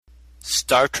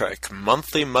Star Trek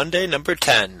Monthly Monday number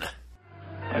 10.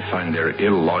 I find their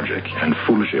illogic and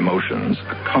foolish emotions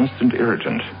a constant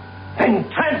irritant. Then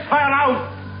transfer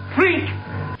out, freak!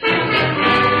 2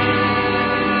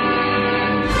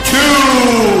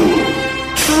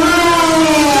 True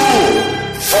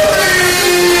Freaks!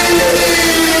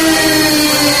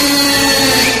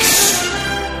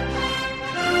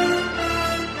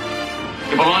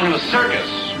 You belong in a circus,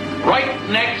 right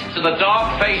next to the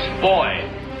dog-faced boy.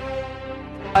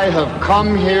 I have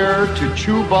come here to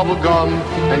chew bubblegum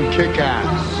and kick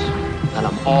ass, and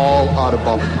I'm all out of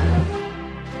bubblegum.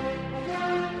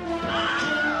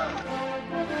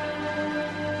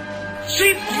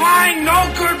 Cheap, lying,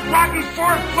 no good, rotten,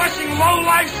 fork-flushing,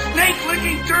 low-life,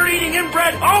 snake-licking, dirt-eating,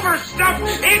 inbred,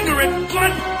 overstuffed, ignorant,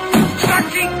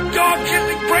 blood-sucking,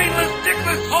 dog-kissing, brainless,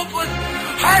 dickless, hopeless,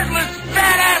 heartless,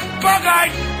 fat-ass,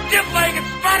 bug-eyed, stiff-legged,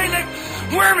 spotty-legged,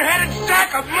 worm-headed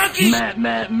sack of monkeys. Matt.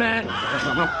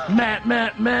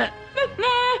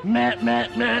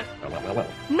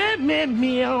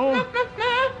 Meow.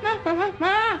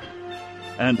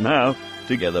 And now,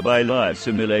 together by live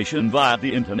simulation via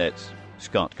the internet,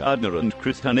 Scott Gardner and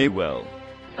Chris Honeywell.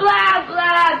 Blah,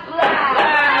 blah, blah.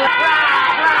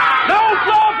 No,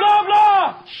 blah, blah,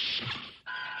 blah!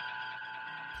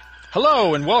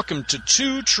 Hello and welcome to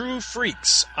Two True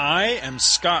Freaks. I am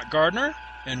Scott Gardner,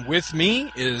 and with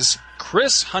me is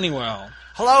Chris Honeywell.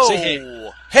 Hello!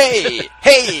 Say hey!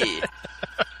 Hey!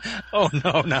 Oh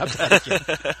no, not that again.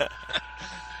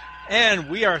 And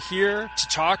we are here to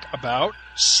talk about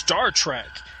Star Trek.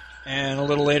 And a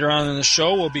little later on in the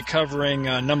show, we'll be covering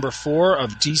number 4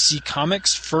 of DC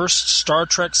Comics' first Star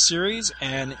Trek series.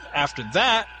 And after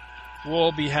that,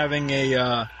 we'll be having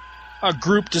a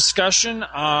group discussion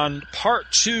on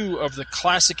part 2 of the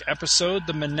classic episode,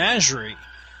 The Menagerie.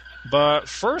 But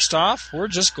first off, we're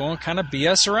just going to kind of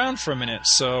BS around for a minute.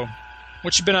 So,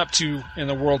 what you been up to in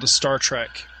the world of Star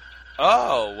Trek?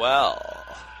 Oh, well.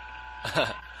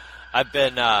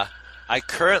 I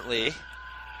currently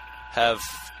have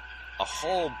a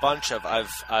whole bunch of,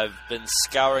 I've been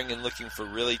scouring and looking for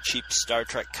really cheap Star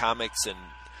Trek comics and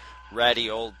ratty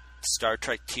old Star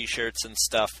Trek t-shirts and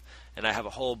stuff, and I have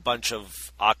a whole bunch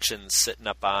of auctions sitting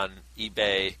up on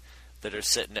eBay that are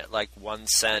sitting at like 1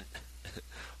 cent,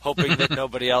 hoping that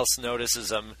nobody else notices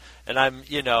them. And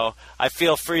I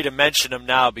feel free to mention them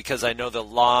now because I know they'll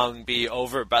long be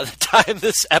over by the time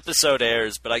this episode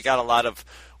airs, but I got a lot of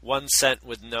 1 cent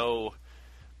with no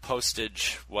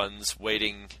postage ones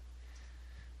waiting.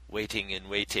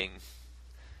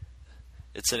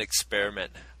 It's an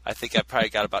experiment. I think I probably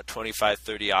got about 25,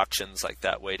 30 auctions like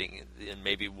that waiting, and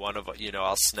maybe one of them,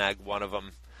 I'll snag one of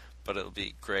them, but it'll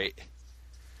be great.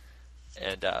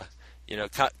 And,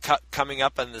 coming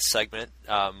up on this segment,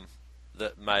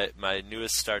 my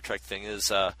newest Star Trek thing is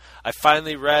I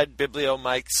finally read Biblio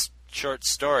Mike's short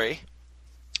story,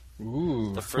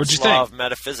 Ooh, The First Law of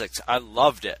Metaphysics. I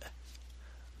loved it.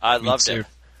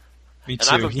 Me too.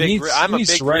 And I'm a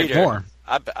big reader. More.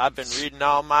 I've been reading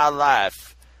all my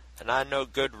life, and I know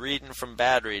good reading from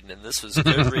bad reading, and this was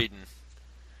good reading.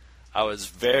 I was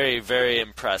very, very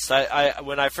impressed. I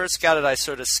when I first got it, I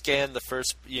sort of scanned the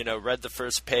first, read the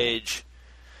first page,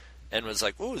 and was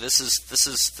like, "Ooh, this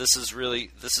is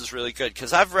really good."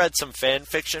 Because I've read some fan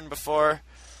fiction before,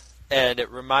 and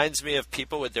it reminds me of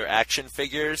people with their action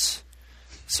figures,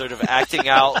 sort of acting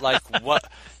out like what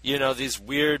these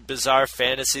weird, bizarre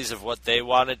fantasies of what they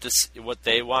want to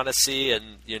see,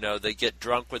 and they get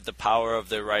drunk with the power of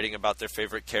their writing about their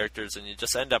favorite characters, and you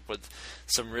just end up with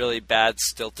some really bad,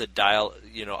 stilted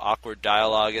awkward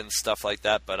dialogue and stuff like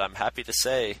that. But I'm happy to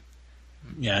say,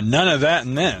 yeah, none of that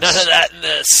in this. None of that in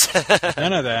this.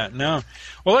 None of that. No.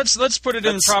 Well, let's put it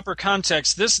in proper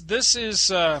context. This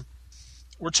is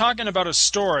we're talking about a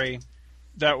story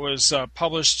that was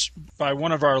published by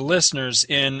one of our listeners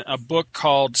in a book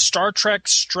called Star Trek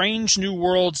Strange New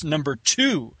Worlds number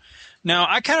 2. Now,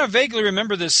 I kind of vaguely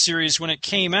remember this series when it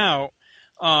came out.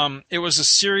 It was a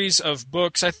series of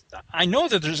books. I know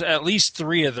that there's at least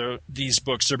 3 of these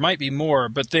books. There might be more,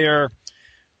 but they're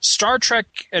Star Trek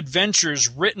adventures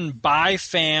written by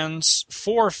fans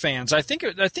for fans. I think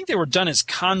they were done as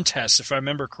contests, if I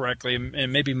remember correctly,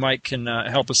 and maybe Mike can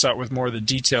help us out with more of the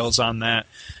details on that,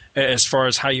 as far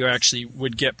as how you actually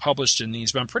would get published in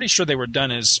these. But I'm pretty sure they were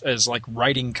done as like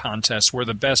writing contests where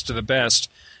the best of the best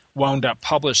wound up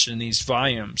published in these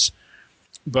volumes.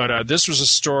 But this was a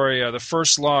story, The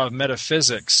First Law of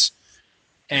Metaphysics.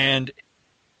 And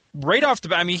right off the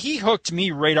bat, he hooked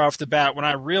me right off the bat when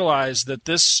I realized that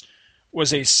this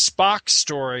was a Spock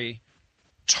story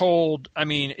told.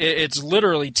 It's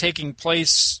literally taking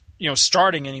place,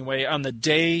 starting anyway, on the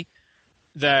day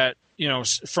that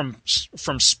from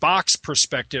Spock's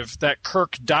perspective, that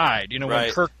Kirk died. When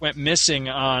Right. Kirk went missing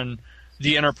on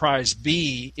the Enterprise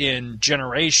B in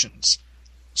Generations.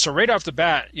 So right off the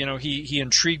bat, he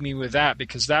intrigued me with that,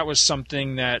 because that was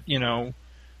something that,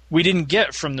 we didn't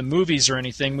get from the movies or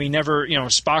anything. We never,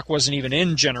 Spock wasn't even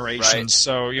in Generations. Right.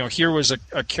 So, here was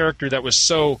a character that was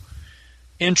so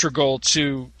integral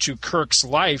to Kirk's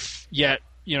life, yet,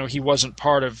 he wasn't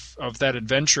part of that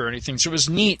adventure or anything. So it was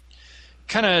neat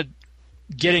kind of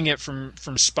getting it from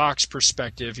Spock's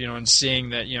perspective, and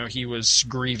seeing that, he was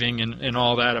grieving and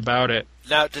all that about it.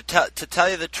 Now, to tell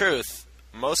you the truth,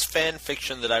 most fan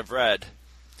fiction that I've read,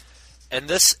 and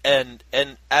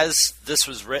as this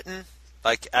was written,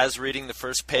 like as reading the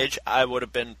first page, I would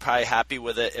have been probably happy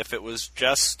with it if it was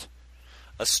just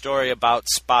a story about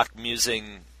Spock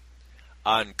musing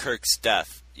on Kirk's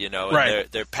death, and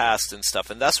Right. their past and stuff.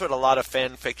 And that's what a lot of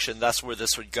fan fiction, that's where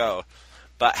this would go.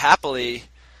 But happily,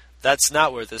 that's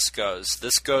not where this goes.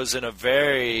 This goes in a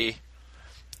very...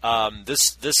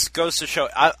 this goes to show.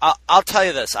 I'll tell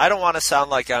you this. I don't want to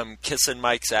sound like I'm kissing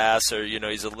Mike's ass, or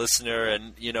he's a listener,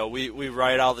 and we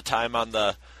write all the time on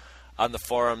the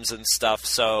forums and stuff.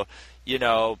 So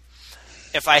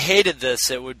if I hated this,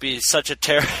 it would be such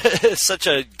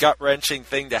a gut wrenching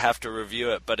thing to have to review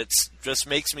it. But it just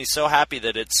makes me so happy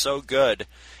that it's so good.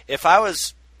 If I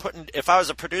was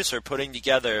a producer putting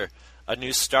together a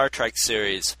new Star Trek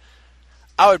series,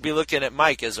 I would be looking at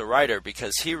Mike as a writer,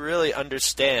 because he really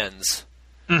understands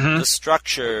the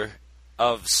structure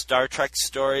of Star Trek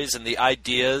stories and the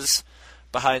ideas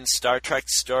behind Star Trek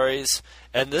stories.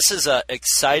 And this is an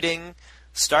exciting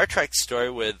Star Trek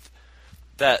story with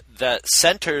that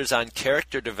centers on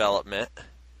character development.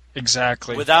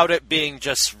 Exactly. Without it being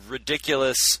just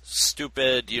ridiculous,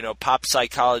 stupid, pop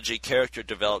psychology character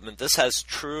development. This has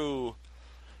true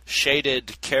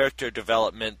shaded character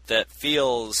development that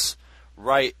feels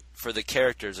right for the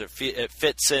characters. It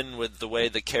fits in with the way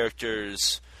the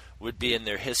characters would be in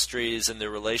their histories and their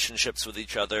relationships with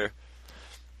each other.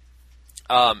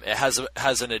 It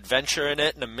has an adventure in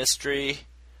it and a mystery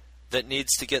that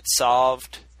needs to get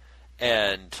solved,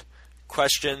 and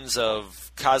questions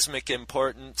of cosmic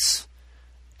importance,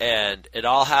 and it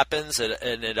all happens,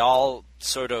 and it all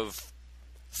sort of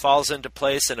falls into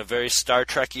place in a very Star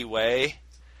Trek-y way.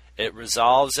 It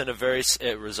resolves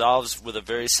with a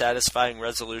very satisfying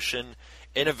resolution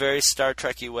in a very Star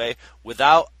Trek-y way,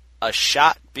 without a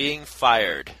shot being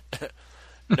fired.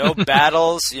 No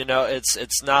battles,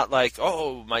 it's not like,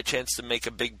 oh, my chance to make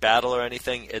a big battle or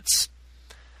anything. It's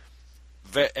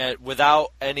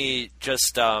without any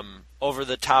just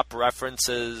over-the-top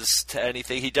references to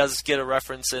anything. He does get a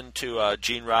reference into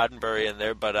Gene Roddenberry in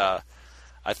there, but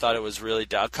I thought it was really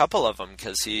a couple of them,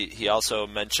 because he also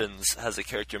has a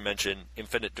character mention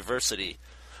infinite diversity,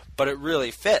 but it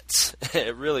really fits.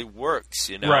 It really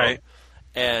works, Right.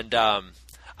 And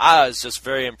I was just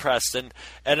very impressed. And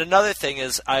another thing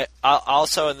is, I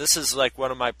also, and this is like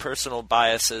one of my personal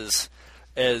biases,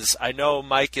 is I know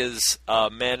Mike is a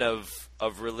man of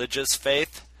religious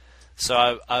faith,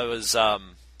 so I was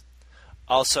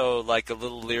also like a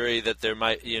little leery that there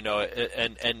might,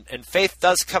 and faith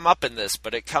does come up in this,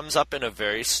 but it comes up in a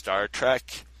very Star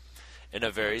Trek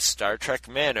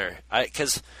manner.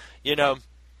 Because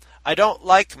I don't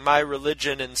like my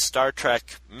religion and Star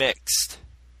Trek mixed,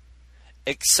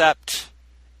 except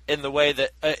in the way that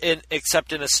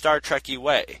except in a Star Trek-y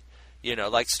way,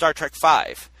 like Star Trek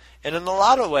V. And in a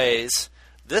lot of ways,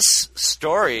 this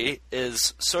story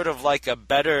is sort of like a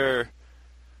better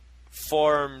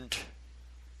formed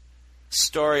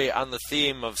story on the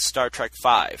theme of Star Trek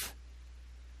V.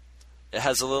 It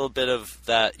has a little bit of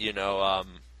that,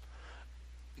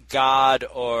 God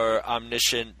or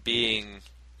omniscient being,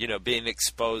 being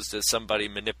exposed as somebody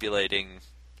manipulating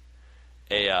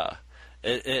a.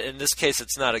 In this case,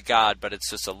 it's not a god, but it's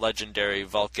just a legendary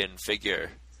Vulcan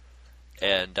figure,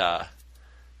 and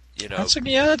that's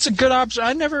a good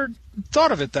I never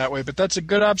thought of it that way, but that's a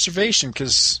good observation,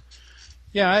 because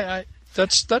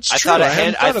that's true.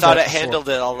 I thought it handled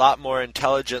it a lot more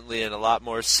intelligently and a lot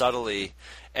more subtly,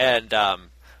 and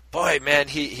boy, man,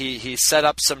 he set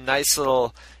up some nice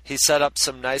little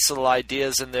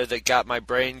ideas in there that got my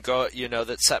brain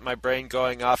that set my brain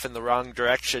going off in the wrong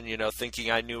direction, thinking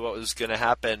I knew what was going to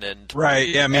happen. And right,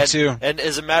 yeah, me too. And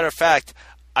as a matter of fact,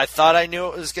 I thought I knew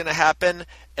what was going to happen,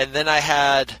 and then I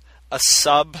had a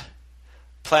sub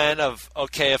plan of,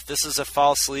 okay, if this is a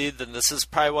false lead, then this is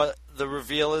probably what the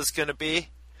reveal is going to be,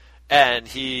 and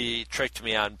he tricked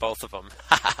me on both of them.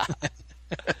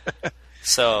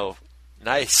 So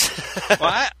nice.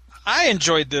 Well, I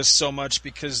enjoyed this so much,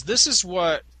 because this is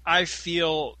what I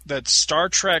feel that Star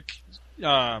Trek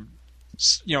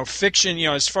fiction,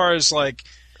 as far as like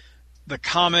the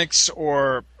comics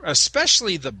or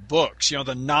especially the books,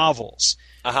 the novels.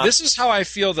 This is how I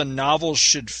feel the novels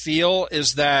should feel,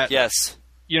 is that yes,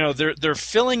 they're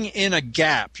filling in a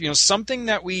gap, something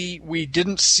that we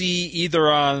didn't see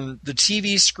either on the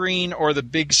TV screen or the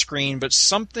big screen, but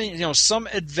something, some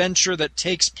adventure that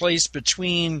takes place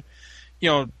between,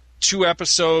 2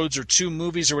 episodes or 2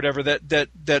 movies or whatever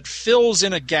that fills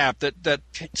in a gap, that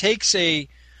takes a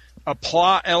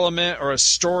plot element or a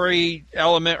story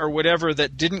element or whatever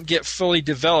that didn't get fully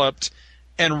developed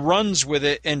and runs with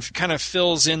it and kind of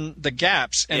fills in the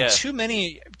gaps. And too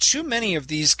many of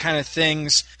these kind of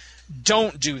things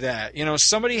don't do that.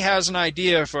 Somebody has an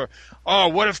idea for,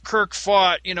 what if Kirk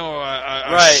fought,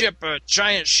 a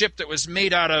giant ship that was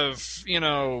made out of,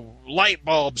 light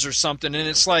bulbs or something, and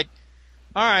it's like,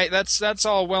 all right, that's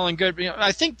all well and good.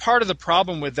 I think part of the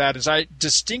problem with that is I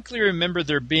distinctly remember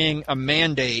there being a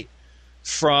mandate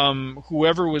from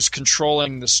whoever was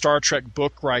controlling the Star Trek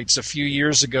book rights a few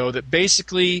years ago that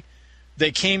basically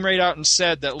they came right out and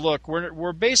said that, look,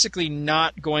 we're basically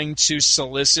not going to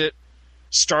solicit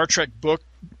Star Trek book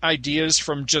ideas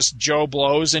from just Joe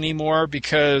Blows anymore,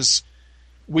 because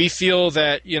we feel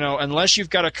that, unless you've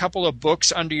got a couple of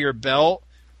books under your belt,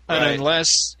 and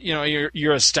unless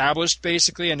you're established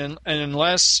basically, and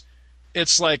unless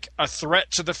it's like a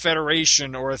threat to the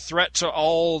Federation or a threat to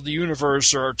all the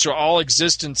universe or to all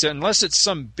existence, unless it's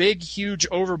some big, huge,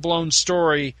 overblown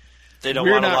story, they don't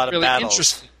want a lot of battles.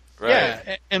 Interested. Right.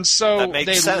 Yeah, and so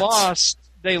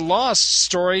they lost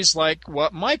stories like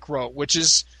what Mike wrote, which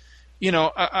is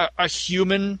a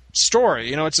human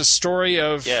story. It's a story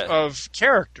of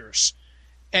characters.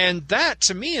 And that,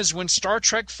 to me, is when Star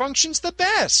Trek functions the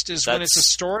best, when it's a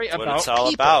story about people. That's what it's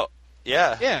all about.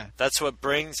 Yeah. That's what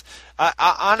brings...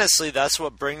 honestly, that's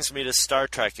what brings me to Star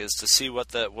Trek, is to see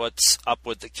what's up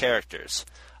with the characters.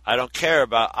 I don't care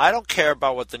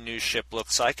about what the new ship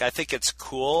looks like. I think it's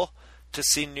cool to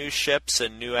see new ships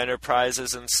and new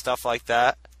enterprises and stuff like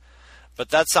that. But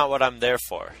that's not what I'm there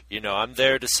for. I'm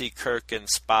there to see Kirk and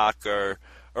Spock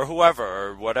or whoever,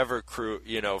 or whatever crew,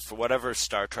 for whatever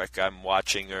Star Trek I'm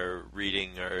watching or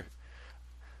reading or,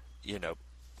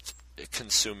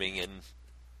 consuming and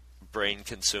brain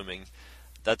consuming.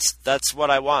 That's what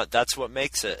I want. That's what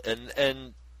makes it.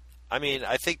 And I mean,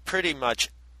 I think pretty much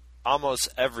almost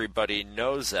everybody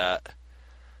knows that.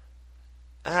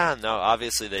 No,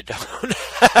 obviously they don't.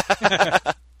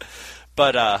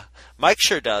 But Mike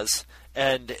sure does.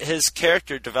 And his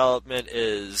character development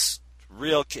is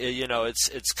real,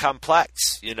 it's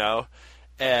complex,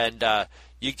 and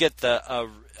you get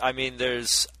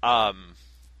there's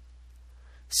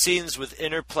scenes with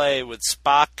interplay with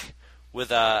Spock,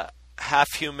 with a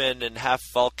half-human and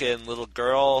half-Vulcan little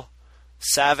girl,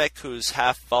 Saavik, who's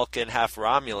half-Vulcan,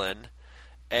 half-Romulan,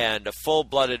 and a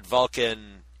full-blooded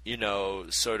Vulcan,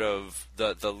 sort of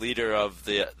the leader of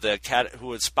the cat, who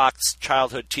was Spock's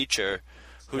childhood teacher,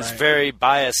 who's very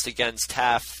biased against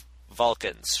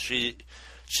half-Vulcans.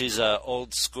 She's a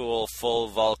old school full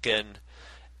Vulcan,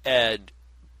 and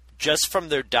just from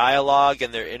their dialogue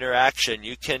and their interaction,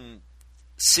 you can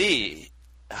see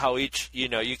how each,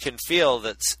 you can feel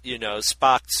that,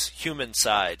 Spock's human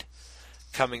side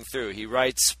coming through. He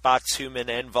writes Spock's human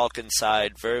and Vulcan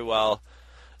side very well.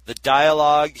 The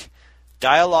dialogue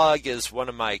is one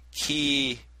of my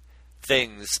key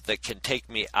things that can take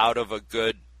me out of a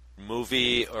good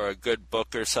movie or a good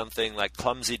book or something, like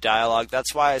clumsy dialogue.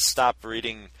 That's why I stopped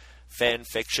reading fan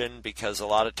fiction, because a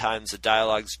lot of times the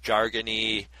dialogue's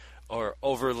jargony or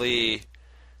overly,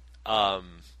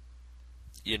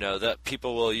 that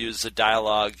people will use the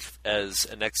dialogue as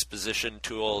an exposition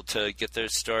tool to get their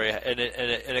story, and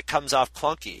it comes off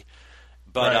clunky.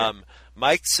 But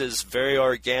Mike's is very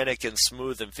organic and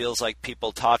smooth, and feels like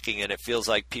people talking, and it feels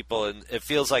like people, and it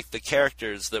feels like the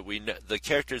characters that we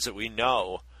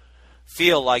know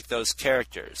feel like those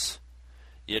characters.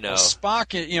 Well,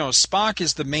 Spock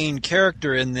is the main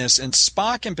character in this, and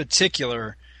Spock in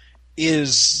particular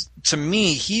is, to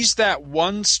me, he's that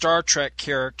one Star Trek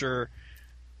character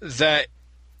that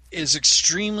is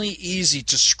extremely easy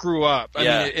to screw up. I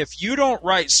mean, if you don't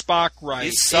write Spock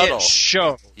right, it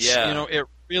shows. Yeah. It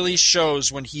really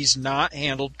shows when he's not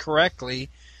handled correctly.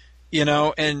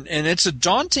 And it's a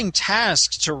daunting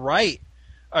task to write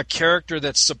a character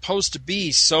that's supposed to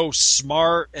be so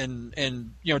smart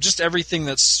and just everything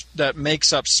that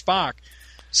makes up Spock.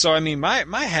 So I mean,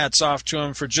 my hat's off to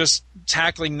him for just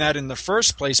tackling that in the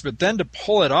first place, but then to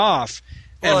pull it off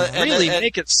and really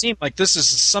make it seem like this is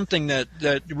something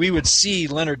that we would see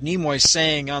Leonard Nimoy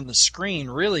saying on the screen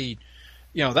really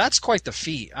that's quite the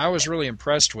feat. I was really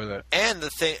impressed with it. And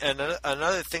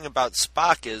another thing about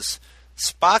Spock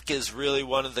is really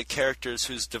one of the characters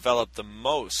who's developed the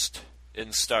most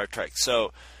in Star Trek.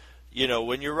 So,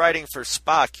 when you're writing for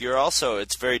Spock,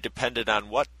 it's very dependent on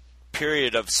what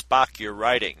period of Spock you're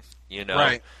writing,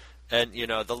 Right. And,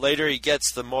 the later he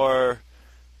gets, the more,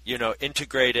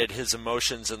 integrated his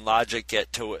emotions and logic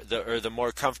get to, the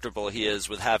more comfortable he is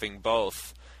with having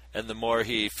both, and the more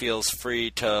he feels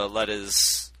free to let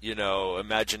his,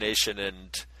 imagination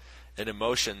and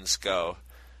emotions go.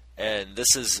 And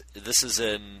this is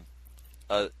in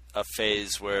a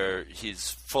phase where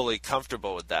he's fully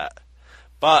comfortable with that.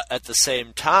 But at the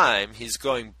same time, he's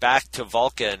going back to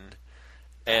Vulcan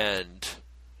and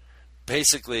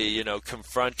basically,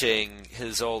 confronting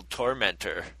his old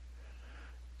tormentor.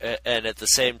 And at the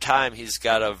same time, he's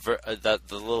got the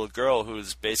little girl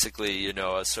who's basically,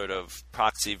 a sort of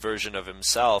proxy version of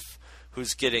himself,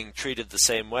 who's getting treated the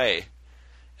same way.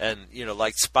 And,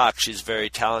 like Spock, she's very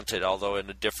talented, although in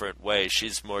a different way.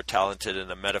 She's more talented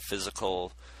in a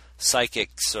metaphysical, psychic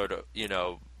sort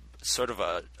of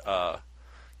a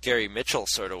Gary Mitchell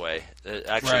sort of way.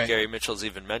 Actually, Right. Gary Mitchell's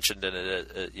even mentioned in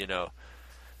it,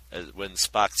 when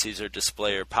Spock sees her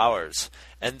display her powers.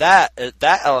 And that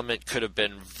element could have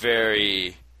been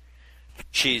very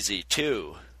cheesy,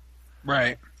 too.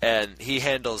 Right. And he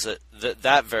handles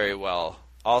that very well,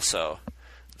 also.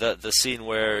 The scene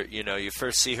where, you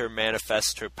first see her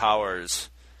manifest her powers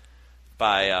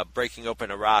by breaking open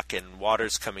a rock and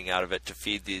water's coming out of it to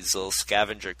feed these little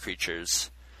scavenger creatures.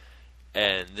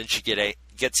 And then she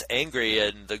gets angry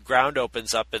and the ground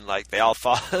opens up and, like, they all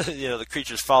fall, the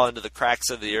creatures fall into the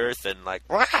cracks of the earth and, like,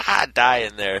 die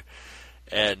in there.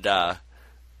 And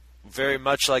very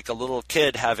much like a little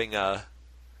kid having a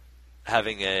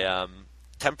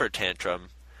temper tantrum.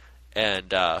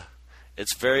 And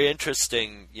it's very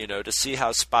interesting, to see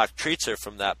how Spock treats her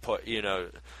from that point.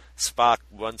 Spock,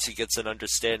 once he gets an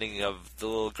understanding of the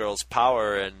little girl's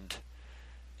power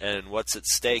and what's at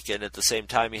stake, and at the same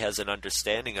time he has an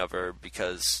understanding of her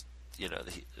because,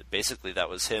 basically that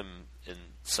was him in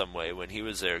some way when he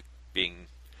was there being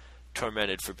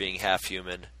tormented for being half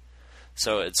human.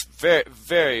 So it's very,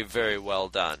 very, very well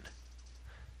done.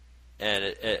 And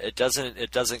it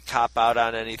doesn't cop out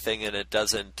on anything, and it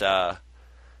doesn't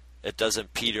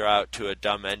peter out to a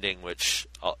dumb ending, which,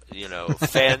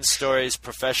 fan stories,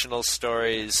 professional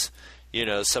stories,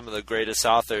 some of the greatest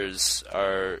authors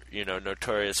are,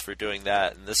 notorious for doing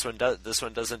that, and this one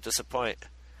doesn't disappoint.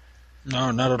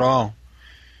 No, not at all.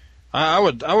 I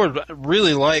would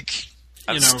really like.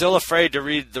 I'm still afraid to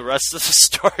read the rest of the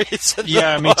stories.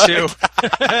 Yeah, me too.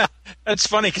 That's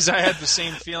funny because I had the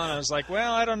same feeling. I was like,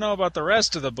 well, I don't know about the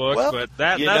rest of the book, but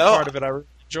that part of it I really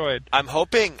enjoyed. I'm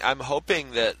hoping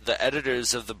that the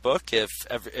editors of the book, if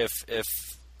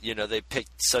they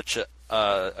picked such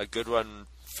a good one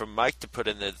from Mike to put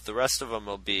in, the rest of them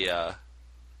will be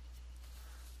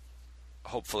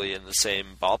hopefully in the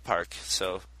same ballpark.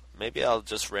 So maybe I'll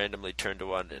just randomly turn to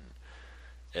one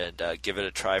and give it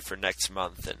a try for next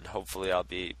month, and hopefully I'll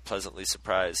be pleasantly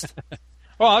surprised.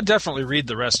 Well, I'll definitely read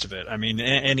the rest of it. I mean,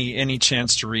 any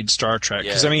chance to read Star Trek?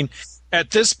 Because at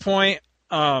this point,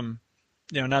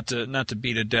 not to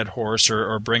beat a dead horse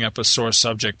or bring up a sore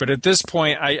subject, but at this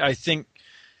point, I think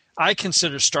I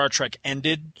consider Star Trek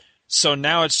ended. So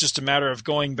now it's just a matter of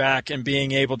going back and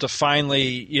being able to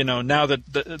finally, now that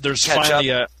there's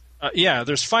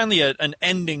there's finally an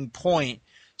ending point.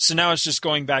 So now it's just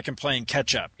going back and playing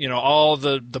catch up. All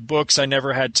the books I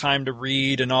never had time to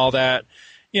read and all that.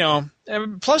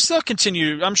 And plus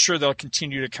I'm sure they'll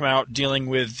continue to come out dealing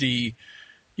with the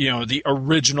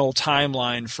original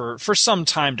timeline for some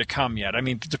time to come yet. I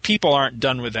mean, the people aren't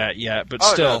done with that yet, but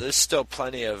still. No, there's still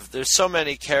there's so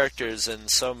many characters and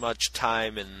so much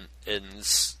time in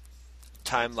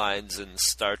timelines in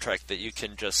Star Trek that you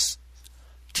can just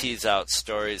tease out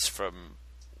stories from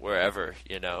wherever,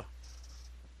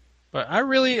 But I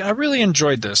really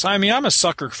enjoyed this. I mean, I'm a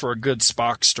sucker for a good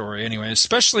Spock story anyway.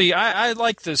 Especially, I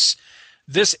like this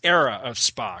era of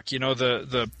Spock.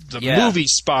 The movie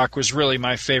Spock was really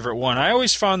my favorite one. I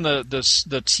always found the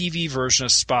TV version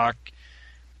of Spock,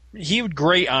 he would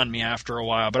grate on me after a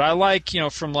while. But I like,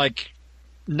 from like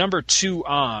number 2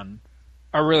 on,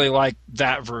 I really like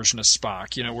that version of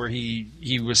Spock. Where he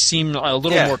seemed a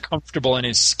little more comfortable in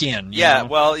his skin. Yeah,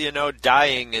 well,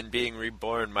 dying and being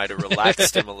reborn might have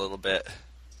relaxed him a little bit.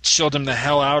 Chilled him the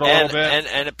hell out a little bit.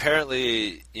 And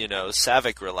apparently,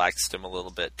 Saavik relaxed him a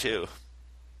little bit too.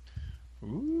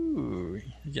 Ooh,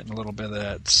 you're getting a little bit of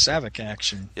that Saavik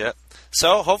action. Yep.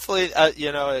 So hopefully,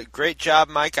 great job,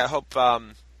 Mike. I hope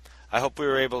we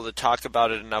were able to talk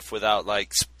about it enough without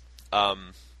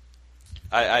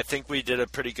I think we did a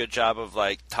pretty good job of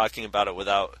like talking about it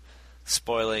without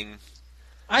spoiling.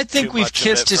 I think we've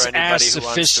kissed his ass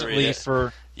sufficiently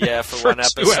for one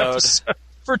episode.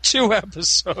 For 2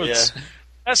 episodes.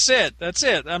 Yeah. That's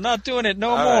it. I'm not doing it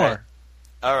no All more. Right.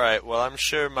 All right. Well, I'm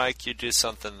sure, Mike, you do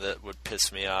something that would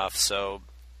piss me off, so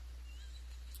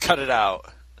cut it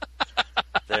out.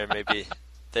 There, maybe.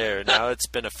 There. Now it's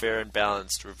been a fair and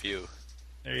balanced review.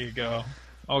 There you go.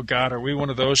 Oh, God, are we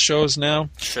one of those shows now?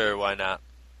 Sure, why not?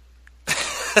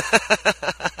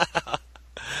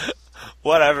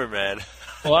 Whatever, man.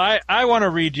 Well, I want to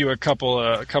read you a couple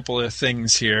of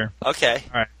things here. Okay.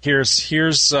 All right.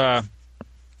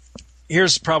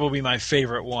 Here's probably my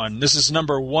favorite one. This is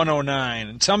number 109,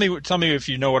 and tell me if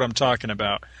you know what I'm talking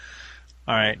about.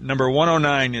 All right, number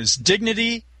 109 is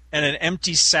dignity and an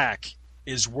empty sack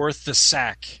is worth the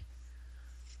sack.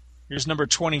 Here's number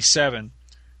 27.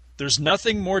 There's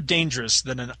nothing more dangerous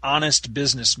than an honest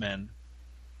businessman.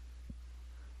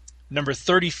 Number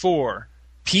 34.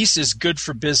 Peace is good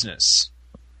for business.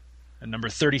 And number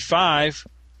 35,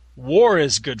 war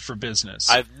is good for business.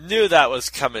 I knew that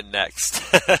was coming next.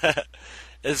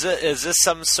 Is this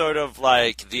some sort of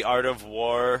like the art of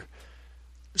war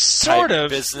sort of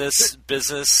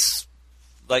business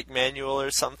like manual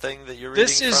or something that you're reading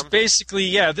from? This is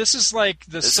basically, this is like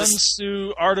the Sun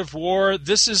Tzu Art of War.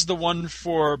 This is the one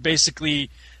for basically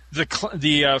the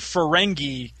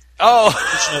Ferengi. Oh.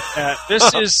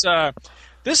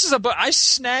 This is I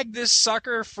snagged this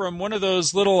sucker from one of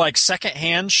those little like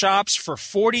secondhand shops for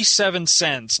 47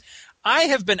 cents. I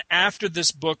have been after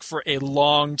this book for a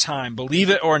long time,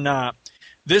 believe it or not.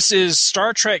 This is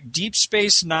Star Trek Deep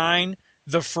Space Nine,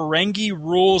 The Ferengi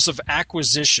Rules of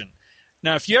Acquisition.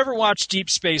 Now, if you ever watch Deep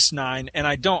Space Nine, and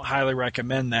I don't highly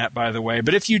recommend that, by the way,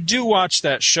 but if you do watch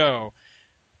that show,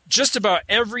 just about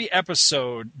every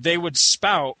episode they would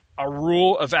spout a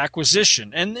rule of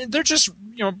acquisition, and they're just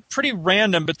pretty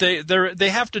random, but they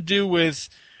have to do with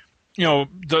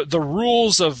the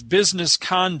rules of business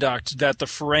conduct that the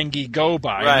Ferengi go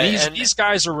by. Right, and these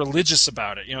guys are religious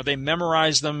about it. They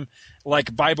memorize them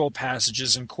like Bible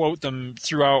passages and quote them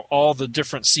throughout all the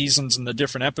different seasons and the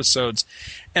different episodes.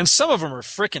 And some of them are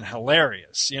freaking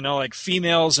hilarious. Like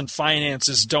females and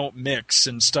finances don't mix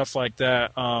and stuff like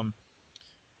that.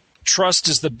 Trust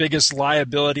is the biggest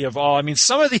liability of all. I mean,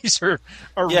 some of these are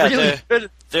really good.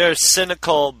 They're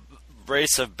cynical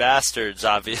race of bastards,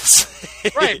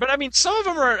 obviously. Right, but I mean, some of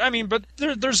them are. I mean, but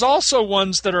there's also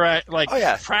ones that are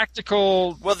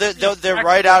practical. Well, they're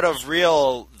right out of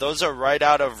real. Those are right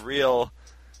out of real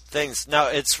things. Now,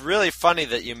 it's really funny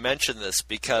that you mentioned this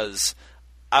because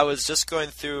I was just going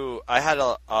through. I had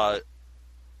a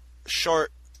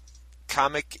short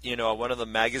comic, one of the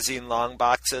magazine long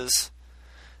boxes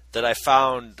that I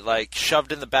found like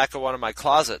shoved in the back of one of my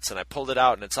closets, and I pulled it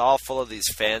out, and it's all full of these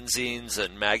fanzines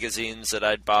and magazines that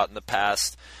I'd bought in the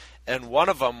past. And one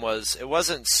of them it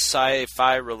wasn't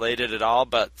sci-fi related at all,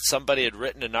 but somebody had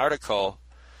written an article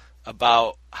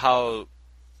about how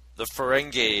the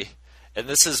Ferengi, and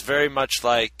this is very much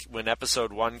like when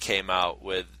episode 1 came out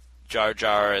with Jar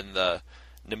Jar and the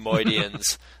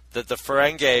Nemoidians, that the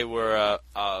Ferengi were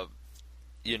a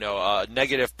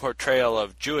negative portrayal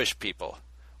of Jewish people.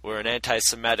 Were an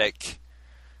anti-Semitic,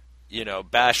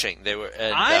 bashing. They were.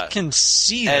 And, I can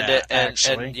see that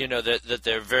actually. And that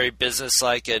they're very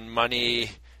businesslike and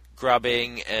money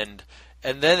grubbing, and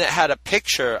then it had a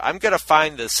picture. I'm gonna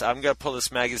find this. I'm gonna pull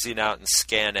this magazine out and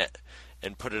scan it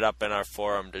and put it up in our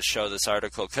forum to show this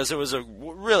article because it was a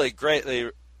really great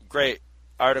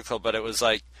article. But it was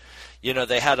like,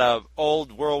 they had a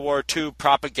old World War II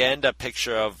propaganda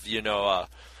picture of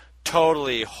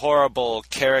totally horrible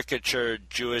caricatured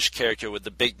Jewish character with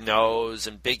the big nose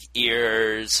and big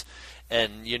ears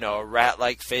and, a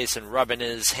rat-like face and rubbing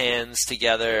his hands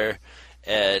together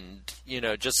and,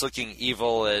 just looking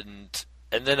evil and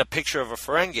then a picture of a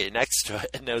Ferengi next to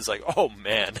it. And it was like, oh,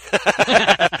 man.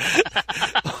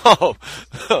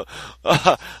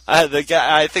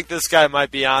 I think this guy might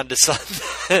be on to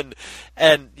something.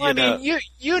 And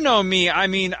you know me. I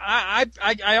mean,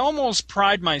 I almost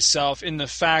pride myself in the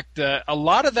fact that a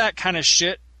lot of that kind of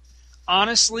shit,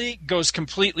 honestly, goes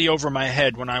completely over my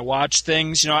head when I watch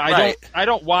things. I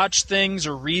don't watch things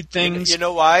or read things. You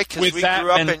know why? Because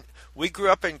we grew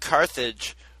up in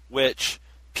Carthage, which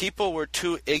people were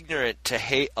too ignorant to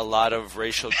hate a lot of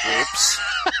racial groups.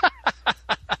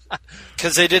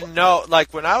 Because they didn't know.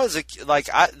 Like when I was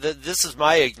this is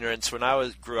my ignorance. When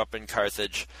I grew up in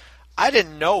Carthage, I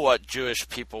didn't know what Jewish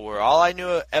people were. All I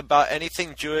knew about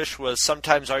anything Jewish was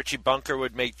sometimes Archie Bunker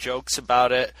would make jokes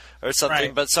about it or something.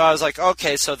 Right. But so I was like,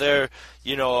 okay, so they're,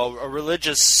 a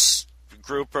religious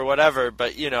group or whatever,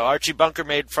 but, Archie Bunker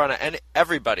made fun of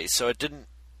everybody, so it didn't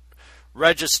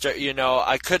register,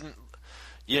 I couldn't,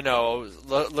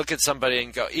 look at somebody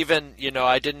and go, even,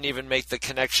 I didn't even make the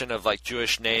connection of, like,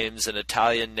 Jewish names and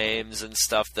Italian names and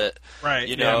stuff that, right.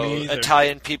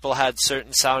 Italian people had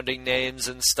certain sounding names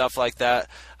and stuff like that.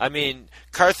 I mean,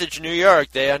 Carthage, New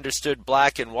York, they understood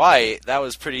black and white. That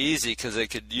was pretty easy because they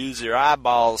could use your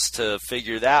eyeballs to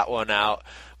figure that one out.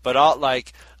 But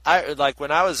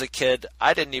when I was a kid,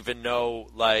 I didn't even know,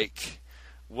 like,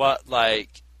 what,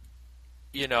 like,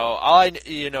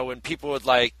 when people would,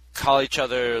 like, call each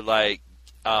other, like,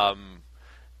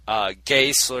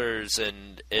 gay slurs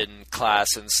in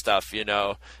class and stuff,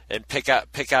 and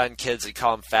pick on kids and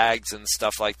call them fags and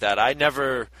stuff like that. I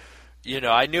never,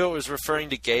 I knew it was referring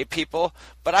to gay people,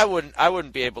 but I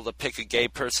wouldn't be able to pick a gay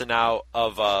person out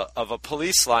of a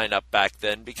police lineup back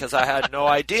then because I had no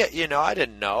idea. I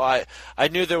didn't know. I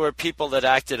knew there were people that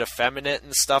acted effeminate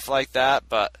and stuff like that,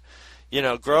 but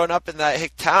growing up in that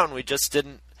hick town, we just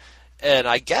didn't. And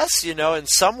I guess, in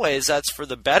some ways that's for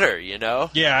the better,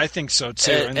 Yeah, I think so,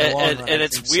 too. And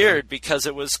it's weird because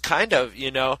it was kind of,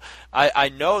 I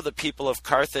know the people of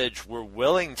Carthage were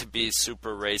willing to be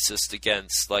super racist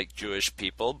against, like, Jewish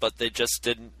people, but they just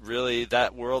didn't really,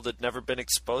 that world had never been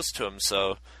exposed to them,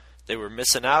 so they were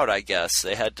missing out, I guess.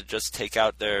 They had to just take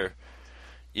out their,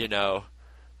 I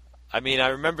mean, I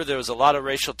remember there was a lot of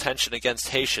racial tension against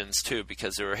Haitians, too,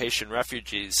 because there were Haitian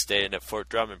refugees staying at Fort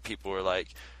Drum, and people were like,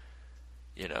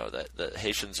 that the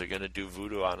Haitians are going to do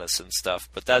voodoo on us and stuff.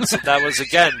 But that was,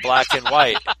 again, black and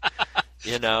white,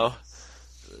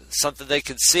 something they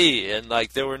could see. And,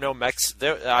 like, there were no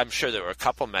I'm sure there were a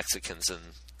couple Mexicans in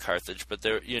Carthage, but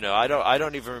there, I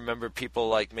don't even remember people,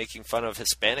 like, making fun of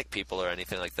Hispanic people or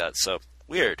anything like that. So,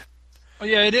 weird. Oh,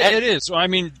 yeah, it is. Well, I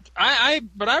mean,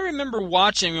 but I remember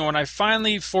watching when I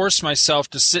finally forced myself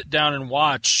to sit down and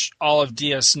watch all of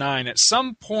DS9. At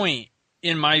some point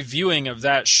in my viewing of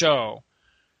that show,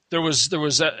 there was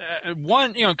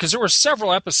one, because there were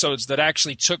several episodes that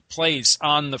actually took place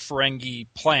on the Ferengi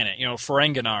planet,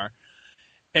 Ferenginar.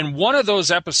 And one of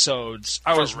those episodes,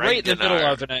 I was right in the middle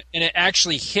of it, and it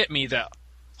actually hit me that,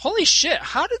 holy shit,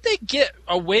 how did they get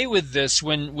away with this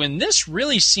when this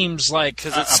really seems like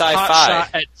a pot shot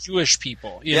at Jewish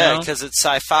people? Yeah, because it's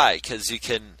sci-fi, because you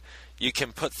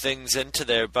can put things into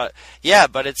there, but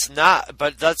it's not.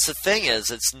 But that's the thing is,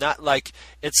 it's not like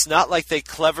they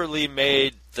cleverly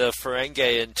made the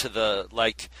Ferengi into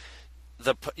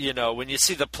when you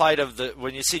see the plight of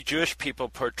when you see Jewish people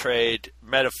portrayed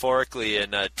metaphorically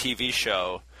in a TV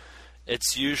show,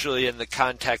 it's usually in the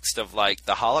context of, like,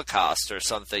 the Holocaust or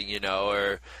something,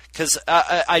 or because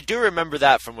I do remember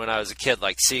that from when I was a kid,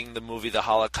 like seeing the movie The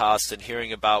Holocaust and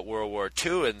hearing about World War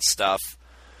II and stuff,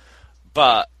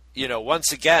 but.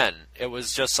 Once again, it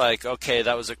was just like, okay,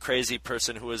 that was a crazy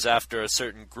person who was after a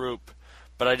certain group,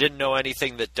 but I didn't know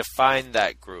anything that defined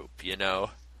that group,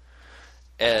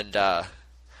 And,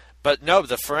 but no,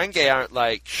 the Ferengi aren't,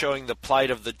 like, showing the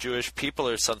plight of the Jewish people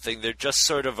or something. They're just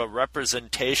sort of a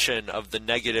representation of the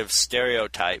negative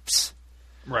stereotypes.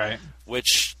 Right.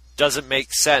 Which doesn't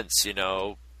make sense,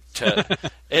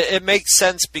 it makes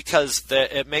sense because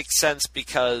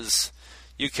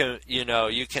you can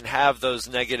have those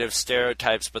negative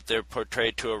stereotypes, but they're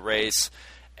portrayed to a race,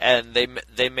 and they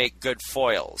make good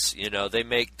foils. They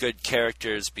make good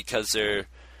characters because they're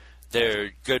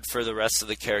good for the rest of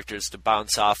the characters to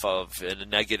bounce off of in a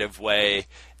negative way,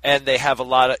 and they have a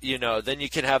lot of Then you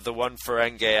can have the one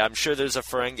Ferengi. I'm sure there's a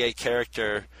Ferengi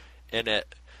character in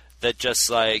it that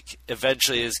just, like,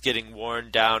 eventually is getting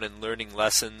worn down and learning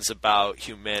lessons about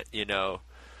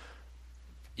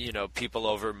people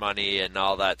over money and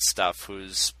all that stuff,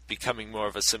 who's becoming more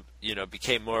of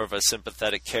became more of a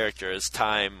sympathetic character as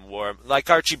time wore, like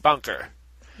Archie Bunker,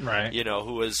 right?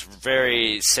 Who was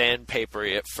very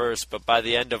sandpapery at first, but by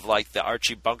the end of, like, the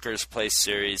Archie Bunker's Place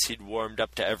series, he'd warmed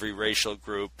up to every racial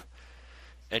group,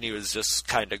 and he was just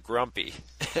kind of grumpy,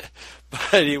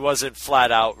 but he wasn't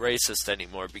flat out racist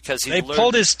anymore because they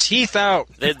pulled his teeth out.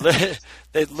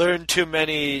 They'd learned too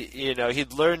many,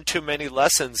 he'd learned too many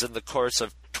lessons in the course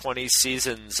of 20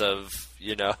 seasons of,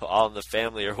 All in the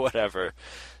Family or whatever,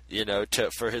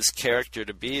 for his character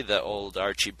to be the old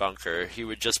Archie Bunker. He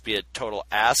would just be a total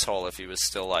asshole if he was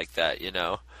still like that,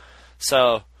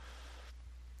 So,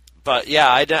 but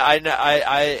yeah, I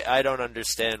don't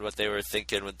understand what they were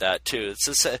thinking with that too. It's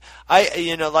just,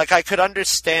 I could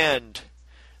understand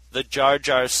the Jar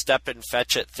Jar step and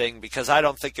fetch it thing because I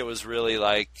don't think it was really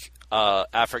like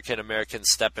African American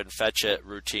step and fetch it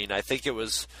routine. I think it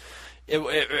was.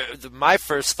 My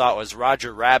first thought was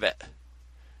Roger Rabbit,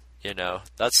 You know,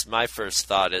 that's my first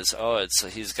thought is,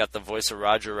 he's got the voice of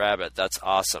Roger Rabbit. That's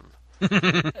awesome.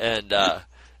 And the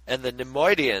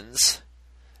Neimoidians,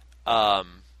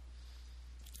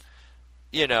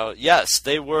 you know, yes,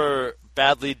 they were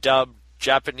badly dubbed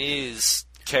Japanese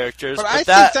characters, but I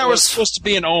think that was supposed to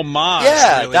be an homage.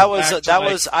 Yeah, really, that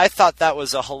was. I thought that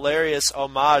was a hilarious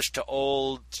homage to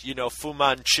old, you know, Fu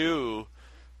Manchu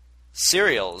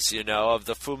serials, you know, of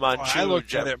the Fu Manchu. I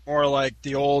looked at it more like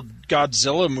the old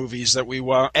Godzilla movies that we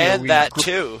watched, and that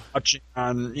too, watching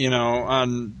on, you know,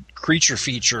 on Creature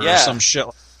Feature or some shit.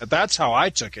 That's how I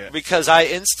took it. Because I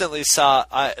instantly saw.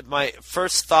 My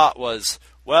first thought was,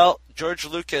 well, George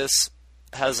Lucas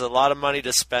has a lot of money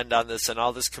to spend on this and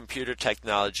all this computer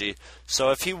technology.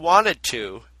 So if he wanted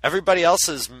to, everybody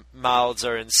else's mouths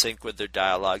are in sync with their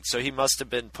dialogue. So he must have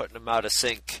been putting them out of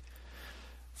sync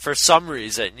for some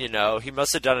reason. You know, he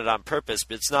must have done it on purpose.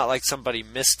 But it's not like somebody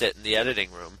missed it in the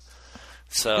editing room.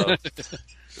 So,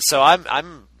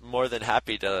 I'm more than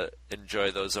happy to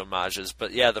enjoy those homages.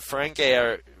 But yeah, the Ferengi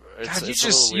are. God,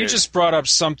 you just brought up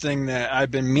something that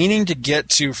I've been meaning to get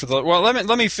to for the. Well,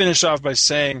 let me finish off by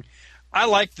saying, I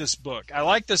like this book. I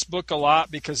like this book a lot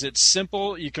because it's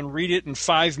simple. You can read it in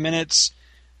 5 minutes.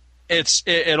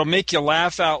 It'll make you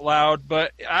laugh out loud.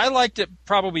 But I liked it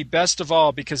probably best of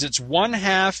all because it's one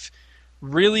half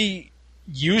really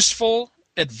useful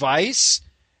advice,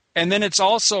 and then it's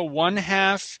also one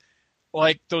half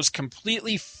like those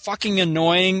completely fucking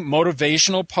annoying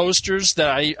motivational posters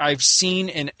that I've seen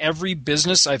in every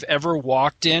business I've ever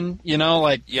walked in. You know,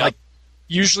 like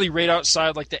usually right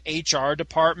outside like the HR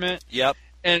department. Yep.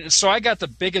 And so I got the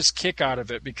biggest kick out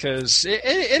of it because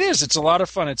it's a lot of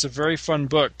fun. It's a very fun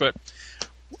book. But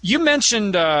you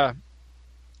mentioned the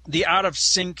out of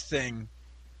sync thing,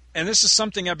 and this is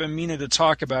something I've been meaning to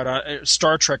talk about,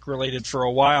 Star Trek related for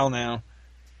a while now.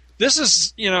 This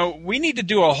is, you know, we need to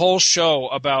do a whole show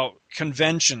about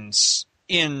conventions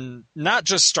in not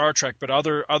just Star Trek, but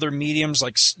other mediums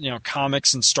like, you know,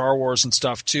 comics and Star Wars and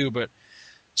stuff too. But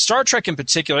Star Trek in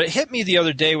particular, it hit me the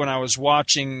other day when I was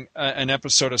watching an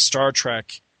episode of Star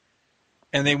Trek,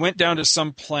 and they went down to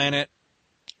some planet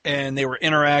and they were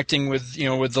interacting with, you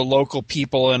know, with the local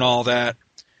people and all that.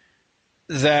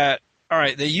 All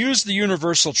right, they used the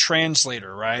universal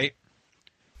translator, right?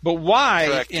 But why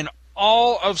Correct. In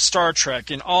all of Star Trek,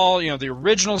 in all, you know, the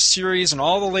original series and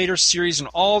all the later series and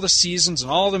all the seasons and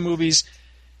all the movies,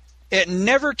 it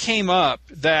never came up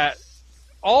that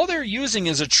all they're using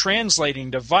is a translating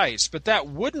device, but that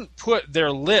wouldn't put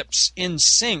their lips in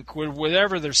sync with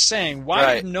whatever they're saying.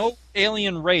 Why did no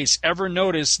alien race ever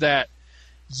notice that,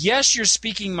 yes, you're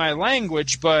speaking my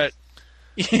language, but,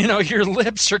 you know, your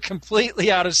lips are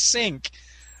completely out of sync?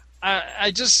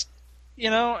 I just, you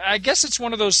know, I guess it's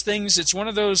one of those things, it's one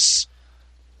of those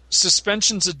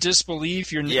suspensions of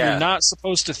disbelief. You're not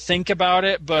supposed to think about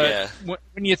it, but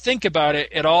when you think about it,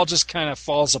 it all just kind of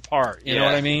falls apart. You know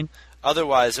what I mean?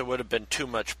 Otherwise, it would have been too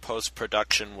much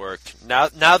post-production work. Now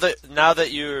that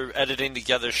you're editing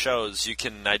together shows, you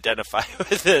can identify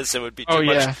with this. It would be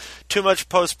too much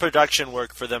post-production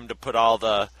work for them to put all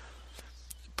that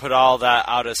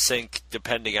out of sync,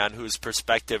 depending on whose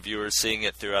perspective you were seeing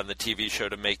it through on the TV show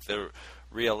to make the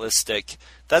realistic.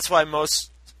 That's why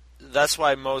most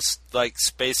like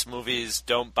space movies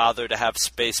don't bother to have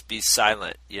space be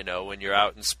silent. You know, when you're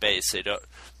out in space,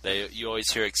 you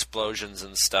always hear explosions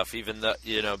and stuff, even though,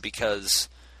 you know, because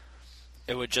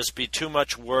it would just be too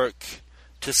much work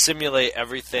to simulate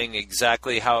everything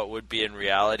exactly how it would be in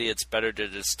reality. It's better to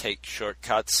just take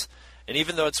shortcuts. And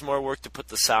even though it's more work to put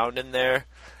the sound in there,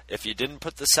 if you didn't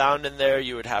put the sound in there,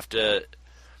 you would have to,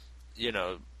 you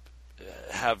know,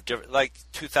 have different, like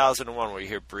 2001 where you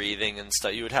hear breathing and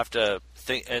stuff. You would have to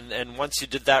think, and once you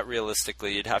did that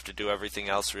realistically, you'd have to do everything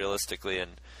else realistically.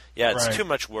 And it's too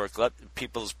much work. Let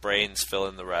people's brains fill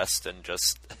in the rest and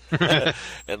just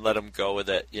and let them go with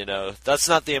it. You know, that's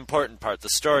not the important part. The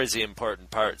story's the important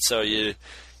part. So you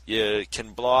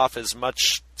can blow off as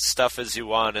much stuff as you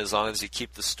want as long as you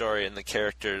keep the story and the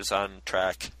characters on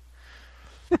track.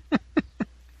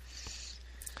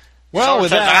 Well,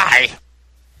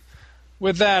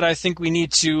 with that, I think we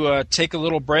need to take a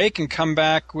little break and come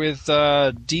back with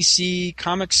DC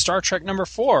Comics Star Trek number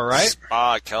 4, right?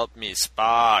 Spock, help me,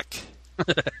 Spock.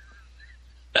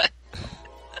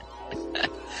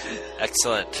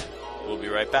 Excellent. We'll be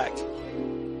right back.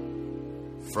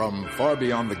 From far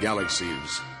beyond the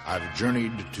galaxies, I've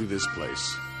journeyed to this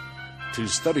place to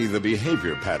study the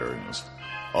behavior patterns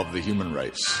of the human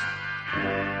race.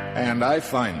 And I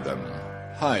find them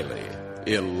highly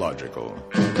illogical.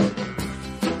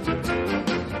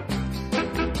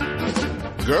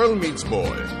 Girl meets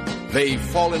boy. They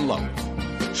fall in love.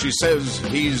 She says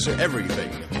he's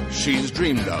everything she's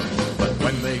dreamed of. But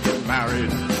when they get married,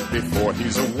 before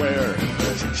he's aware,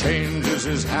 she changes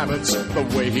his habits, the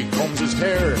way he combs his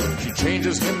hair. She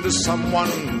changes him to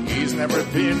someone he's never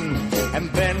been, and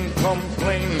then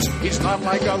complains he's not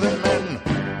like other men.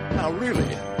 Now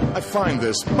really, I find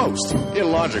this most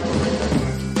illogical.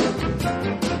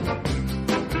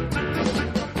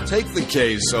 Take the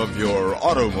case of your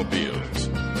automobiles.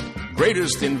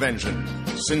 Greatest invention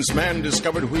since man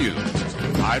discovered wheels.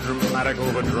 Hydromatic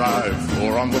overdrive,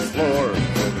 floor on the floor.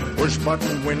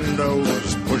 Push-button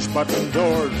windows, push-button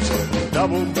doors.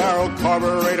 Double-barrel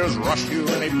carburetors rush you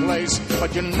any place,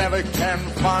 but you never can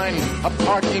find a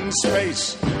parking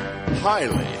space.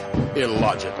 Highly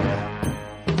illogical.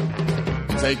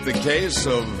 Take the case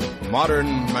of modern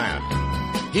man.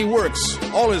 He works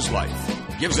all his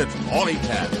life, gives it all he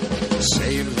can,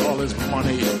 saves all his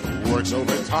money, works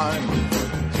overtime,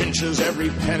 pinches every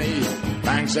penny,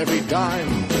 banks every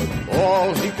dime.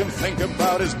 All he can think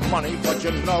about is money, but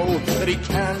you know that he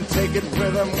can't take it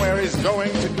with him where he's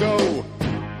going to go.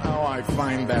 Now I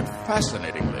find that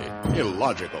fascinatingly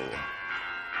illogical.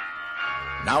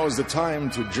 Now is the time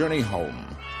to journey home,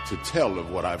 to tell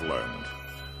of what I've learned.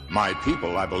 My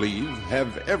people, I believe,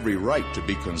 have every right to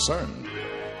be concerned.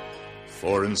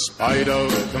 For in spite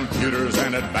of computers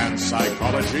and advanced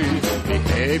psychology,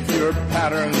 behavior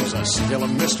patterns are still a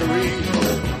mystery.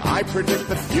 I predict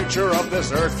the future of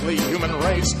this earthly human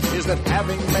race is that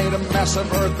having made a mess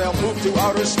of Earth, they'll move to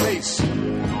outer space.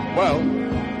 Well,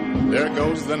 there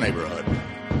goes the neighborhood.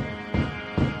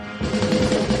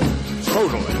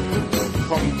 Totally,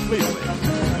 completely,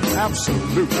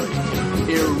 absolutely,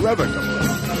 irrevocably,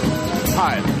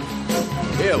 highly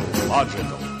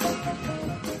illogical.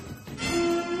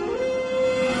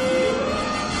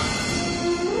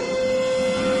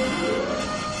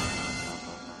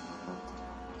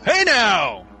 Hey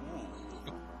now!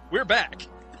 We're back.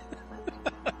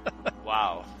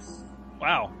 Wow.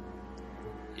 Wow.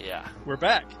 Yeah. We're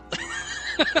back.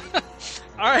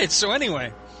 Alright, so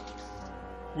anyway.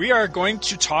 We are going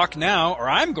to talk now, or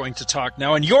I'm going to talk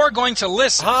now, and you're going to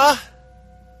listen. Huh?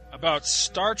 About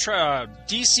Star Trek,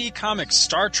 DC Comics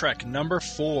Star Trek number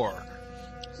 4.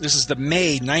 This is the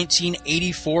May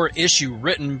 1984 issue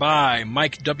written by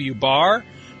Mike W. Barr,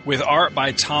 with art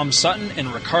by Tom Sutton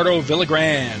and Ricardo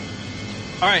Villagran.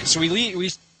 All right, so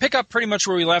we pick up pretty much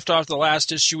where we left off the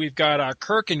last issue. We've got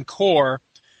Kirk and Kor.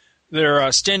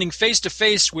 They're standing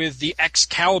face-to-face with the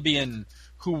Excalbian,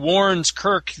 who warns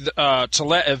Kirk to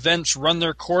let events run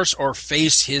their course or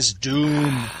face his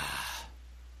doom.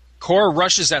 Kor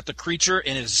rushes at the creature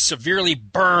and is severely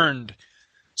burned.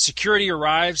 Security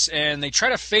arrives, and they try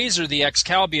to phaser the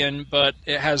Excalbian, but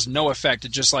it has no effect.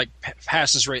 It just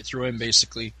passes right through him,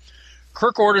 basically.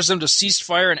 Kirk orders them to cease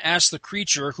fire and asks the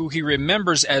creature, who he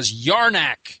remembers as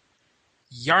Yarnak.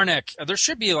 Yarnak. There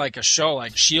should be a show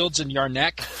like Shields and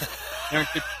Yarnak. You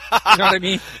know what I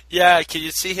mean? Yeah, can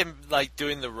you see him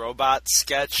doing the robot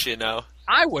sketch,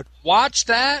 I would watch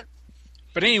that.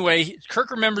 But anyway,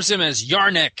 Kirk remembers him as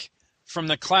Yarnak from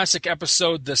the classic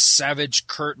episode The Savage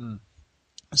Curtain.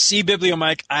 See,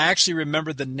 Bibliomike, I actually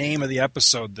remembered the name of the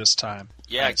episode this time.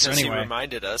 Yeah, because he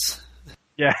reminded us.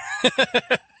 Yeah.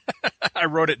 I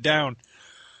wrote it down.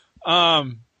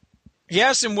 He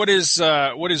asks him what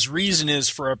his reason is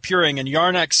for appearing, and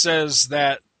Yarnak says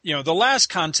that the last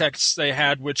context they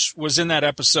had, which was in that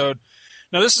episode.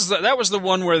 Now that was the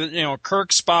one where Kirk,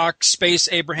 Spock, Space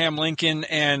Abraham Lincoln,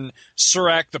 and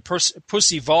Surak the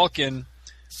Pussy Vulcan.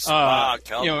 Spock,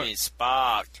 help me,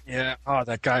 Spock. Yeah,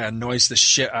 that guy annoys the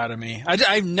shit out of me.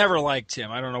 I've never liked him.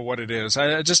 I don't know what it is.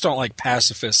 I just don't like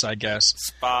pacifists, I guess.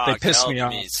 Spock, they piss help me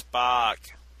off. me, Spock.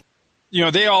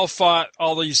 They all fought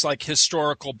all these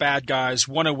historical bad guys,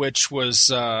 one of which was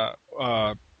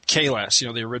Kahless,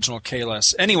 the original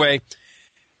Kahless. Anyway,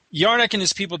 Yarnak and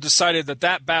his people decided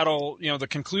that battle, the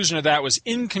conclusion of that was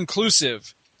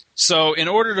inconclusive. So in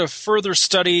order to further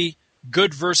study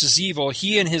good versus evil,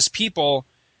 he and his people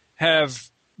have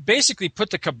basically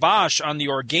put the kibosh on the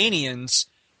Organians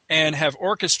and have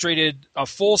orchestrated a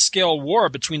full-scale war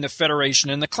between the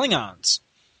Federation and the Klingons.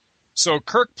 So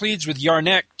Kirk pleads with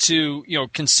Yarnak to,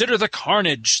 consider the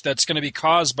carnage that's going to be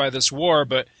caused by this war,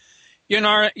 but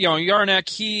Yarnak,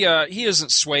 he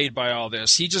isn't swayed by all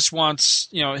this. He just wants,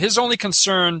 his only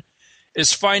concern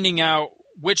is finding out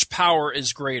which power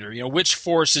is greater, which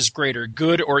force is greater,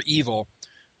 good or evil,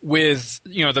 with,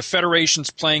 the Federation's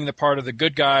playing the part of the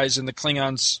good guys and the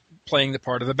Klingons playing the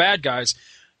part of the bad guys.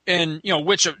 And,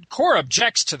 which Kor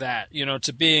objects to that,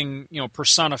 to being,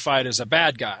 personified as a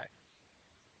bad guy.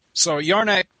 So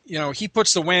Yarnak, he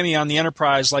puts the whammy on the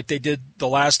Enterprise like they did the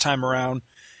last time around.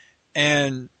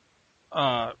 and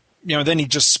then he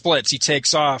just splits. He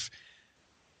takes off,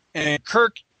 and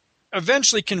Kirk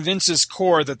eventually convinces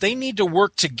Kor that they need to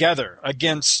work together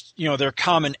against their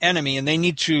common enemy, and they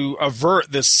need to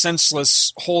avert this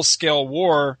senseless whole-scale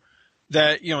war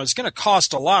that is going to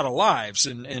cost a lot of lives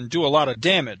and do a lot of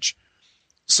damage.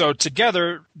 So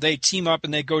together they team up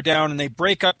and they go down and they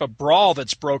break up a brawl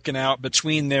that's broken out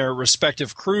between their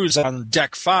respective crews on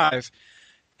Deck 5,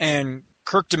 and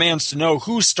Kirk demands to know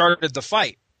who started the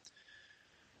fight.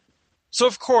 So,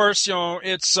 of course,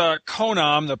 it's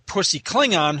Konam, the pussy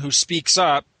Klingon, who speaks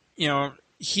up.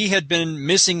 He had been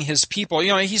missing his people.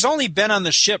 He's only been on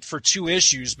the ship for 2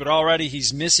 issues, but already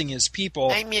he's missing his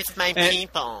people. I miss my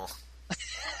people.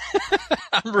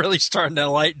 I'm really starting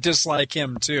to dislike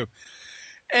him, too.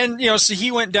 And, so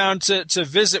he went down to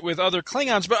visit with other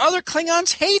Klingons, but other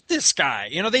Klingons hate this guy.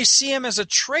 They see him as a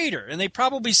traitor, and they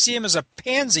probably see him as a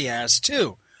pansy ass,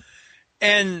 too.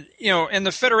 And, and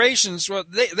the Federations, well,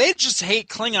 they just hate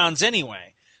Klingons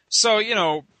anyway. So,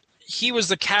 he was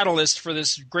the catalyst for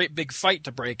this great big fight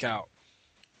to break out.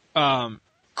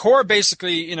 Kor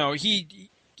basically,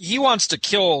 he wants to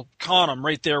kill Konam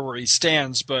right there where he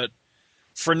stands, but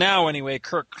for now anyway,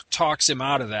 Kirk talks him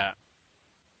out of that.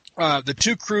 The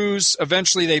 2 crews,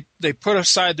 eventually they put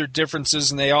aside their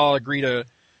differences and they all agree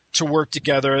to work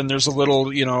together, and there's a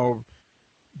little,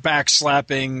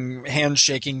 backslapping,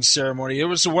 handshaking ceremony. It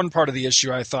was the one part of the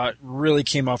issue I thought really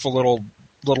came off a little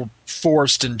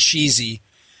forced and cheesy.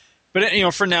 But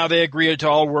for now they agree to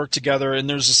all work together, and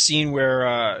there's a scene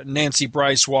where Nancy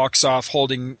Bryce walks off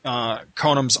holding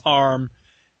Konam's arm,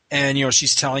 and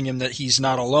she's telling him that he's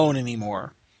not alone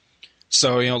anymore.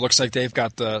 So it looks like they've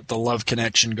got the love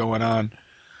connection going on.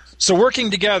 So working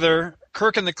together,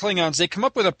 Kirk and the Klingons, they come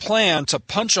up with a plan to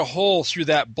punch a hole through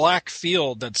that black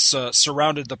field that's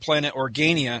surrounded the planet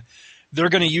Organia. They're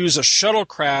going to use a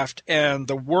shuttlecraft and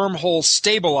the wormhole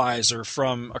stabilizer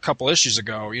from a couple issues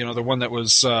ago. The one that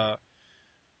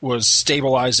was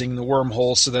stabilizing the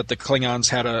wormhole so that the Klingons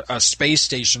had a space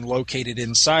station located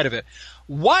inside of it.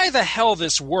 Why the hell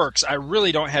this works, I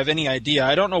really don't have any idea.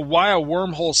 I don't know why a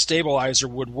wormhole stabilizer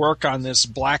would work on this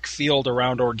black field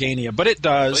around Organia, but it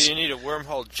does. Well, you need a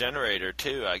wormhole generator,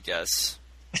 too, I guess.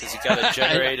 Because you got to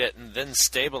generate it and then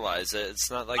stabilize it.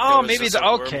 It's not like there was just a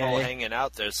wormhole hanging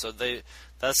out there. So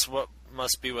that's what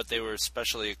must be what they were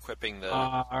specially equipping the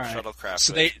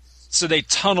shuttlecraft with. So they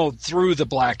tunneled through the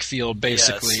black field,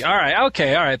 basically. Yes. All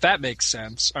right, that makes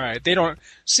sense. All right, they don't...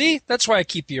 See, that's why I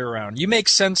keep you around. You make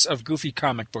sense of goofy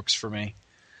comic books for me.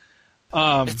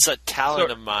 It's a talent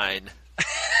of mine.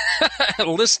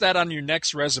 List that on your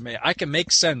next resume. I can make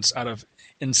sense out of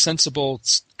insensible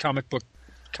comic book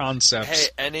concepts.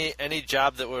 Hey, any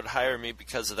job that would hire me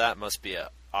because of that must be an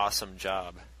awesome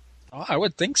job. Oh, I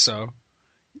would think so.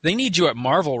 They need you at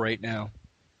Marvel right now.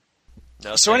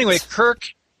 No, so anyway,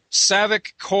 Kirk,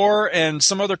 Saavik, Kor, and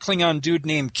some other Klingon dude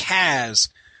named Kaz,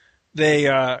 they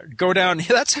go down.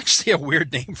 That's actually a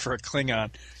weird name for a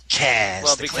Klingon. Kaz.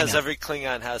 Well, because every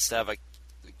Klingon has to have a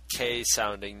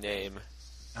K-sounding name.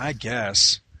 I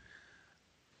guess.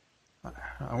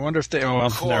 I wonder if they... Oh, well,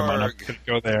 never mind. I'm going to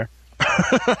go there.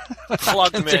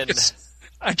 Klugman.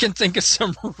 I can think of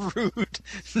some rude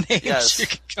names you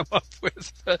can come up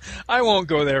with, but I won't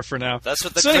go there for now. That's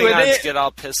what the Klingons get all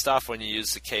pissed off when you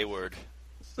use the K word.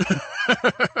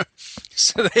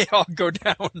 So they all go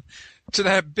down to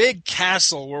that big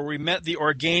castle where we met the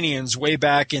Organians way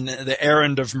back in the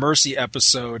Errand of Mercy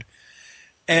episode.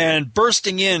 And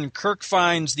bursting in, Kirk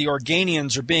finds the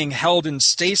Organians are being held in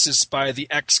stasis by the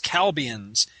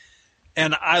Excalbians.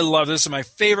 And I love this. This is my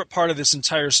favorite part of this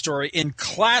entire story. In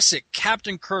classic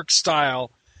Captain Kirk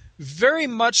style, very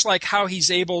much like how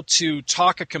he's able to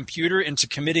talk a computer into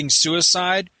committing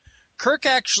suicide, Kirk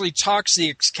actually talks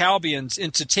the Excalbians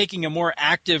into taking a more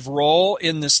active role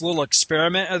in this little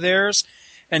experiment of theirs.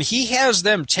 And he has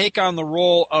them take on the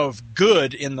role of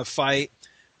good in the fight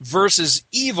versus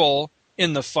evil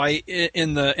in the fight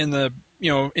in the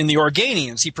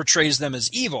Organians. He portrays them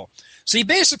as evil. So he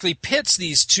basically pits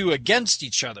these two against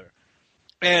each other.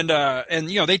 And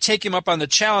they take him up on the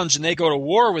challenge and they go to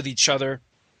war with each other.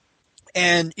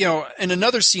 And, in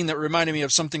another scene that reminded me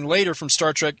of something later from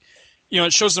Star Trek,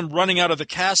 it shows them running out of the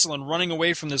castle and running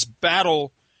away from this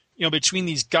battle, between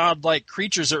these godlike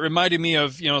creatures. It reminded me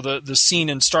of, the scene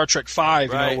in Star Trek V,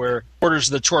 right, where orders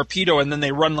the torpedo and then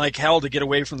they run like hell to get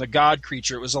away from the god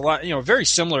creature. It was a lot, very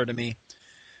similar to me.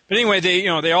 But anyway,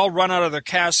 they all run out of the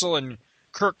castle and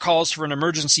Kirk calls for an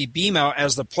emergency beam out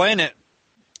as the planet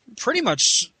pretty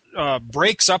much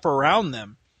breaks up around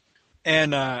them.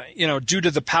 And, due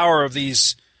to the power of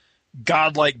these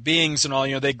godlike beings and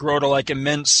all, they grow to like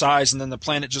immense size, and then the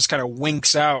planet just kind of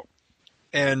winks out,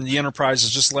 and the Enterprise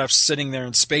is just left sitting there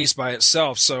in space by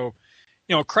itself. So,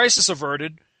 crisis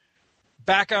averted.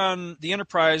 Back on the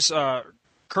Enterprise,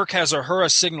 Kirk has a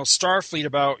Uhura signal Starfleet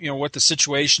about what the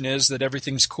situation is, that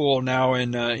everything's cool now,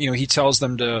 and he tells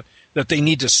them that they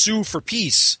need to sue for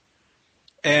peace.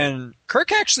 And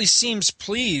Kirk actually seems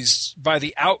pleased by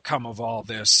the outcome of all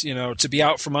this, to be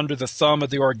out from under the thumb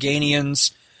of the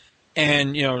Organians,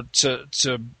 and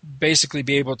to basically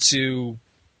be able to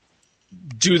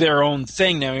do their own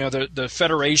thing now. The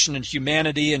Federation and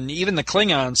humanity and even the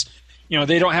Klingons,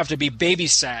 they don't have to be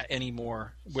babysat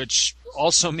anymore, which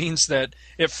also means that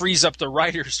it frees up the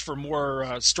writers for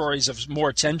more stories of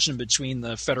more tension between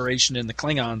the Federation and the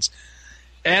Klingons.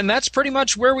 And that's pretty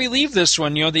much where we leave this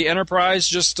one. The Enterprise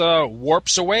just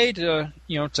warps away to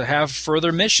have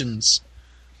further missions.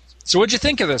 So what'd you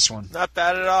think of this one? Not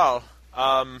bad at all.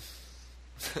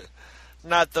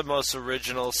 Not the most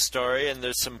original story, and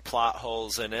there's some plot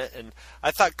holes in it. And I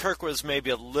thought Kirk was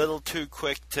maybe a little too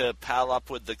quick to pal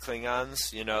up with the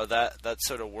Klingons. That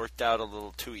sort of worked out a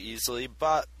little too easily.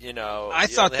 But I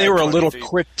thought they were a little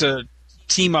quick to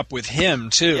team up with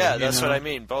him too. Yeah, that's what I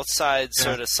mean. Both sides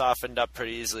sort of softened up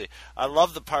pretty easily. I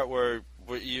love the part where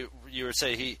you were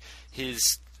saying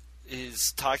he's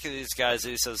talking to these guys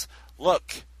and he says,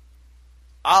 "Look,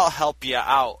 I'll help you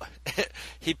out."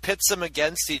 He pits them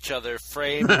against each other,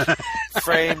 framed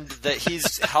that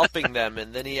he's helping them,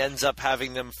 and then he ends up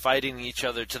having them fighting each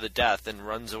other to the death and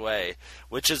runs away,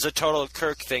 which is a total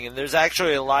Kirk thing. And there's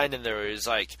actually a line in there where he's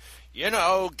like,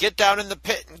 get down in the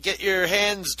pit and get your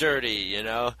hands dirty,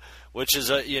 which is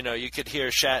you could hear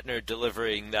Shatner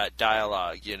delivering that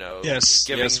dialogue, Yes,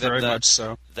 giving them very much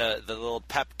so. The little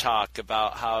pep talk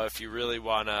about how if you really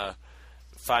want to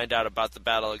find out about the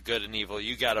battle of good and evil,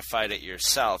 you got to fight it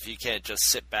yourself. You can't just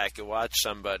sit back and watch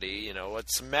somebody.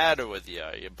 What's the matter with you?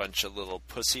 Are you a bunch of little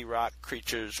pussy rock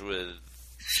creatures with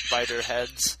spider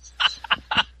heads?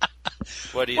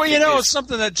 What do you think? Well,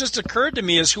 something that just occurred to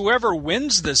me is whoever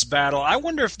wins this battle, I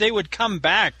wonder if they would come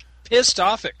back pissed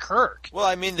off at Kirk. Well,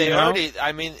 I mean,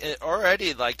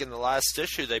 already, like in the last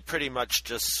issue, they pretty much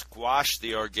just squashed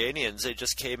the Organians. They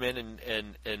just came in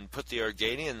and put the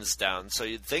Organians down. So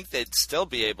you'd think they'd still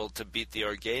be able to beat the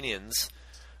Organians.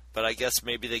 But I guess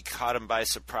maybe they caught them by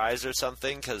surprise or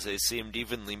something, because they seemed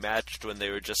evenly matched when they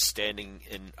were just standing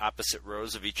in opposite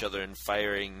rows of each other and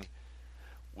firing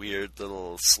weird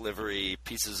little slivery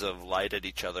pieces of light at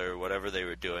each other, or whatever they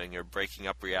were doing, or breaking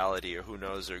up reality, or who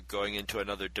knows, or going into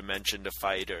another dimension to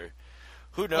fight, or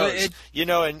who knows.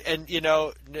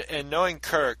 And knowing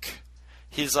Kirk,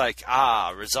 he's like,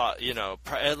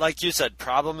 like you said,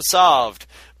 problem solved.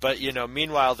 But,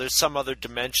 meanwhile, there's some other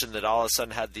dimension that all of a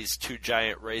sudden had these two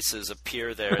giant races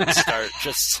appear there and start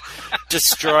just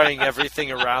destroying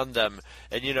everything around them.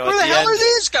 And, where the hell are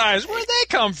these guys? Where'd they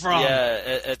come from?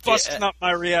 Yeah, busting up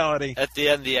my reality. At the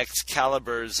end, the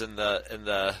Excaliburs and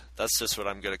the that's just what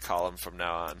I'm going to call them from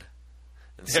now on.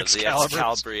 Instead of the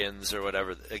Excalibrians or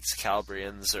whatever, the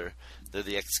Excalibrians, or they're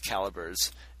the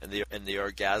Excaliburs, and the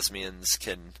Orgasmians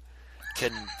can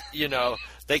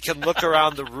they can look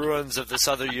around the ruins of this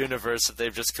other universe that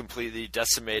they've just completely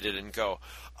decimated and go,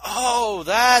 "Oh,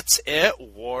 that's it.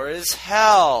 War is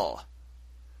hell.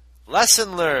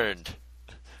 Lesson learned.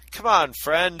 Come on,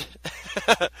 friend.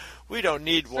 We don't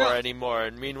need war anymore."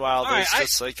 And meanwhile, there's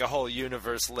just like a whole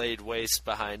universe laid waste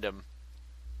behind them.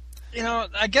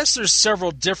 I guess there's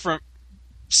several different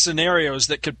scenarios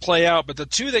that could play out, but the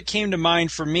two that came to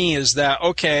mind for me is that,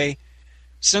 okay,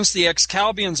 since the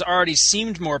Excalibians already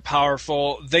seemed more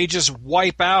powerful, they just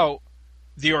wipe out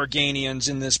the Organians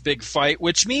in this big fight,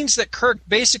 which means that Kirk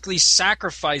basically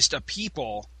sacrificed a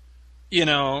people,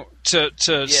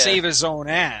 to save his own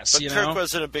ass. But Kirk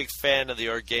wasn't a big fan of the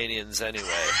Organians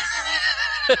anyway.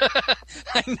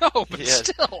 I know, but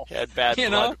still. He had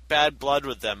bad blood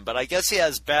with them. But I guess he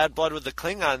has bad blood with the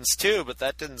Klingons too, but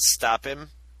that didn't stop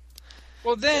him.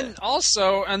 Well, then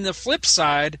also, on the flip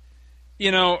side, he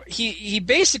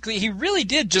really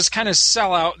did just kind of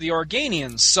sell out the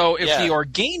Organians. So if the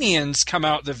Organians come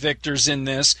out the victors in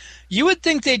this, you would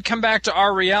think they'd come back to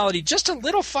our reality just a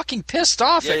little fucking pissed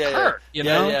off at Kirk.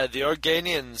 Yeah, the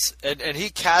Organians, and he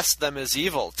cast them as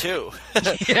evil too.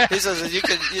 Yeah. He says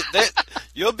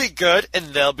you'll be good and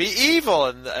they'll be evil,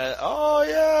 and oh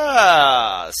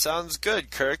yeah, sounds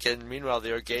good, Kirk. And meanwhile, the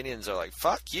Organians are like,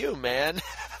 "Fuck you, man."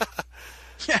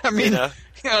 Yeah, I mean.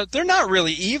 They're not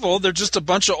really evil. They're just a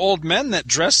bunch of old men that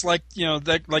dress like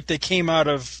like they came out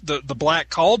of the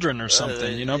Black Cauldron or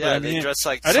something. Yeah, but they dress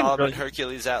like Solomon,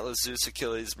 Hercules, Atlas, Zeus,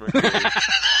 Achilles, Mercury.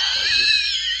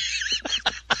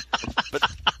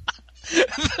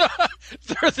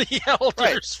 They're the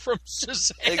elders from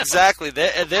Shazam. Exactly.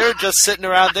 They were just sitting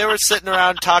around. They were sitting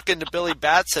around talking to Billy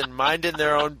Batson, minding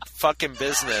their own fucking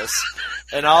business.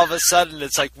 And all of a sudden,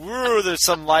 it's like, woo, there's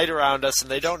some light around us, and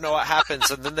they don't know what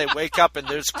happens. And then they wake up, and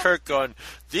there's Kirk going,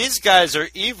 these guys are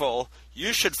evil.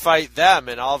 You should fight them.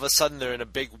 And all of a sudden, they're in a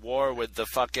big war with the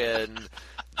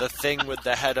thing with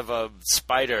the head of a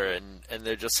spider. And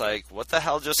they're just like, what the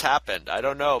hell just happened? I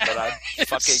don't know, but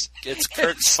it's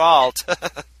Kirk's fault.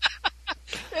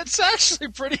 It's actually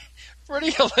pretty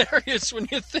hilarious when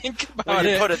you think about it.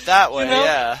 When you put it that way,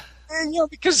 yeah. And,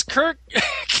 because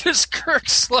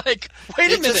Kirk's like, wait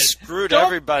a minute, he just screwed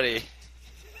everybody.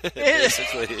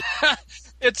 Basically,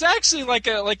 it's actually like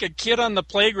a kid on the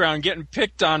playground getting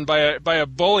picked on by a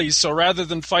bully. So rather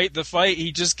than fight the fight,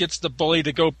 he just gets the bully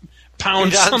to go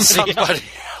pound somebody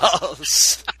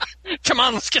else. Come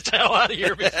on, let's get the hell out of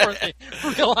here before they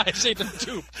realize they didn't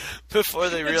dupe. Before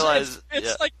they realize,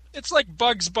 it's like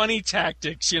Bugs Bunny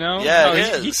tactics, Yeah,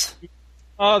 it is.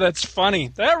 Oh, that's funny.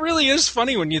 That really is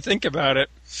funny when you think about it.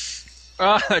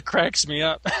 Oh, that cracks me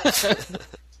up.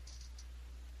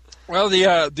 Well,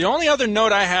 the only other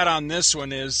note I had on this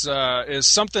one is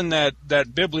something that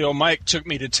Biblio Mike took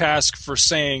me to task for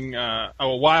saying a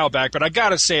while back, but I got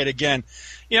to say it again.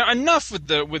 Enough with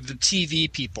the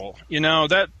TV people.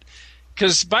 That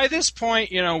because by this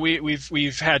point,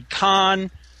 we've had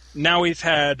Khan, now we've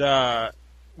had.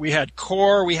 We had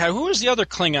Kor. Who was the other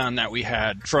Klingon that we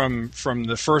had from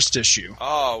the first issue?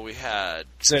 Oh, we had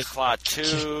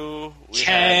Klaatu.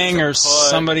 Kang or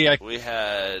somebody. We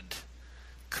had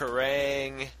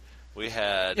Kerrang. We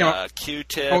had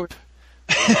Q-Tip. Oh,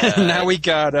 now we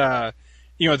got the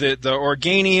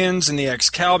Organians and the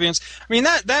Excalbians. I mean,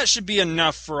 that should be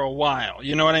enough for a while.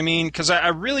 You know what I mean? Because I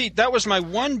really that was my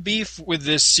one beef with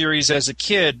this series as a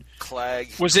kid. Clog.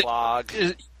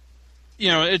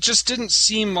 It just didn't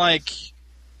seem like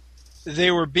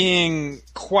they were being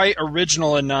quite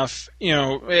original enough,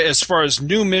 as far as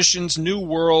new missions, new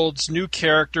worlds, new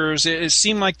characters. It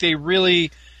seemed like they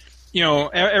really,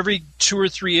 every 2 or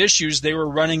 3 issues they were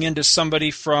running into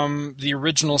somebody from the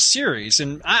original series.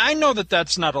 And I know that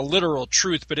that's not a literal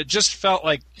truth, but it just felt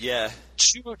like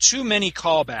too many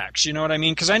callbacks, you know what I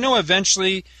mean? Because I know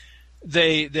eventually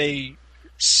they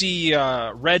see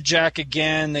Red Jack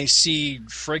again. They see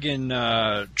friggin'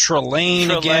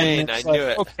 Trelane again. I knew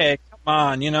it. Okay, come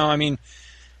on.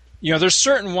 There's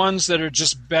certain ones that are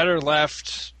just better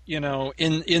left,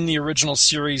 in the original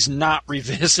series, not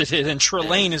revisited, and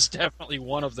Trelane is definitely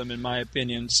one of them, in my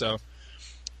opinion. So,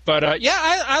 but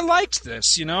I liked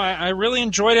this. I really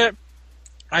enjoyed it.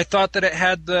 I thought that it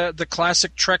had the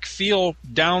classic Trek feel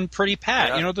down pretty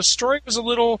pat. Yeah. The story was a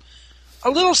little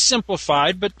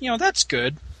simplified, but that's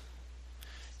good.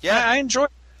 Yeah, I enjoy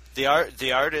it.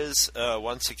 The art is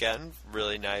once again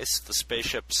really nice. The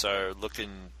spaceships are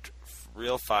looking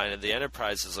real fine, and the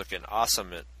Enterprise is looking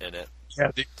awesome in it.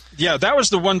 Yeah, that was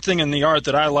the one thing in the art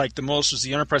that I liked the most was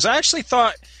the Enterprise. I actually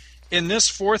thought in this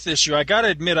 4th issue, I got to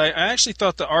admit, I actually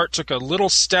thought the art took a little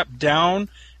step down,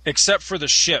 except for the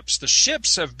ships. The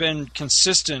ships have been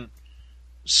consistent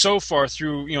so far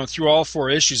through all 4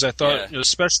 issues. I thought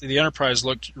especially the Enterprise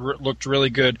looked really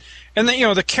good, and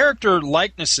the character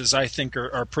likenesses I think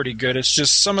are pretty good. It's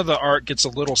just some of the art gets a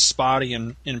little spotty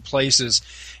in places,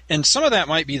 and some of that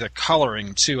might be the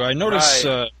coloring too. I noticed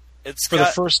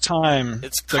the first time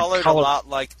it's colored a lot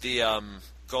like the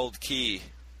Gold Key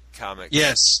comics.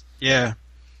 Yes, yeah,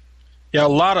 a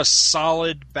lot of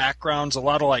solid backgrounds, a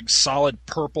lot of like solid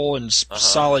purple and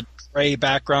solid gray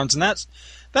backgrounds, and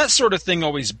that sort of thing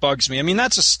always bugs me. I mean,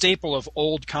 that's a staple of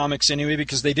old comics anyway,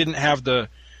 because they didn't have the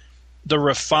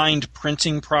refined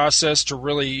printing process to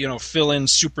really, fill in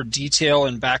super detail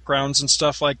and backgrounds and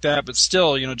stuff like that. But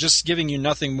still, just giving you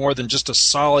nothing more than just a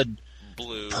solid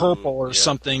blue, purple or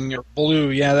something, or blue.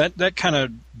 Yeah, that kind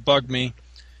of bugged me.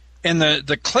 And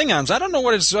the Klingons, I don't know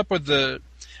what is up with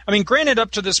granted,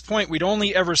 up to this point, we'd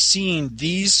only ever seen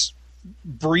these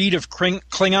breed of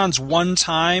Klingons one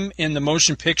time in the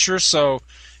motion picture, so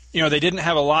they didn't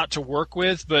have a lot to work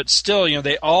with, but still,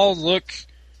 they all look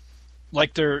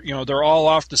like they're all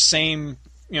off the same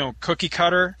cookie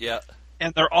cutter. Yeah.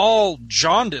 And they're all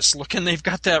jaundiced looking. They've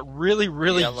got that really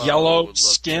yellow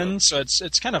skin, so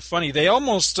it's kind of funny. They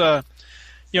almost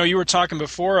you were talking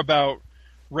before about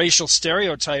racial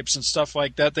stereotypes and stuff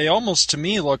like that. They almost to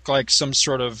me look like some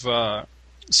sort of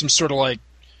like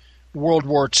World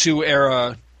War II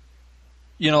era,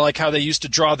 like how they used to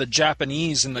draw the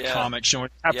Japanese in the comics.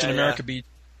 Captain America be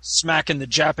smacking the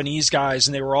Japanese guys,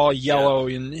 and they were all yellow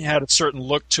and had a certain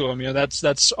look to them.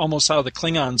 That's almost how the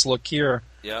Klingons look here.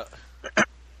 Yeah,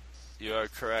 you are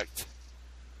correct.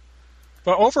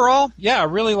 But overall, yeah, I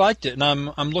really liked it, and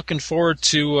I'm looking forward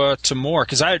to more.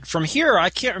 Because from here, I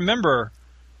can't remember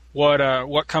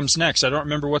what comes next. I don't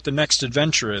remember what the next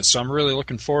adventure is, so I'm really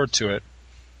looking forward to it.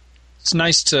 It's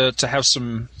nice to have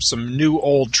some new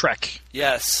old Trek.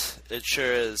 Yes, it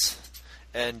sure is.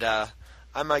 And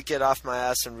I might get off my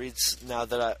ass and read, now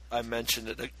that I mentioned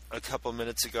it a couple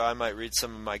minutes ago, I might read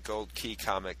some of my Gold Key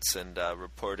comics and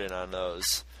report in on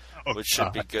those, which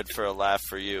should be good for a laugh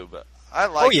for you. But I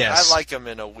like them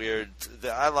in a weird...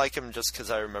 I like them just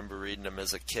because I remember reading them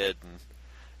as a kid, and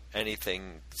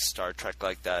anything Star Trek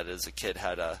like that as a kid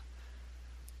had a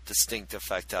distinct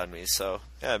effect on me. So,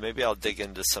 yeah, maybe I'll dig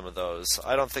into some of those.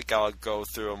 I don't think I'll go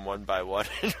through them one by one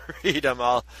and read them.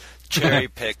 I'll cherry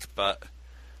pick, but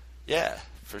yeah,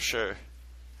 for sure.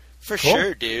 For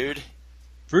sure, dude.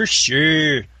 For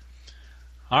sure.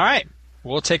 All right.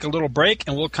 We'll take a little break,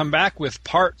 and we'll come back with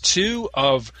part 2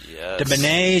 of The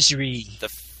Menagerie.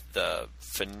 The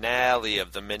finale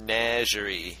of The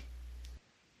Menagerie.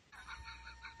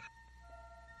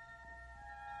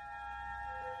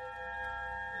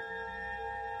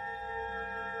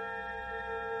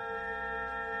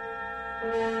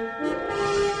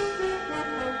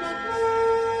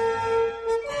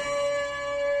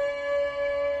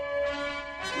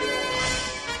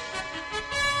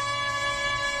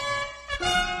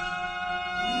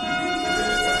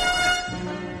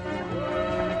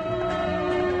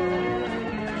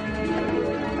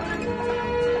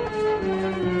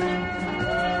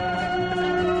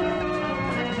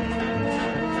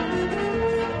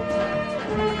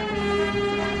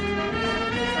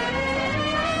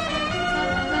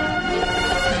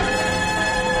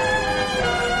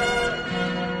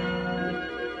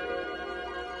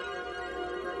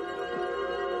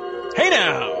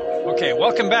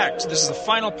 Welcome back. This is the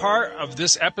final part of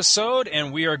this episode,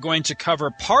 and we are going to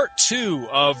cover part 2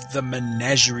 of The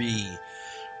Menagerie.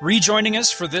 Rejoining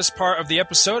us for this part of the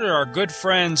episode are our good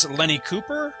friends Lenny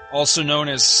Cooper, also known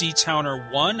as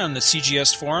Seatowner1 on the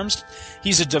CGS forums.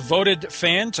 He's a devoted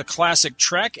fan to classic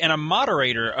Trek and a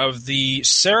moderator of the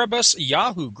Cerebus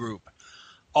Yahoo group.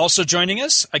 Also joining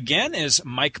us, again, is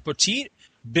Mike Petit,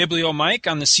 Bibliomike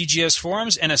on the CGS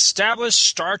forums, an established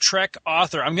Star Trek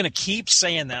author. I'm going to keep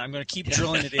saying that. I'm going to keep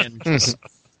drilling it in.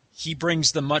 He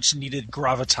brings the much-needed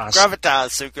gravitas.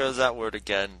 Gravitas, there goes that word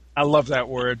again. I love that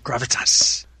word,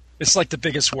 gravitas. It's like the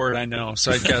biggest word I know,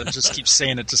 so I got to just keep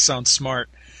saying it to sound smart.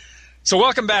 So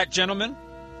welcome back, gentlemen.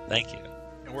 Thank you.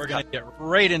 And we're going to get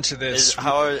right into this.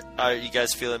 How are you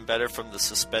guys feeling better from the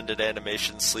suspended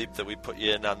animation sleep that we put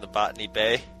you in on the Botany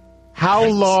Bay? How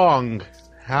long?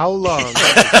 How long?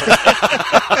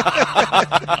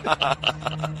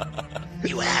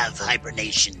 You have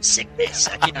hibernation sickness.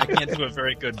 I can't do a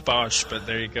very good Bosch, but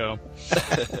there you go.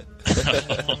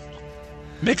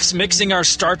 Mixing our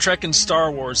Star Trek and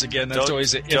Star Wars again. That's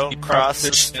always an don't cross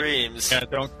the streams. Yeah,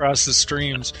 don't cross the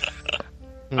streams.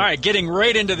 All right, getting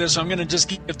right into this, I'm going to just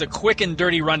give the quick and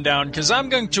dirty rundown because I'm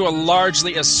going to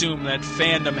largely assume that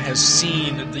fandom has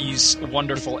seen these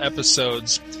wonderful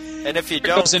episodes. And if you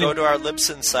don't, go to our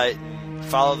Libsyn site and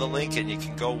follow the link, and you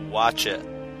can go watch it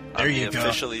on the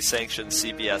officially sanctioned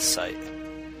CBS site.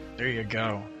 There you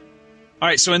go. All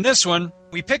right, so in this one,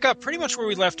 we pick up pretty much where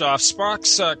we left off.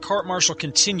 Spock's court-martial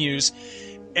continues,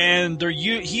 and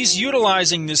he's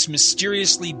utilizing this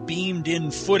mysteriously beamed-in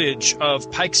footage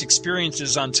of Pike's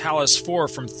experiences on Talos 4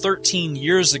 from 13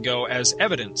 years ago as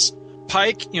evidence.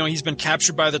 Pike, he's been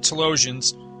captured by the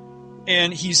Talosians,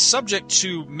 and he's subject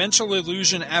to mental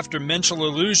illusion after mental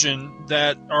illusion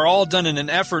that are all done in an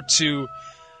effort to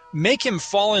make him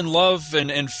fall in love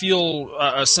and feel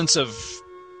a sense of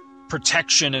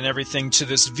protection and everything to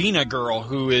this Vina girl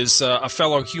who is a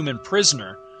fellow human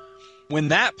prisoner. When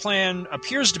that plan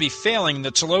appears to be failing,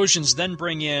 the Talosians then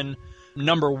bring in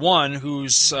Number 1,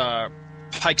 who's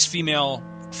Pike's female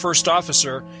first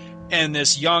officer, and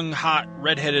this young, hot,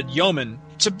 redheaded yeoman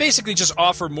to basically just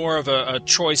offer more of a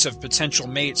choice of potential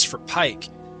mates for Pike.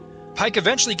 Pike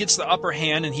eventually gets the upper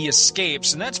hand and he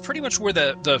escapes, and that's pretty much where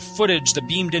the footage, the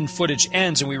beamed-in footage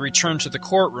ends, and we return to the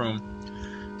courtroom.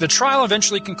 The trial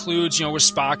eventually concludes, with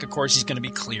Spock. Of course, he's going to be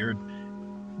cleared.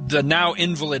 The now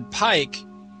invalid Pike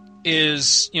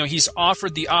is, he's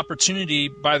offered the opportunity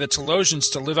by the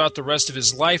Talosians to live out the rest of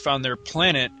his life on their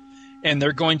planet, and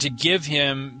they're going to give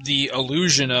him the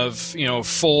illusion of,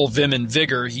 full vim and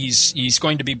vigor. He's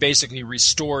going to be basically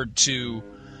restored to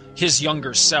his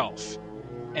younger self.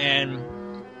 And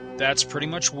that's pretty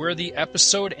much where the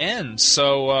episode ends.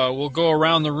 So we'll go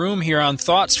around the room here on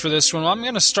thoughts for this one. I'm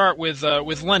going to start with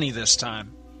Lenny this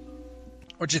time.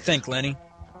 What'd you think, Lenny?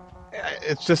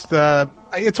 it's just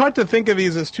it's hard to think of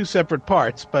these as two separate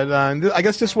parts, but I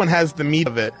guess this one has the meat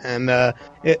of it, and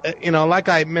like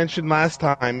I mentioned last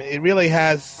time, it really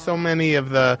has so many of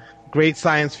the great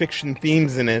science fiction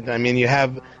themes in it. I mean, you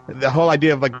have the whole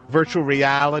idea of like virtual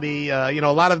reality. A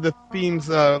lot of the themes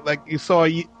like you saw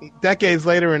decades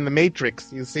later in The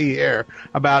Matrix, you see here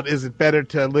about is it better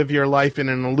to live your life in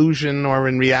an illusion or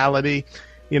in reality?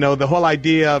 The whole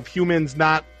idea of humans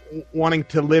not wanting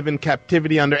to live in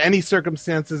captivity under any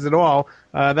circumstances at all.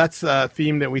 That's a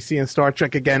theme that we see in Star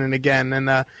Trek again and again.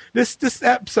 And this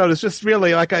episode is just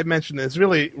really, like I mentioned, it's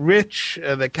really rich.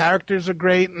 The characters are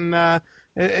great, and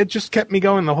it just kept me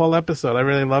going the whole episode. I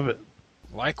really love it.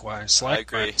 Likewise. I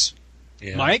agree.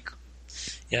 Yeah. Mike?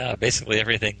 Yeah, basically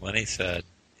everything Lenny said.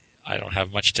 I don't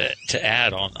have much to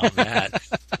add on that.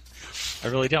 I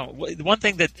really don't. One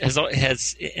thing that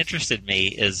has interested me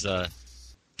is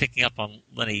picking up on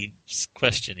Lenny's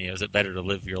question, is it better to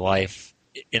live your life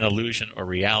in illusion or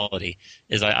reality?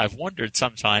 I've wondered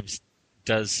sometimes,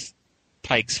 does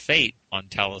Pike's fate on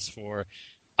Talos 4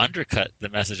 undercut the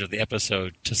message of the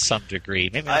episode to some degree?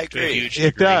 Maybe not to a huge degree.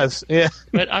 It does, yeah.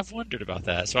 But I've wondered about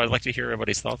that, so I'd like to hear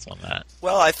everybody's thoughts on that.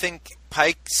 Well, I think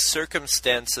Pike's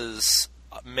circumstances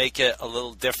make it a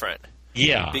little different.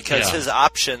 Yeah, because his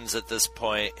options at this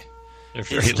point,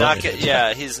 he's not.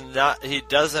 He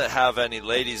doesn't have any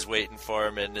ladies waiting for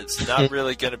him, and it's not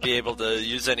really going to be able to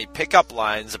use any pickup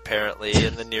lines apparently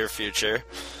in the near future.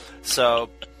 So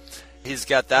he's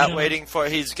got that waiting for.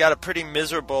 He's got a pretty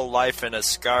miserable life in a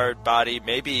scarred body,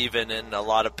 maybe even in a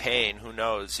lot of pain. Who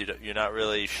knows? You're not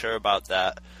really sure about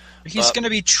that. He's going to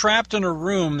be trapped in a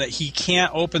room that he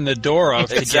can't open the door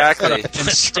of exactly, and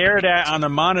stared at on a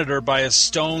monitor by a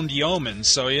stoned yeoman.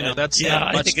 So that's not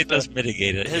much. I think it does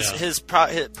mitigate it. His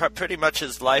pretty much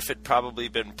his life had probably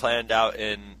been planned out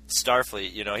in Starfleet.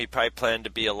 He probably planned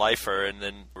to be a lifer and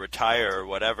then retire or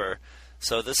whatever.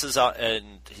 So this is,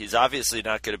 and he's obviously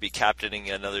not going to be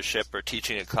captaining another ship or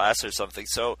teaching a class or something.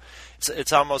 So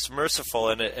it's almost merciful,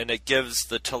 and it gives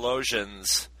the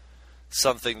Talosians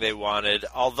something they wanted,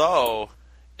 although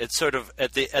it's sort of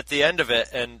at the end of it,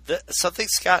 and something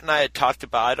Scott and I had talked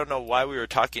about. I don't know why we were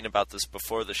talking about this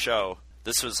before the show.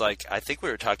 This was I think we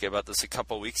were talking about this a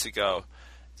couple weeks ago,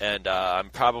 and I'm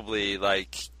probably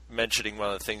mentioning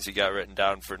one of the things you got written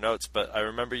down for notes, but I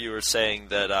remember you were saying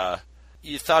that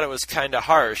you thought it was kind of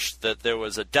harsh that there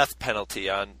was a death penalty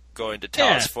on going to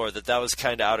Talos 4, that was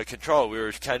kind of out of control. We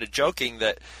were kind of joking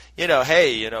that,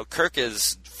 Kirk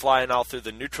is flying all through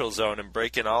the neutral zone and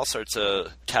breaking all sorts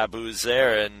of taboos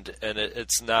there, and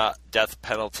it's not death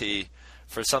penalty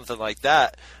for something like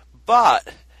that.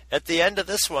 But at the end of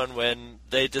this one, when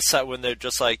they're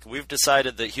just like, we've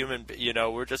decided that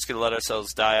we're just going to let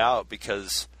ourselves die out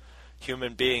because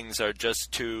human beings are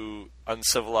just too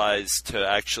uncivilized to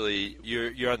actually,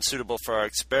 you're unsuitable for our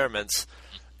experiments,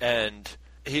 and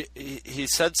he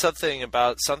said something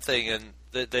about something, and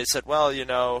they said, well,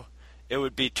 it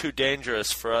would be too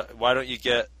dangerous for. Why don't you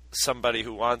get somebody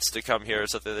who wants to come here or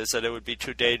something? They said it would be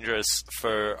too dangerous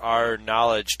for our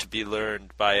knowledge to be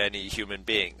learned by any human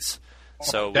beings.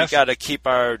 So we got to keep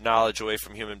our knowledge away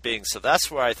from human beings. So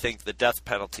that's where I think the death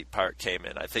penalty part came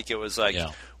in. I think it was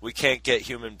we can't get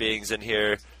human beings in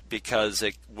here because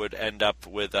it would end up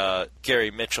with a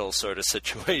Gary Mitchell sort of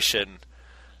situation.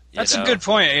 That's a good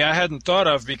point I hadn't thought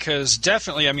of, because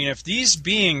definitely, if these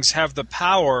beings have the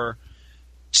power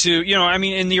to,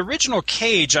 in the original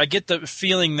Cage, I get the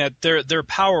feeling that their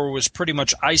power was pretty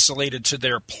much isolated to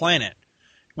their planet,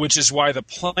 which is why the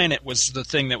planet was the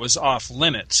thing that was off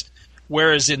limits.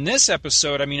 Whereas in this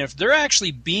episode, if they're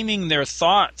actually beaming their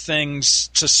thought things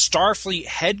to Starfleet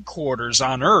headquarters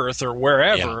on Earth or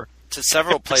wherever. To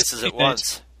several places at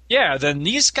once. Yeah, then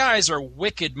these guys are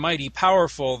wicked, mighty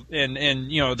powerful, and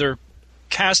they're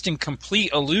casting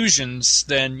complete illusions.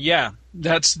 Then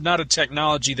that's not a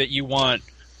technology that you want,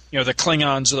 the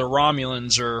Klingons or the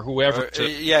Romulans or whoever.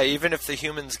 Even if the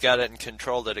humans got it and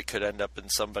controlled it, it could end up in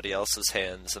somebody else's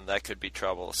hands, and that could be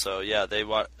trouble. So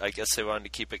I guess they wanted to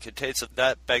keep it contained. So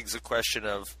that begs the question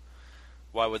of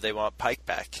why would they want Pike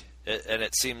back? And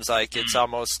it seems like it's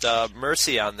almost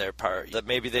mercy on their part, that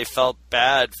maybe they felt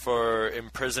bad for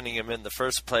imprisoning him in the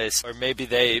first place, or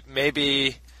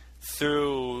maybe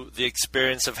through the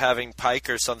experience of having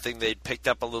Pike or something, they'd picked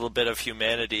up a little bit of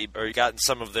humanity or gotten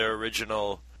some of their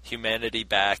original humanity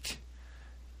back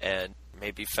and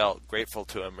maybe felt grateful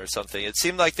to him or something. It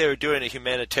seemed like they were doing a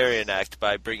humanitarian act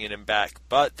by bringing him back,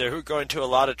 but they were going to a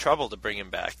lot of trouble to bring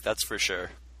him back, that's for sure.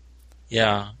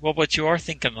 Yeah, well, but you are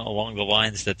thinking along the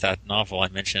lines that novel I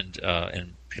mentioned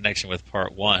in connection with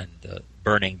Part 1, the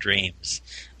Burning Dreams,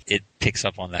 it picks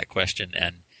up on that question,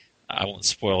 and I won't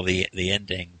spoil the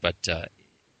ending, but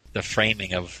the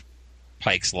framing of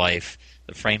Pike's life,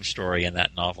 the frame story in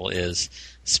that novel is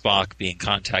Spock being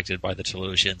contacted by the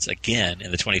Telosians again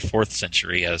in the 24th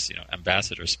century as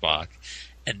Ambassador Spock.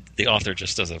 And the author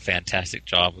just does a fantastic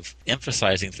job of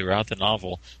emphasizing throughout the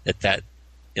novel that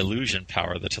illusion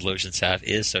power the Telosians have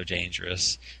is so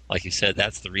dangerous. Like you said,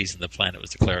 that's the reason the planet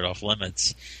was declared off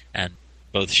limits. And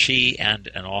both she and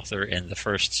an author in the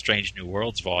first Strange New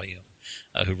Worlds volume,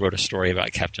 who wrote a story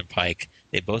about Captain Pike,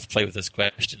 they both play with this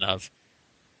question of,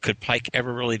 could Pike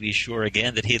ever really be sure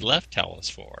again that he'd left Talos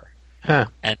 4? Huh.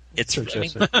 And it's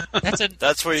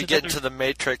that's where you get into the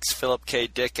Matrix, Philip K.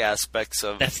 Dick aspects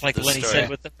of. That's like what he said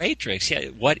with the Matrix. Yeah,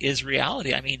 what is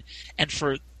reality? I mean, and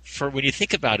for when you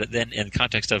think about it, then in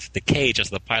context of The Cage as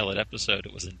the pilot episode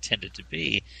it was intended to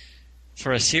be,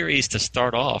 for a series to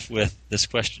start off with this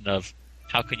question of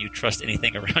how can you trust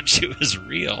anything around you is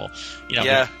real?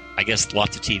 I guess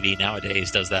lots of TV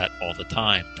nowadays does that all the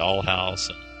time. Dollhouse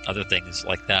and other things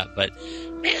like that, but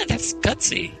man, that's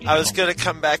gutsy. I was going to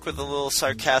come back with a little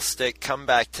sarcastic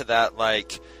comeback to that,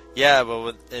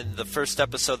 well, in the first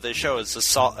episode they show is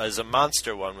a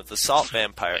monster one with the salt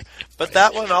vampire, but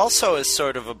that one also is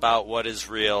sort of about what is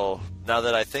real. Now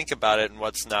that I think about it, and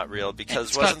what's not real,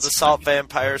 because wasn't the salt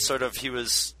vampire sort of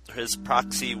his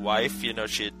proxy wife?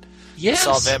 The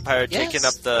salt vampire taking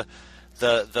up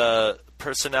the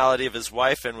personality of his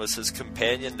wife and was his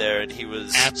companion there, and he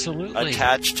was absolutely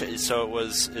attached to, so it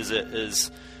was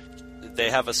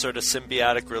they have a sort of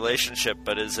symbiotic relationship,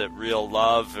 but is it real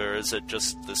love or is it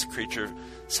just this creature?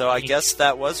 So I guess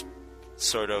that was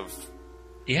sort of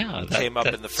came up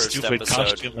in the first stupid episode.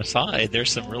 Costume aside,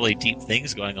 there's some really deep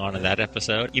things going on in that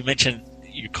episode. You mentioned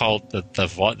you called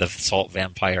the salt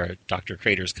vampire Dr.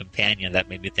 Crater's companion. That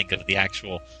made me think of the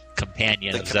actual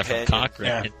companion of Zephyr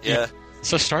Cochrane. Yeah.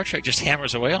 So Star Trek just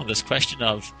hammers away on this question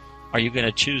of, are you going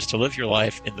to choose to live your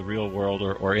life in the real world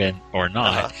or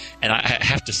not? And I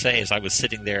have to say, as I was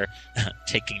sitting there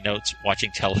taking notes, watching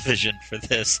television for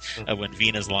this, when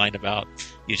Vina's line about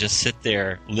you just sit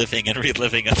there living and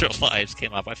reliving other lives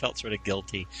came up, I felt sort of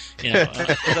guilty. As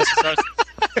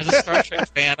a Star Trek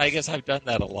fan, I guess I've done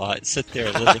that a lot. Sit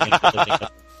there living and reliving other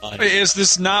lives. Is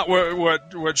this not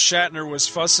what Shatner was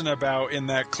fussing about in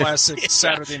that classic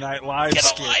Saturday Night Live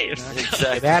skit?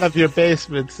 Exactly. Get out of your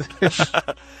basements.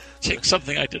 Take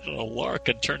something I did on a lark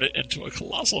and turn it into a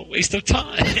colossal waste of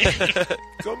time.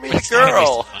 Go meet a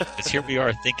girl. Because here we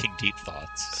are thinking deep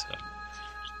thoughts. So.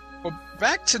 Well,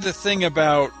 back to the thing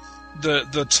about the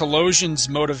Telosians'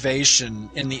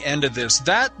 motivation in the end of this.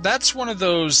 That's one of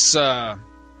those.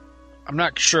 I'm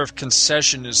not sure if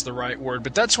concession is the right word,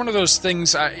 but that's one of those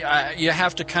things you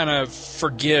have to kind of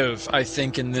forgive, I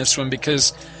think, in this one,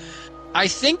 because I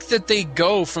think that they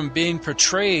go from being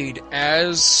portrayed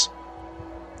as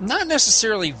not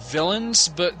necessarily villains,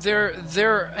 but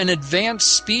they're an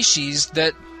advanced species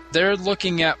that they're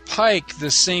looking at Pike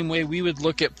the same way we would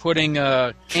look at putting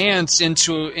ants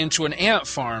into an ant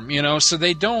farm, So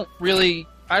they don't really.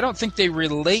 I don't think they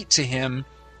relate to him,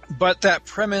 but that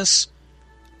premise.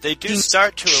 They do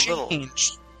start to change. A little.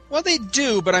 Well, they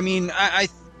do, but I mean, I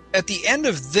at the end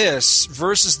of this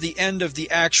versus the end of the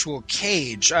actual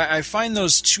Cage, I find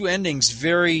those two endings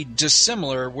very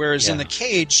dissimilar. Whereas in the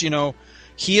Cage,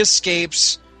 he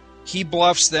escapes, he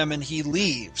bluffs them, and he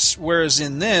leaves. Whereas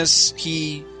in this,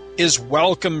 he is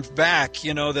welcomed back.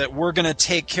 That we're going to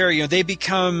take care of you. They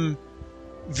become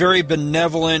very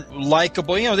benevolent,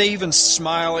 likable. They even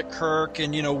smile at Kirk,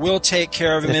 and we'll take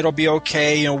care of him. It'll be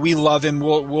okay. We love him.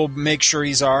 We'll make sure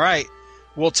he's all right.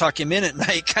 We'll tuck him in at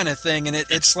night, kind of thing. And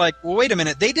it's like, well, wait a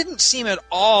minute. They didn't seem at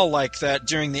all like that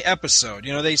during the episode.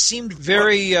 They seemed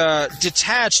very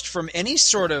detached from any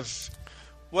sort of.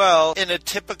 Well, in a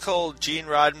typical Gene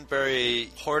Roddenberry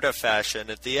Horta fashion,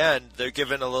 at the end they're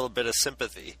given a little bit of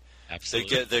sympathy.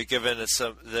 Absolutely. They're given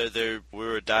we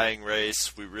were a dying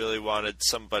race. We really wanted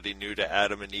somebody new to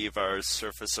Adam and Eve, our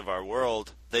surface of our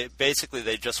world. They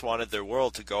just wanted their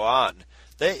world to go on.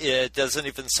 It doesn't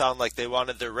even sound like they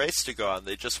wanted their race to go on.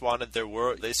 They just wanted their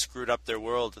world. They screwed up their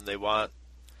world, and they want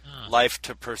life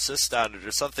to persist on it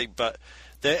or something. But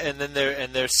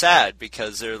they're sad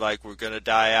because they're like, we're going to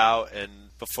die out and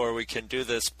before we can do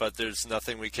this, but there's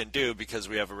nothing we can do because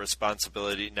we have a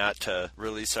responsibility not to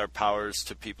release our powers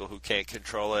to people who can't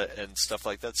control it and stuff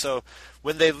like that. So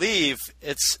when they leave,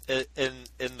 it's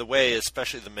in the way,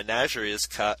 especially the menagerie is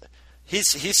cut.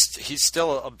 He's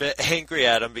still a bit angry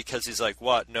at him because he's like,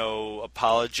 what? No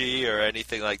apology or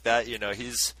anything like that.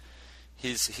 He's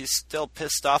still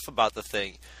pissed off about the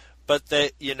thing, but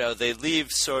they leave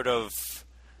sort of.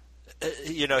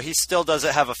 he still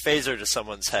doesn't have a phaser to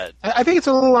someone's head. I think it's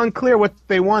a little unclear what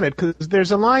they wanted, because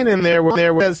there's a line in there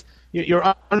where it says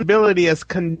your ability has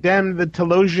condemned the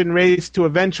Telosian race to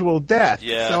eventual death.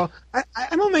 Yeah. So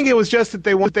I don't think it was just that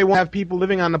they want to have people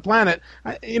living on the planet.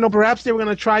 Perhaps they were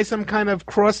going to try some kind of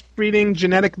crossbreeding,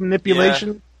 genetic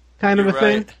manipulation kind of a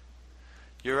thing.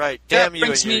 You're right. Damn you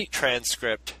and your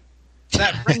transcript.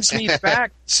 That brings me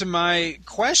back to my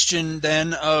question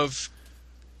then of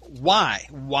why?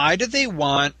 Why do they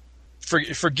want,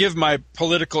 forgive my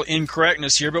political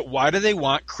incorrectness here, but why do they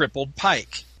want crippled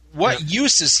Pike? What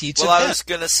use is he to them? Well, I was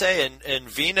going to say, and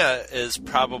Vina is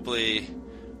probably,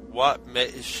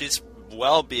 she's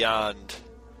well beyond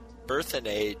birthing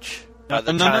age.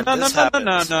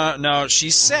 No. She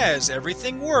says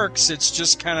everything works. It's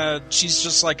just she's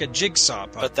just like a jigsaw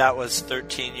puzzle. But that was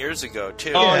 13 years ago,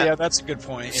 too. Oh, yeah, that's a good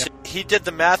point. Yeah. He did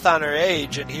the math on her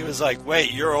age, and he was like,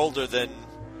 wait, you're older than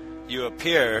you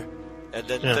appear. And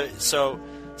then, so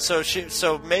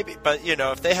maybe, but,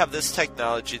 if they have this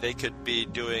technology, they could be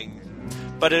doing...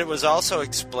 But it was also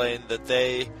explained that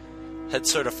they had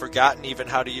sort of forgotten even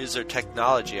how to use their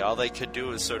technology. All they could do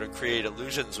was sort of create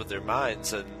illusions with their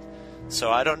minds, and so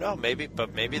I don't know, maybe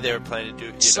they were planning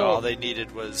to do, all they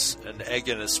needed was an egg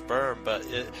and a sperm, but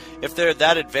if they're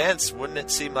that advanced, wouldn't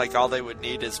it seem like all they would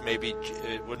need is maybe,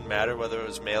 it wouldn't matter whether it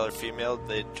was male or female,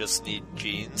 they'd just need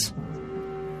genes?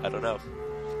 I don't know.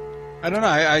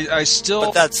 I still...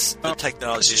 But that's the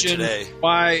technology today.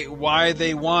 Why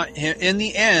they want him, in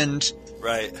the end...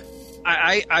 Right.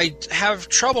 I have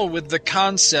trouble with the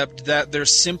concept that they're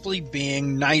simply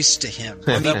being nice to him.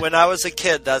 When I was a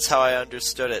kid, that's how I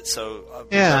understood it. So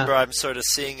remember, I'm sort of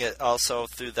seeing it also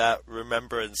through that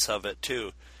remembrance of it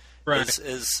too. Right.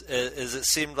 Is it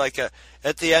seemed like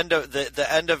at the end of the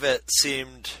end of it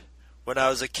seemed, when I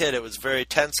was a kid, it was very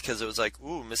tense because it was like,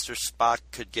 ooh, Mr. Spock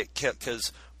could get killed.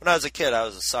 Because when I was a kid, I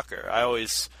was a sucker. I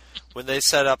always, when they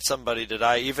set up somebody to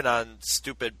die, even on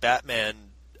stupid Batman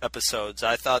episodes,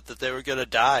 I thought that they were going to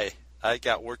die. I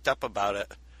got worked up about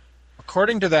it.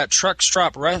 According to that truck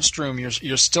stop restroom,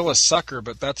 you're still a sucker,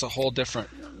 but that's a whole different...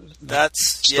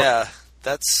 That's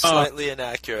slightly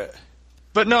inaccurate.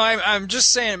 But no, I'm just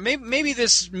saying, maybe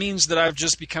this means that I've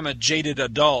just become a jaded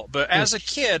adult, but as a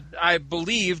kid, I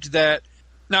believed that...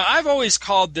 Now, I've always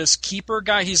called this Keeper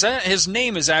guy, his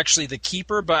name is actually the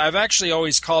Keeper, but I've actually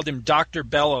always called him Dr.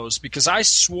 Bellows, because I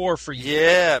swore for years...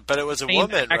 Yeah, but it was a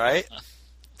woman, right?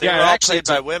 They were all played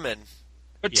by women.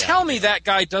 But tell me that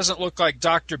guy doesn't look like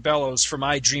Dr. Bellows from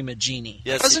I Dream of Jeannie.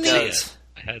 Yes, doesn't he does.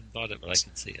 I hadn't thought it, but I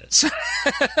can see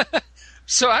it.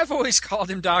 So I've always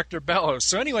called him Dr. Bellows.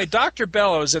 So anyway, Dr.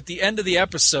 Bellows, at the end of the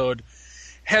episode,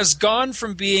 has gone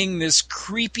from being this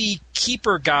creepy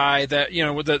keeper guy that,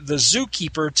 with the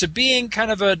zookeeper, to being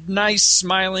kind of a nice,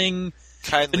 smiling,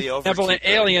 kindly benevolent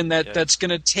alien that's going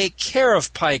to take care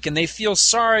of Pike, and they feel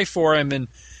sorry for him. And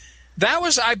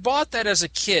I bought that as a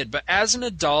kid, but as an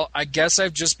adult, I guess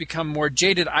I've just become more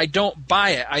jaded. I don't buy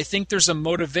it. I think there's a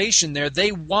motivation there.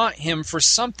 They want him for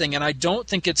something, and I don't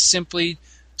think it's simply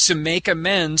to make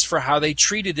amends for how they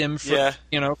treated him for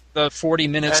the 40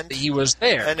 minutes that he was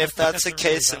there. And if that's the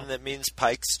case, then that means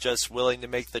Pike's just willing to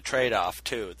make the trade-off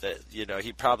too. That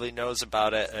he probably knows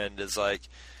about it and is like.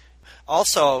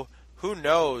 Also, who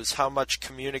knows how much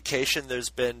communication there's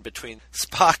been between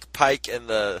Spock, Pike, and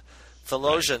the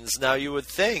Telosians. Now, you would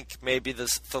think maybe the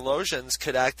Telosians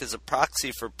could act as a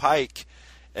proxy for Pike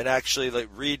and actually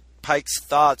read Pike's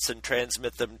thoughts and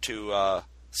transmit them to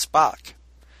Spock.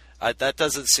 That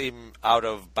doesn't seem out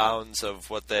of bounds of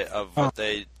what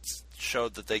they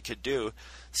showed that they could do.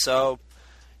 So,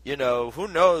 who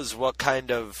knows what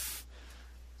kind of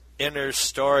inner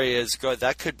story is good.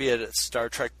 That could be a Star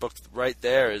Trek book right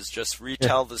there, is just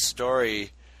retell the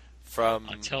story from...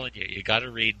 I'm telling you, you got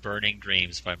to read Burning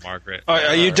Dreams by Margaret.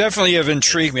 You definitely have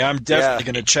intrigued me. I'm definitely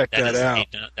going to check that out.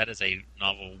 That is a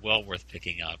novel well worth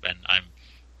picking up, and I'm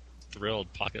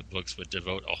thrilled Pocket Books would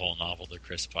devote a whole novel to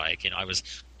Chris Pike. I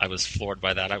was floored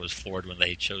by that. I was floored when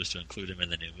they chose to include him in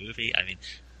the new movie. I mean,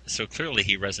 so clearly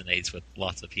he resonates with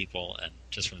lots of people, and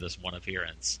just from this one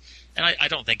appearance. And I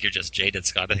don't think you're just jaded,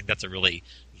 Scott. I think that's a really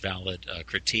valid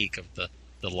critique of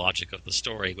the logic of the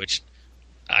story, which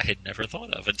I had never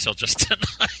thought of until just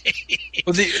tonight.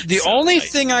 Well, the only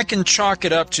thing I can chalk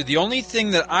it up to, the only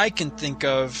thing that I can think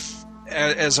of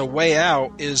as a way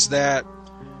out is that,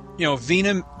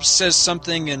 Vina says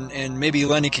something, and maybe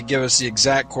Lenny could give us the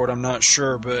exact quote, I'm not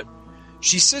sure, but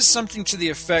she says something to the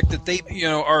effect that they,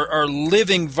 are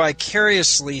living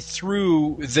vicariously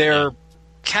through their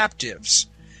captives.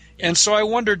 And so I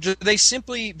wonder, do they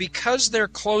simply, because they're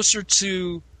closer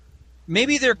to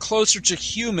maybe they're closer to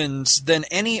humans than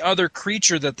any other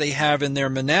creature that they have in their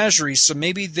menagerie. So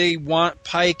maybe they want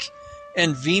Pike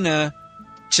and Vina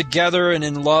together and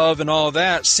in love and all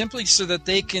that, simply so that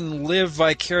they can live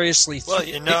vicariously through.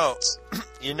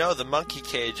 Well, the monkey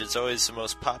cage is always the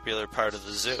most popular part of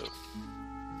the zoo.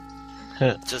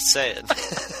 Just saying.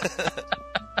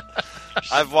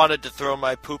 I've wanted to throw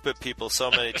my poop at people so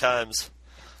many times.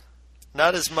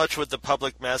 Not as much with the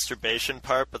public masturbation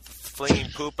part, but the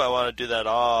flinging poop, I want to do that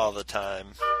all the time.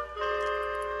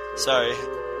 Sorry.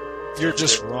 You're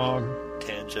just wrong.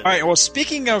 Tangent. All right. Well,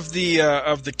 speaking of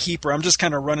the keeper, I'm just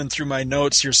kind of running through my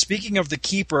notes here. Speaking of the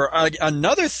keeper,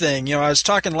 another thing, I was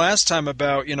talking last time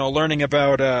about learning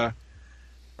about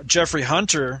Jeffrey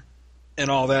Hunter and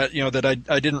all that. That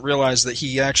I didn't realize that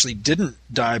he actually didn't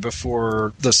die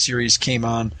before the series came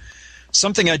on.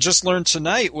 Something I just learned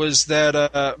tonight was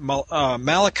that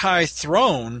Malachi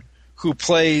Throne, who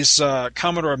plays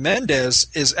Commodore Mendez,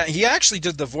 he actually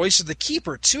did the voice of the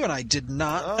keeper too, and I did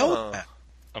not know that.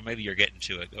 Oh, maybe you're getting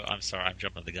to it. I'm sorry, I'm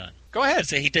jumping the gun. Go ahead.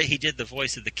 So he did the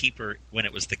voice of the keeper when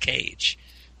it was the cage.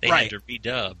 They Right. had to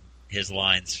redub his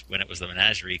lines when it was the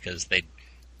menagerie because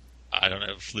I don't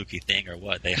know, fluky thing or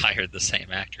what. They hired the same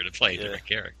actor to play a different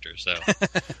character. So,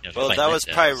 well, that was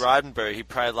probably Roddenberry. He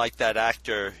probably liked that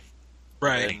actor.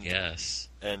 Right. Yes.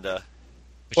 And well,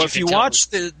 if you watch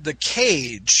the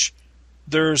cage,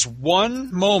 there's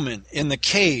one moment in the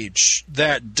cage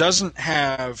that doesn't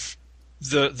have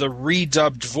the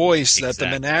redubbed voice that the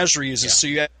menagerie uses. So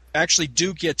you actually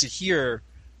do get to hear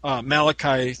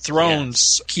Malachi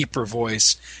Throne's keeper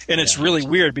voice, and it's really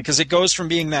weird because it goes from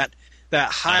being that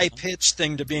high pitched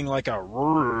thing to being like a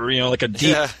like a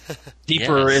deeper.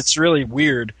 Yes. It's really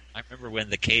weird. I remember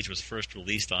when the cage was first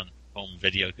released on home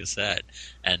video cassette,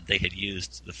 and they had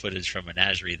used the footage from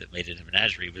Menagerie that made it a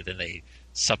Menagerie, but then they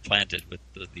supplanted with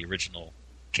the original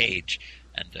cage,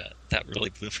 and that really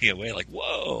blew me away. Like,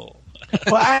 whoa!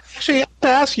 Well, I actually have to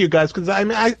ask you guys because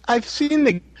I've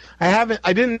seen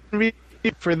I didn't read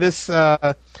it for this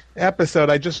episode.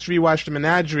 I just rewatched the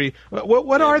Menagerie.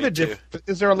 What are the differences?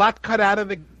 Is there a lot cut out of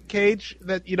the cage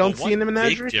that you don't see in the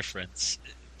Menagerie? Big difference,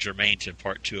 germane to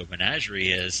part 2 of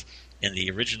Menagerie, is in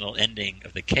the original ending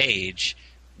of the cage,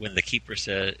 when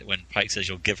Pike says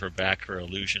you'll give her back her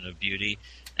illusion of beauty,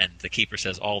 and the keeper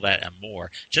says all that and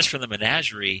more. Just from the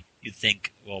Menagerie, you'd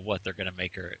think, well, what, they're going to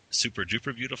make her super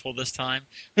duper beautiful this time?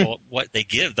 Well,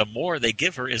 the more they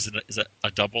give her is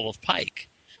a double of Pike.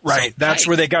 Right, So that's Pike,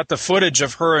 where they got the footage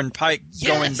of her and Pike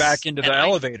going back into the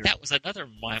elevator. That was another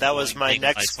That was my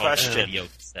next question.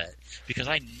 Because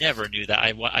I never knew that.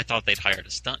 I thought they'd hired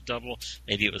a stunt double.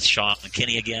 Maybe it was Sean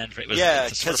McKinney again.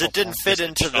 Because it didn't fit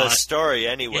into the story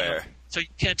anywhere. So you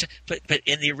can't. But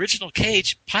in the original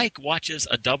cage, Pike watches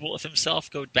a double of himself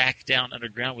go back down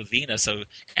underground with Vina. So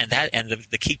and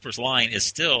the keeper's line is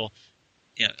still,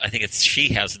 I think it's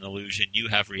she has an illusion, you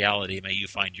have reality. May you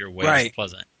find your way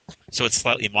pleasant. So it's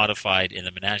slightly modified in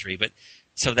the Menagerie, but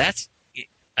so that's.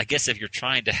 I guess if you're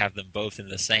trying to have them both in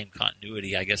the same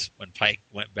continuity, I guess when Pike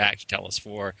went back to Talos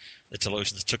 4, the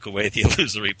Talosians took away the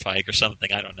illusory Pike or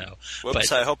something. I don't know.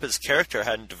 Whoops! I hope his character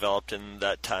hadn't developed in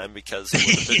that time because it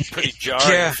would have been pretty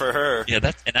jarring for her.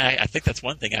 Yeah, I think that's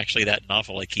one thing actually that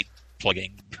novel I keep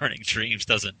plugging, Burning Dreams,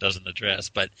 doesn't address.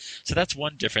 But so that's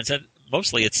one difference, and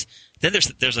mostly it's then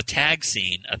there's a tag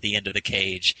scene at the end of the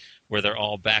cage where they're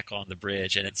all back on the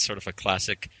bridge, and it's sort of a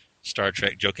classic Star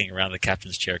Trek joking around the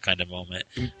captain's chair kind of moment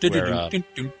where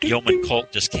Yeoman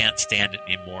Colt just can't stand it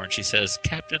anymore, and she says,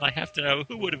 "Captain, I have to know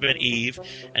who would have been Eve,"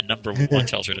 and number 1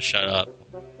 tells her to shut up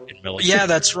in military. Yeah,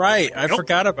 that's right. I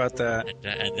forgot about that.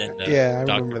 And then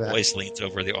Dr. Boyce leans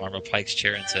over the arm of Pike's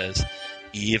chair and says,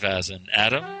 "Eve as in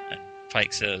Adam," and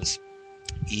Pike says,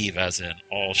 "Eve as in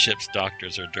all ship's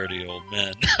doctors are dirty old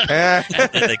men." And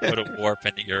then they go to warp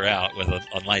and you're out with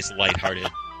a nice lighthearted,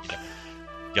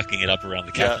 yucking it up around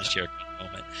the captain's chair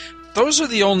moment. Those are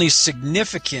the only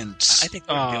significant. I think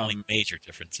those are the only major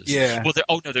differences. Yeah. Well,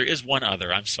 there is one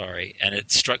other. I'm sorry, and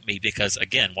it struck me because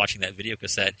again, watching that video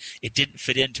cassette, it didn't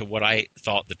fit into what I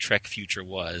thought the Trek future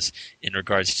was in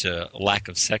regards to lack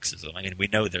of sexism. I mean, we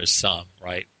know there's some,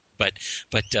 right? But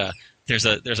there's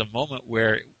a moment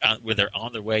where they're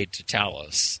on their way to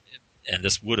Talos, and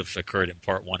this would have occurred in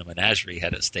part 1 of Menagerie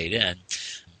had it stayed in.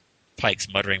 Pike's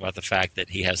muttering about the fact that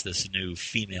he has this new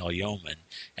female yeoman,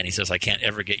 and he says, "I can't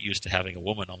ever get used to having a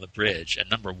woman on the bridge." And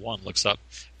number 1 looks up,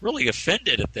 really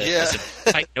offended at this. Yeah.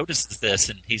 And Pike notices this,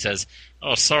 and he says,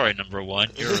 "Oh, sorry, number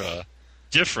 1, you're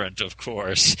different, of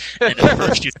course." And at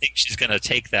first you think she's going to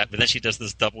take that, but then she does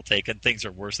this double take, and things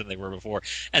are worse than they were before.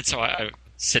 And so I'm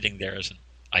sitting there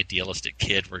idealistic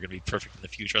kid. We're going to be perfect in the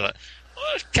future. I thought,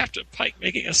 Captain Pike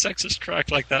making a sexist crack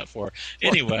like that for?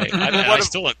 Anyway, I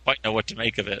still don't quite know what to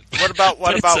make of it. What about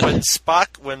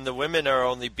when the women are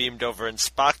only beamed over and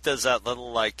Spock does that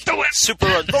little the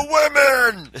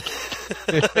women?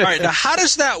 All right, now how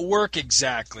does that work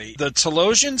exactly? The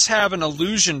Telosians have an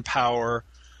illusion power,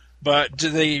 but do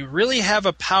they really have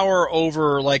a power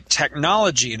over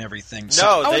technology and everything?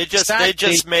 No, they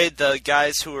just made the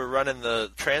guys who were running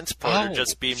the transporter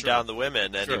just beam down the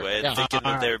women anyway, thinking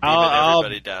that they were beaming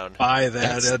everybody down. Buy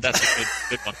that. That's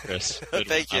a good one, Chris. Good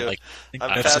Thank one. you.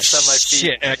 I'm fast on my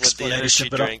feet with the energy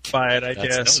drink. Buy it, I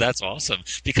guess. No, that's awesome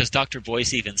because Dr.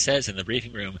 Boyce even says in the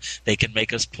briefing room they can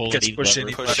make us pull any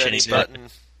button.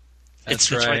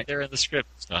 It's right there in the script.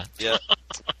 Yeah.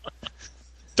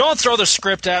 Don't throw the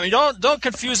script at me. Don't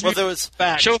confuse me.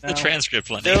 Show the transcript,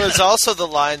 Lenny. There was also the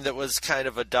line that was kind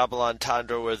of a double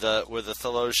entendre where the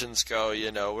Thelosians go,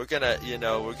 we're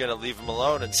gonna leave him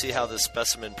alone and see how this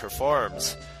specimen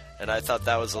performs, and I thought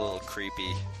that was a little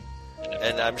creepy,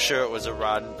 and I'm sure it was a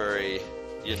Roddenberry,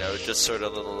 just sort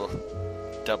of little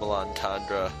double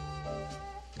entendre.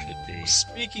 Could be.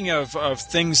 Speaking of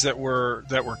things that were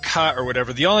cut or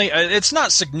whatever, the only it's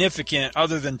not significant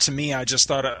other than to me. I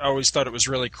always thought it was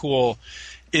really cool.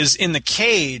 Is in the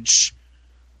cage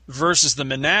versus the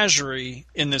menagerie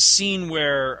in the scene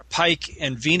where Pike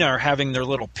and Vina are having their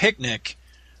little picnic.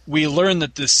 We learn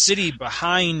that the city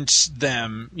behind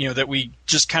them, that we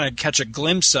just kind of catch a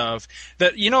glimpse of.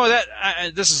 That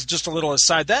this is just a little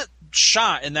aside. That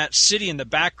shot in that city in the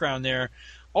background there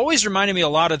always reminded me a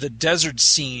lot of the desert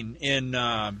scene in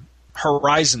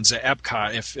Horizons at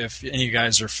Epcot. If any of you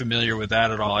guys are familiar with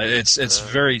that at all, it's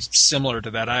very similar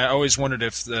to that. I always wondered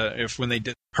if when they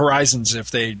did Horizons,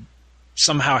 if they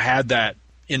somehow had that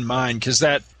in mind, because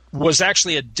that was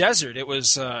actually a desert. It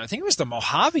was I think it was the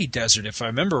Mojave Desert, if I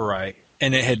remember right,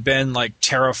 and it had been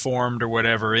terraformed or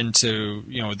whatever into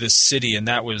this city, and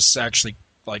that was actually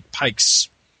Pike's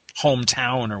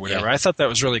hometown or whatever. Yeah. I thought that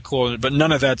was really cool, but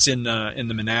none of that's in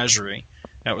the menagerie.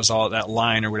 That was all that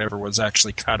line or whatever was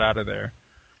actually cut out of there.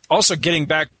 Also, getting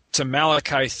back to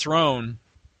Malachi Throne,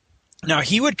 now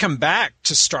he would come back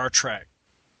to Star Trek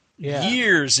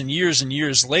years and years and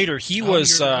years later. He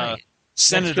was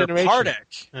Senator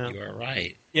Pardek. You are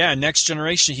right. Yeah, Next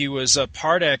Generation. He was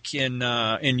Pardek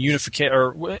in Unification,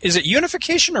 or is it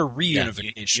Unification or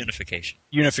Reunification? Unification.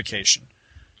 Unification.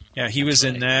 Yeah, he was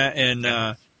in that,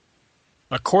 and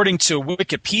according to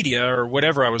Wikipedia or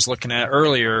whatever I was looking at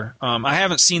earlier, I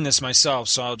haven't seen this myself,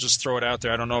 so I'll just throw it out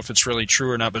there. I don't know if it's really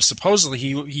true or not, but supposedly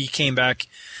he came back.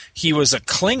 He was a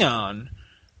Klingon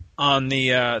on the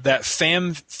that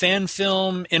fan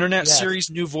film internet series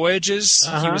New Voyages.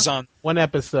 He was on one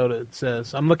episode. It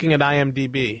says I'm looking at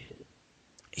IMDb.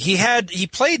 He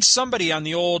played somebody on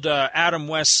the old Adam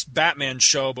West Batman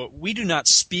show, but we do not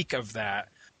speak of that.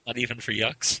 Not even for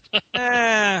yucks.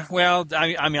 Well,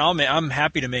 I'm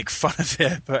happy to make fun of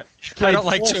it, but I don't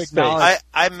like to acknowledge.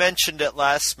 I mentioned it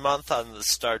last month on the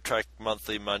Star Trek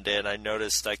Monthly Monday, and I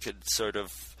noticed I could sort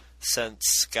of sense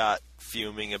Scott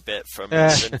fuming a bit from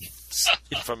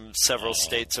several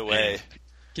states away.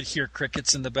 Could hear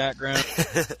crickets in the background.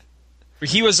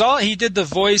 He did the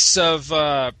voice of.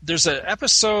 There's an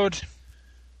episode.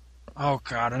 Oh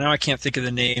God! Now I can't think of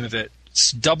the name of it.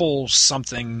 It's double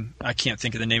something. I can't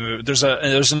think of the name of it. There's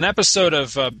an episode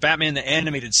of Batman the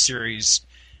Animated Series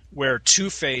where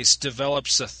Two-Face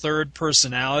develops a third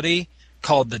personality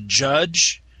called the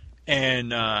Judge,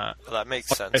 and that makes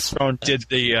sense. Throne did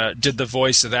the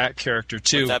voice of that character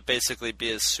too. Would that basically be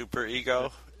his super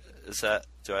ego?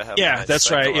 Do I have? Yeah, that's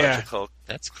right. Yeah,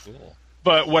 that's cool.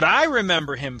 But what I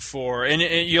remember him for, and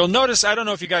you'll notice, I don't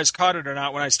know if you guys caught it or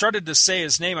not, when I started to say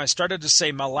his name, I started to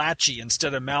say Malachi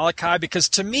instead of Malachi, because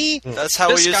to me, that's how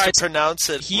we used to pronounce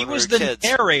it. He was the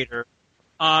narrator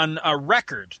on a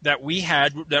record that we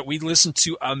listened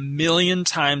to a million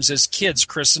times as kids,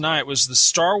 Chris and I. It was the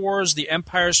Star Wars The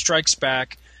Empire Strikes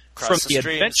Back from the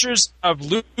Adventures of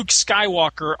Luke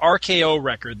Skywalker RKO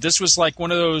record. This was like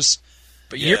one of those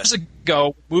years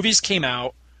ago, movies came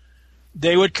out.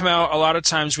 They would come out a lot of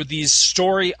times with these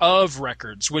story of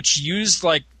records, which used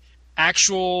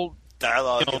actual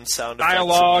dialogue and sound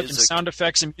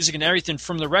effects and music and everything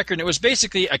from the record. And it was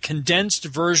basically a condensed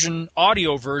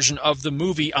audio version of the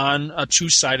movie on a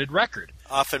two-sided record.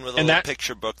 Often with a little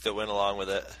picture book that went along with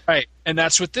it. Right, and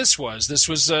that's what this was. This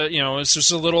was, it's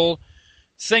just a little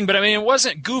thing. But, it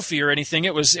wasn't goofy or anything.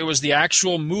 It was the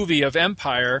actual movie of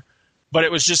Empire. But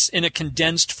it was just in a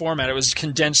condensed format. It was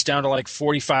condensed down to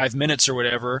 45 minutes or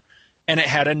whatever. and it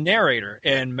had a narrator,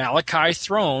 and Malachi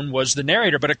Throne was the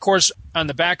narrator. But of course, on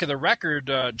the back of the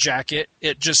record jacket,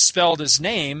 it just spelled his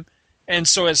name. And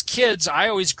so as kids, I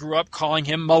always grew up calling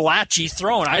him Malachi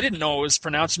Throne. I didn't know it was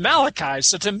pronounced Malachi.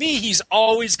 So to me, he's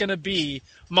always going to be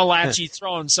Malachi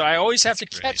Throne. So I always have to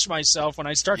catch myself when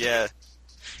I start to...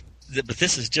 But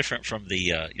this is different from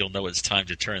the you'll know it's time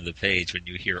to turn the page when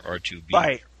you hear R2B.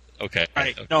 Right. Okay.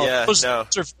 Right. Okay. No, those are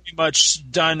pretty much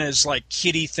done as like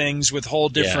kiddie things with whole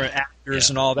different actors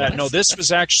and all that. No, this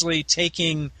was actually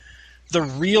taking the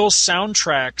real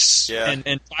soundtracks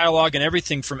and dialogue and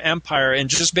everything from Empire and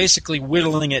just basically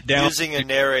whittling it down. Using a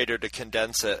narrator to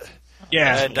condense it.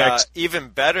 Yeah. And even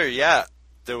better,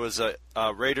 there was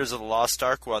a Raiders of the Lost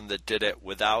Ark one that did it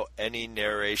without any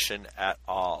narration at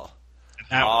all.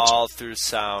 All through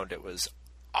sound. It was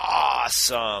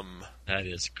awesome. That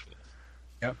is cool.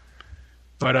 Yep.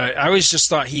 But I always just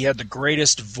thought he had the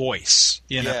greatest voice,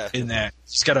 in that.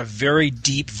 He's got a very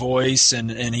deep voice,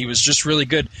 and he was just really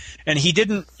good. And he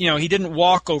didn't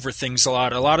walk over things a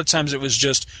lot. A lot of times it was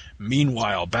just,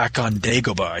 meanwhile, back on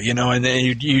Dagobah, and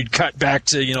then you'd cut back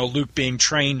to, Luke being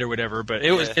trained or whatever. But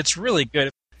it's really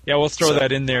good. Yeah, we'll throw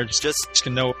that in there just to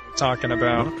know what we're talking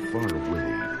about. Not far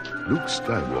away, Luke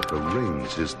Skywalker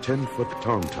reins his 10-foot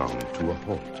tauntaun to a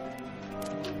halt.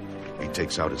 He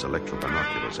takes out his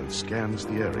electro-binoculars and scans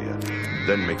the area,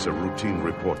 then makes a routine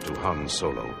report to Han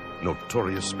Solo,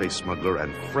 notorious space smuggler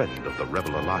and friend of the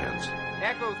Rebel Alliance.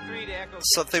 Echo 3 to Echo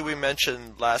 6. Something we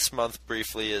mentioned last month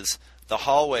briefly is the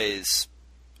hallways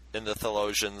in the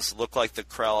Thelosians look like the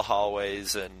Krell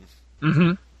hallways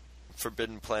in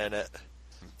Forbidden Planet.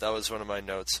 That was one of my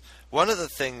notes. One of the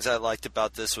things I liked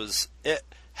about this was it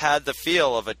had the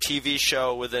feel of a TV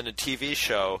show within a TV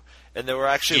show, and there were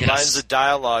actually lines of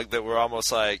dialogue that were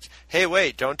almost like, hey,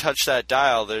 wait, don't touch that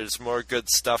dial, there's more good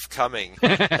stuff coming.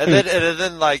 and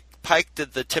then like Pike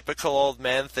did the typical old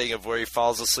man thing of where he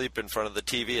falls asleep in front of the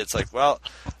TV. It's like, well,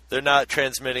 they're not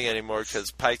transmitting anymore because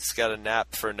Pike's got a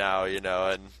nap for now,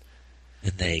 and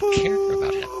they care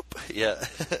about him. Yeah.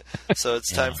 So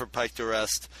it's time for Pike to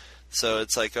rest. So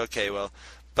it's like, okay, well,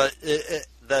 but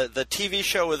the TV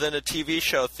show within a TV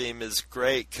show theme is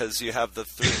great because you have the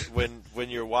when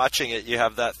you're watching it, you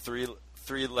have that three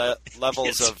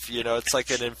levels of, it's like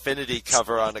an infinity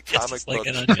cover on a comic book.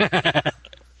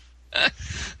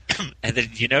 And then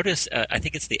you notice, I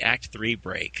think it's the Act 3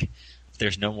 break.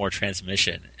 There's no more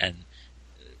transmission, and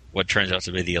what turns out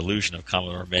to be the illusion of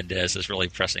Commodore Mendez is really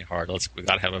pressing hard. We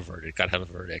got to have a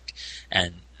verdict,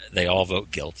 and they all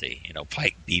vote guilty.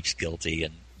 Pike beeps guilty,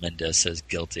 and Mendez says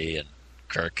guilty, and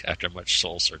Kirk, after much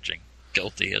soul-searching,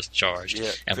 guilty as charged.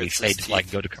 Yeah, and we fade to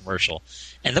go to commercial.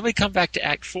 And then we come back to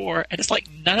Act 4, and it's like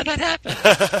none of that happened.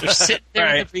 They're sitting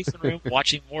there in the briefing room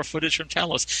watching more footage from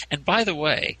Talos. And by the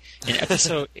way,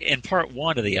 in part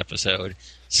 1 of the episode,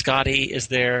 Scotty is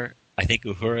there. I think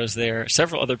Uhura's there.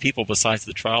 Several other people besides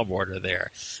the trial board are there.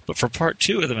 But for part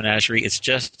 2 of the menagerie, it's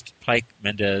just Pike,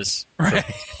 Mendez,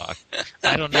 Spock.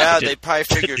 I don't know. Yeah, they probably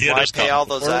figured, why pay all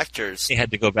those actors? They had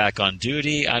to go back on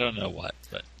duty. I don't know what.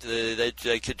 But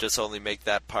they could just only make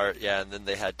that part, and then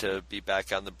they had to be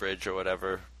back on the bridge or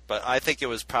whatever. But I think it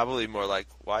was probably more like,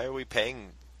 why are we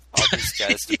paying all these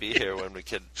guys to be here when we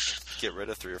could get rid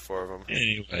of 3 or 4 of them?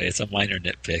 Anyway, it's a minor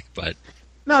nitpick, but...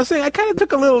 No, see, I kind of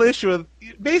took a little issue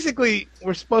with. Basically,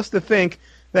 we're supposed to think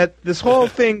that this whole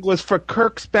thing was for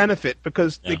Kirk's benefit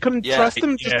because they couldn't trust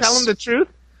him to tell him the truth.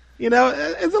 It's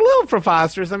a little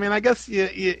preposterous. I mean, I guess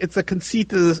it's a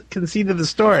conceit of the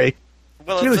story.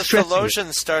 Well, if the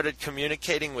Thelosians started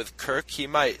communicating with Kirk, he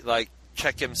might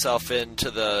check himself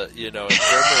into the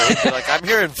infirmary and be like, I'm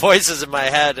hearing voices in my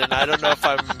head, and I don't know if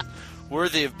I'm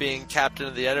worthy of being captain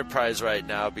of the Enterprise right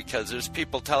now because there's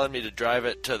people telling me to drive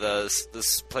it to this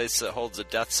place that holds a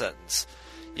death sentence.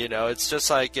 It's just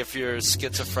like if you're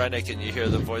schizophrenic and you hear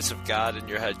the voice of God in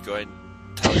your head telling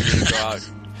you to go out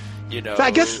and, So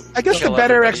I guess the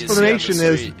better explanation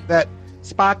is that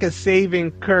Spock is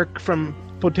saving Kirk from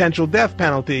potential death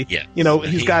penalty. Yeah.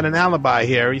 He's got an alibi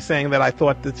here. He's saying that I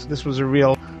thought this was a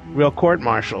real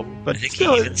court-martial. But I think he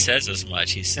even says as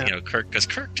much. He's, Kirk, because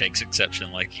Kirk takes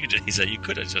exception like you did. He said, you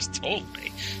could have just told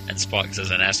me. And Spock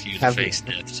says, and ask you to face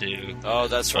death too. Oh,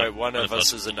 that's right. One of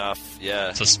us is enough.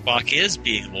 Yeah. So Spock is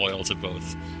being loyal to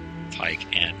both Pike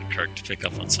and Kirk to pick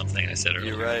up on something I said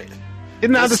earlier. You're right.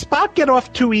 Now, does Spock get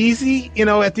off too easy?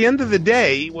 At the end of the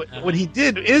day, what he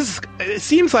did it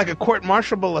seems like a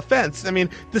court-martialable offense. I mean,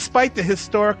 despite the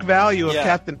historic value of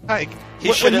Captain Pike,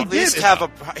 he should at least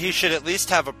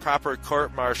have a proper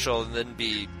court-martial and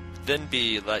then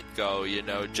be let go.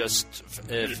 Just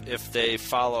if they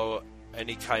follow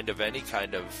any kind of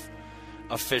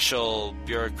official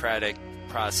bureaucratic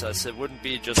process. It wouldn't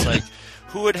be just like,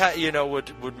 who would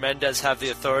would Mendez have the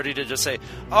authority to just say,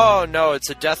 oh no, it's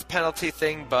a death penalty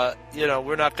thing, but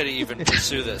we're not going to even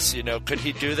pursue this. Could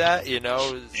he do that?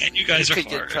 And you guys could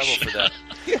get in trouble for that.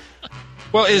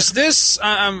 Well, is this?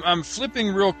 I'm flipping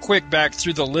real quick back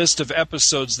through the list of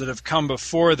episodes that have come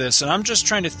before this, and I'm just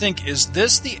trying to think: is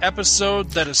this the episode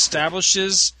that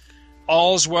establishes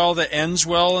all's well that ends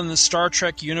well in the Star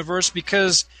Trek universe?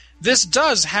 Because this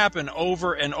does happen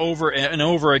over and over and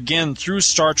over again through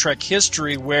Star Trek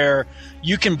history, where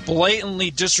you can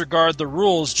blatantly disregard the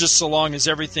rules just so long as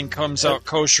everything comes out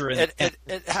kosher.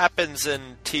 It happens in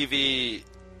TV.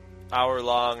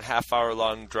 Hour-long,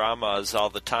 half-hour-long dramas all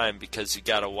the time because you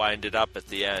got to wind it up at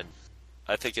the end.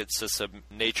 I think it's just a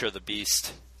nature of the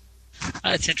beast.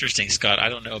 It's interesting, Scott. I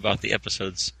don't know about the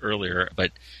episodes earlier,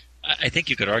 but I think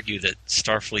you could argue that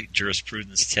Starfleet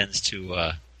jurisprudence tends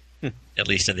to, at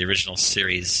least in the original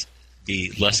series,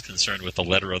 be less concerned with the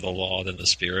letter of the law than the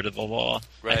spirit of the law.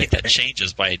 Right. I think that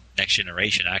changes by Next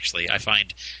Generation, actually. I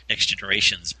find Next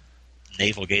Generation's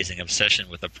navel-gazing obsession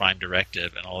with the Prime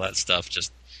Directive and all that stuff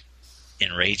just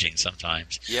enraging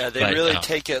sometimes. Yeah, they really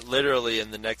take it literally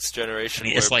in the Next Generation.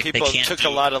 It's like people took a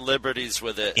lot of liberties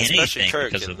with it, especially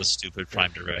Kirk, because of the stupid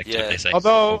Prime Directive. Yeah. They say,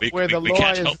 although we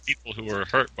can't help people who are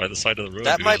hurt by the side of the road.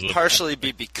 That might partially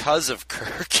be because of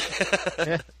Kirk.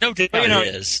 No,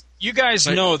 it is. You guys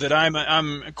know that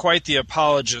I'm quite the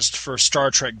apologist for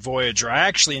Star Trek Voyager. I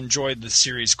actually enjoyed the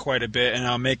series quite a bit, and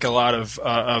I'll make a lot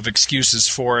of excuses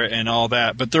for it and all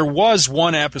that. But there was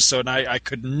one episode, and I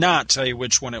could not tell you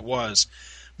which one it was.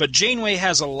 But Janeway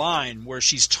has a line where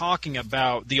she's talking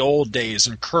about the old days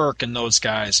and Kirk and those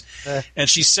guys. And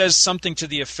she says something to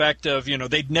the effect of,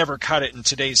 they'd never cut it in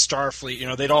today's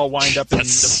Starfleet. They'd all wind up in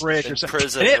the bridge or something.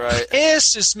 Prison, and it right.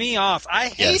 pisses me off. I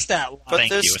hate that line. But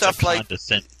there's stuff like...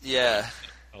 Yeah.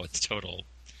 Oh, it's total.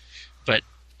 But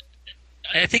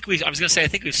I think we've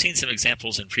seen some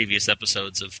examples in previous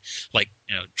episodes of,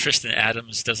 Tristan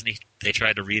Adams, doesn't he? They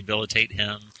tried to rehabilitate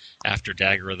him after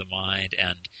Dagger of the Mind,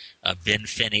 and Ben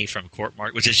Finney from Court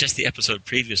Mark, which is just the episode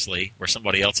previously where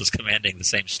somebody else is commanding the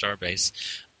same starbase.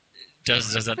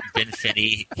 Doesn't Ben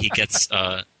Finney, he gets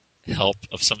help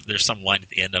of there's some line at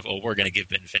the end of, we're going to give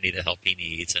Ben Finney the help he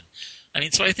needs.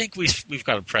 And so I think we've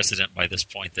got a precedent by this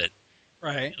point that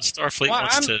Starfleet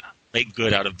wants to make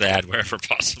good out of bad wherever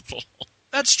possible.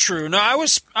 That's true. No, I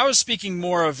was speaking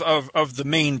more of the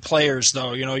main players,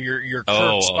 though. Your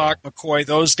Kirk, Spock, McCoy,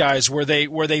 those guys. Where they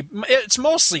it's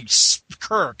mostly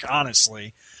Kirk,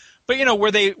 honestly, but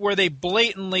where they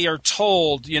blatantly are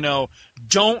told,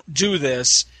 don't do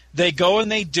this. They go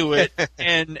and they do it,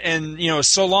 and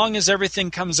so long as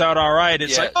everything comes out all right,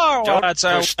 it's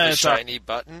that's the shiny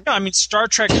button. No, I mean Star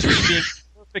Trek 3 being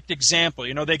perfect example.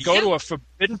 They go to a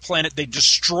forbidden planet, they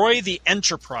destroy the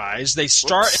Enterprise, they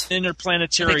start an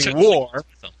interplanetary war.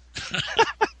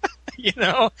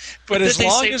 But as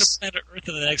long as planet Earth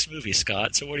in the next movie,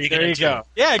 Scott. So what are you going to do? There you go.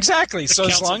 Yeah, exactly. So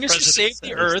as long as you save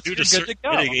the Earth, you're good to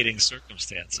go. Mitigating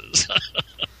circumstances.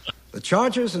 The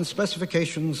charges and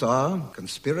specifications are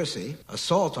conspiracy,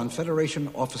 assault on Federation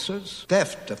officers,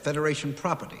 theft of Federation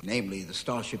property, namely the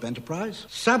Starship Enterprise,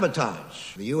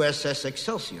 sabotage the USS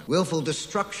Excelsior, willful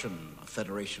destruction of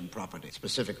Federation property,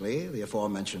 specifically the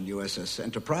aforementioned USS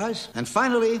Enterprise, and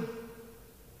finally,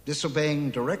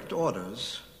 disobeying direct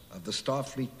orders of the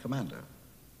Starfleet commander.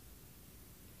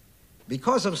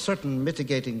 Because of certain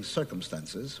mitigating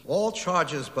circumstances, all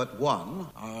charges but one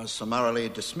are summarily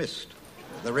dismissed.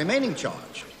 The remaining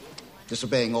charge,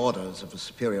 disobeying orders of a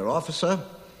superior officer,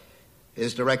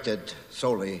 is directed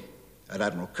solely at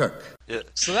Admiral Kirk. Yeah.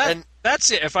 So that's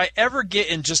it. If I ever get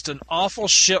in just an awful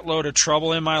shitload of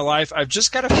trouble in my life, I've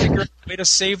just got to figure out a way to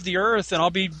save the Earth, and I'll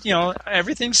be,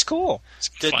 everything's cool.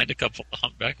 Find a couple of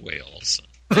humpback whales.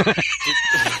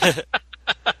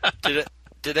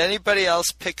 Did anybody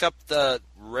else pick up the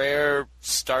rare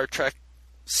Star Trek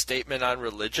statement on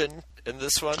religion in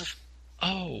this one?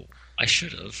 Oh, I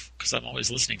should have, because I'm always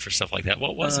listening for stuff like that.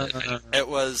 What was it? It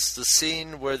was the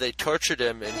scene where they tortured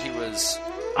him, and he was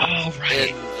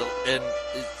in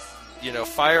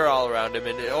fire all around him,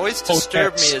 and it always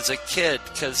disturbed me as a kid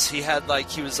because he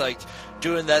was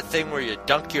doing that thing where you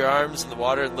dunk your arms in the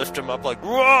water and lift them up like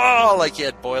whoa, like you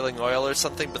had boiling oil or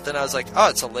something. But then I was like, oh,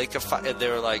 it's a lake of fire. And they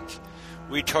were like,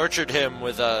 we tortured him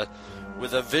with a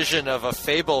vision of a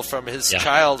fable from his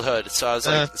childhood. So I was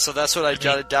like, so that's what I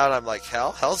jotted down. I'm like,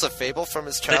 hell's a fable from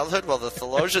his childhood? Well, the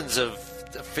theologians have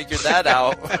figured that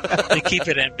out. They keep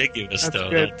it ambiguous,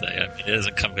 don't they? I mean, it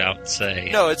doesn't come out and say,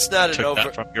 no, it's not an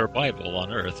overt from your Bible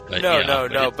on Earth. But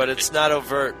but it's not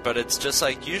overt. But it's just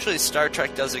like usually Star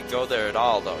Trek doesn't go there at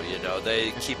all, though.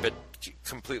 They keep it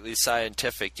completely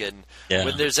scientific. And Yeah.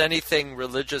 when there's anything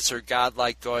religious or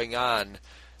godlike going on,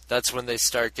 that's when they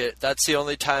start that's the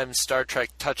only time Star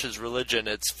Trek touches religion.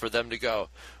 It's for them to go,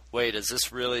 wait, is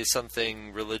this really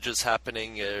something religious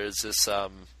happening, or is this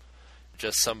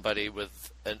just somebody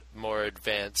with more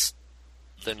advanced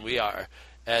than we are?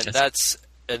 And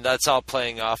that's all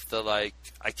playing off the, like,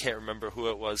 I can't remember who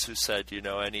it was who said,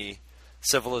 any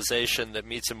civilization that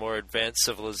meets a more advanced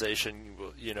civilization,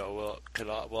 we'll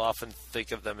often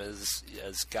think of them as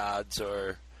gods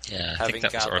or having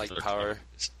godlike power.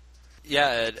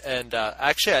 Yeah, and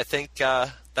actually, I think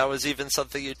that was even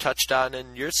something you touched on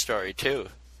in your story too.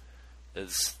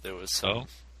 There was some.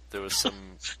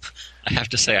 I have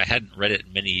to say, I hadn't read it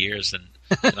in many years, and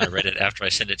I read it after I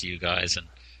sent it to you guys, and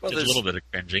there's a little bit of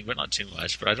cringing, but not too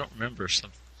much. But I don't remember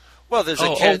some. Well, there's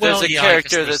a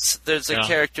character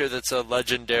that's a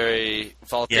legendary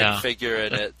Vulcan figure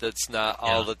in it. That's not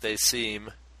all that they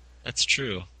seem. That's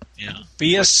true. Yeah.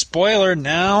 Be a spoiler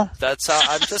now. That's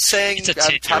I'm just saying.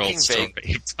 I'm talking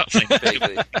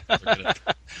vaguely.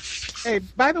 Hey,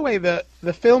 by the way,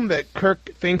 the film that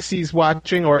Kirk thinks he's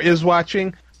watching or is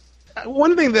watching,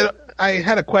 one thing that I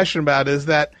had a question about is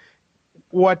that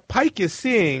what Pike is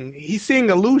seeing, he's seeing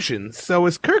illusions. So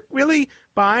is Kirk really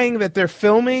buying that they're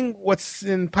filming what's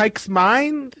in Pike's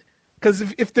mind? Because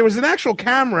if there was an actual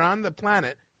camera on the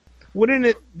planet, wouldn't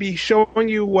it be showing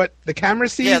you what the camera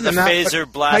sees? Yeah, the and not phaser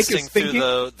what blasting Pike is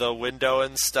through the window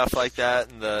and stuff like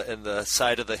that, and the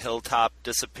side of the hilltop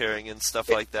disappearing and stuff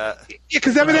like that. Yeah,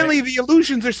 because evidently the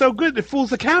illusions are so good it fools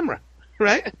the camera,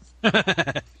 right?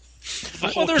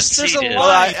 Well, there's a line.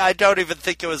 Well, I don't even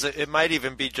think it was. It might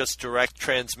even be just direct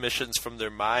transmissions from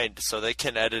their mind, so they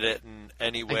can edit it in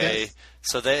any way.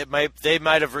 So they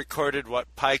might have recorded what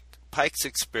Pike's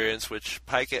experience, which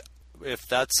Pike. If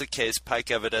that's the case, Pike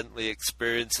evidently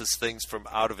experiences things from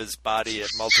out of his body at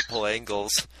multiple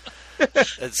angles. But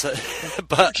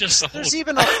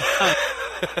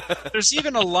there's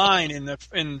even a line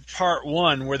in part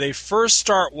one where they first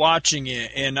start watching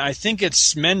it, and I think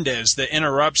it's Mendez that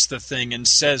interrupts the thing and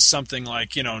says something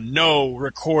like, no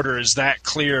recorder is that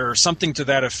clear, or something to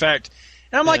that effect.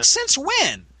 And I'm like, since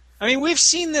when? I mean, we've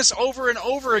seen this over and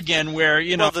over again where,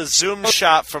 Well, the zoom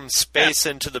shot from space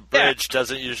into the bridge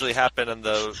doesn't usually happen on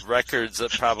the records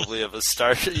probably of a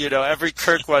star. Every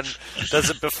Kirk one does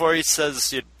it before he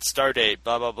says star date,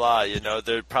 blah, blah, blah.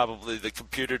 The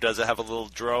computer doesn't have a little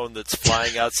drone that's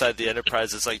flying outside the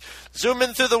Enterprise. It's like, zoom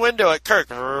in through the window at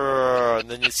Kirk. And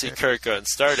then you see Kirk going,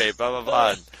 star date, blah, blah,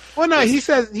 blah. Well, no, he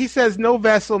says no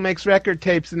vessel makes record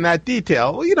tapes in that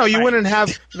detail. Well, you wouldn't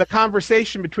have the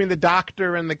conversation between the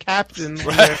doctor and the captain.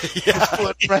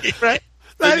 Right. Right.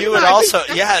 Then you would also,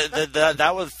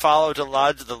 that would follow the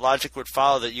logic would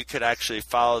follow that you could actually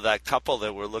follow that couple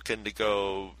that were looking to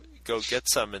go get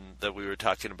some, and that we were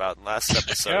talking about in last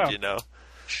episode.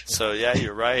 So yeah,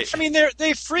 you're right. I mean,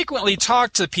 they frequently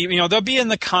talk to people. They'll be in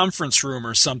the conference room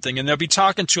or something, and they'll be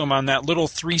talking to them on that little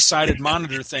 3-sided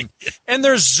monitor thing. And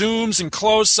there's zooms and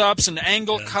close-ups and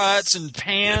angle cuts and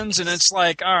pans, and it's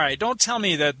like, all right, don't tell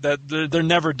me that they're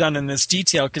never done in this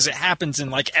detail, because it happens in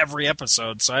like every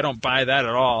episode. So I don't buy that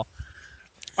at all.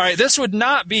 All right, this would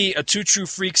not be a Two True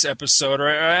Freaks episode, or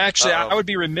actually, I would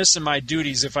be remiss in my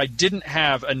duties if I didn't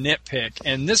have a nitpick.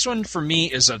 And this one for me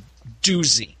is a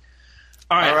doozy.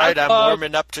 All right, I'm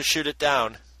warming up to shoot it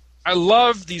down. I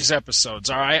love these episodes.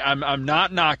 All right, I'm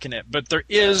not knocking it, but there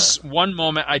is one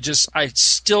moment I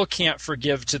still can't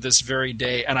forgive to this very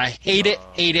day, and I hate it.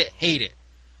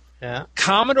 Yeah.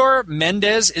 Commodore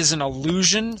Mendez is an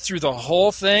illusion through the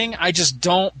whole thing. I just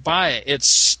don't buy it. It's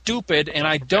stupid, and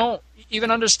I don't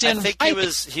even understand. I think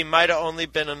he might have only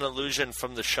been an illusion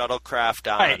from the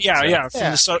shuttlecraft on. Right,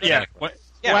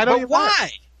 but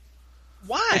why?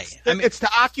 Why? It's to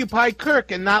occupy Kirk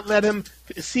and not let him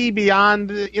see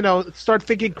beyond, start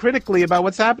thinking critically about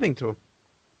what's happening to him.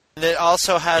 And it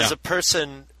also has a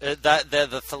person that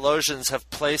the Thelosians have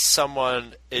placed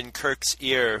someone in Kirk's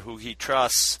ear who he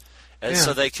trusts, and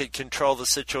so they could control the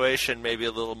situation maybe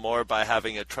a little more by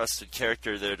having a trusted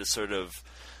character there to sort of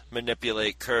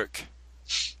manipulate Kirk.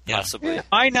 Possibly. Yeah.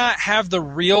 Why not have the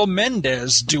real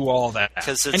Mendez do all that?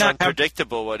 Because it's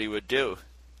unpredictable what he would do.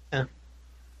 Yeah.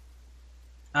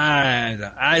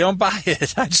 I don't buy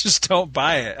it. I just don't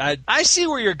buy it. I see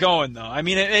where you're going, though. I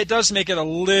mean, it does make it a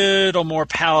little more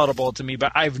palatable to me,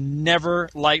 but I've never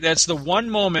liked. That's the one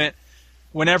moment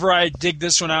whenever I dig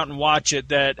this one out and watch it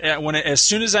that as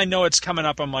soon as I know it's coming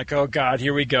up, I'm like, oh God,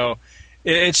 here we go.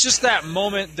 It's just that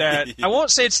moment that I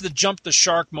won't say it's the jump the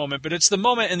shark moment, but it's the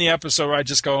moment in the episode where I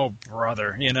just go, oh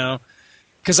brother,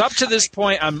 Because up to this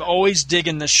point, I'm always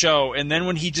digging the show, and then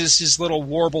when he does his little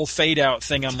warble fade out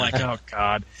thing, I'm like, oh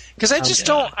god. Because I just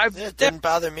don't. It didn't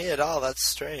bother me at all. That's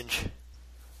strange.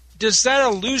 Does that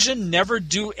illusion never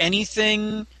do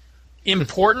anything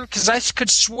important? Because I could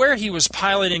swear he was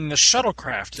piloting the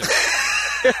shuttlecraft.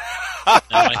 No,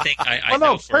 I think I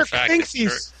know for Kirk a fact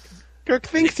thinks Kirk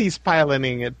thinks he's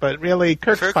piloting it, but really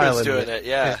Kirk was doing it.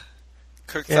 Yeah.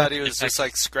 Kirk thought he was just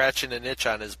like scratching an itch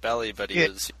on his belly, but he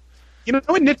was. You know,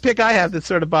 one nitpick I have that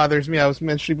sort of bothers me, I was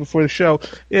mentioning before the show,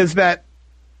 is that,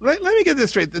 let me get this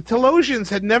straight, the Telosians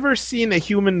had never seen a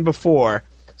human before,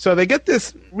 so they get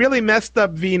this really messed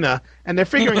up Vina, and they're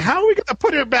figuring, how are we going to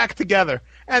put her back together?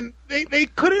 And they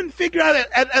couldn't figure out,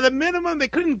 at a minimum, they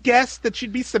couldn't guess that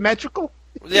she'd be symmetrical.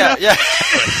 Yeah.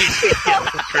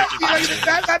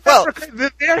 Well,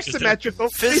 they're symmetrical.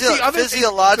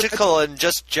 Physiological and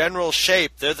just general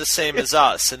shape, they're the same as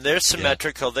us, and they're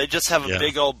symmetrical. They just have a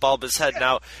big old bulbous head.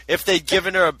 Now, if they'd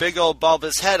given her a big old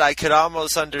bulbous head, I could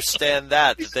almost understand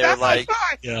that. They're like,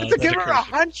 to give her a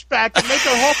hunchback and make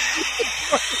her whole.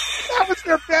 That was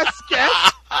their best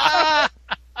guess.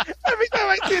 Every time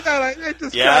I see that, I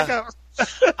just crack up.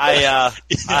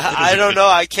 I don't know.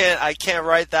 I can't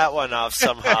write that one off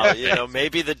somehow. You know,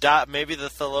 maybe the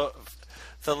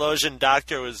Thelosian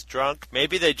doctor was drunk.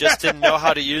 Maybe they just didn't know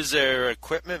how to use their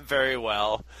equipment very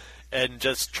well, and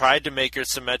just tried to make her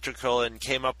symmetrical and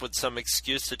came up with some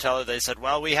excuse to tell her. They said,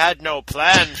 "Well, we had no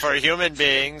plan for human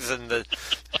beings," and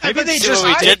maybe they see just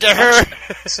what we did to her.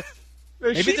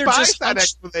 Maybe they're just that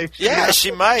explanation. Yeah,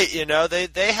 she might. You know,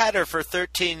 they had her for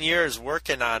 13 years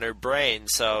working on her brain,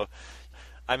 so.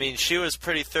 I mean, she was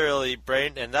pretty thoroughly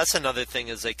and that's another thing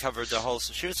is they covered the whole.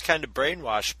 She was kind of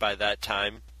brainwashed by that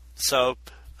time. So,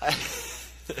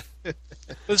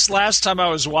 this last time I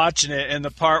was watching it, and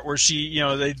the part where she,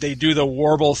 they do the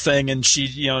warble thing, and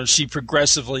she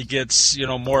progressively gets,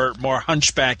 more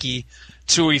hunchbacky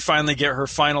till we finally get her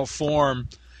final form.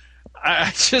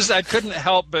 I couldn't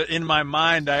help but in my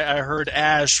mind, I heard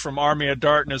Ash from Army of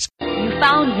Darkness. You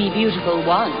found me beautiful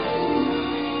once.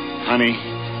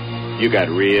 Honey. You got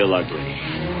real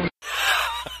ugly.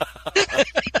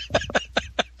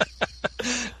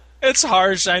 It's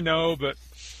harsh, I know, but...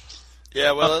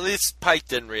 Yeah, well, at least Pike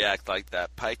didn't react like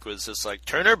that. Pike was just like,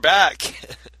 turn her back.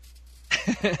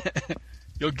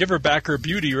 You'll give her back her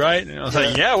beauty, right? And I was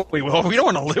like, yeah, we will. We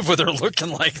don't want to live with her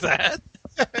looking like that.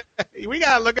 We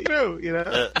got to look it through,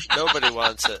 Nobody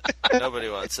wants it. Nobody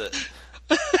wants it.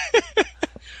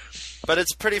 But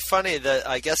it's pretty funny that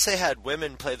I guess they had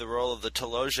women play the role of the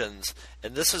Telosians,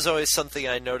 and this was always something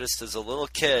I noticed as a little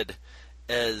kid,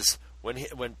 is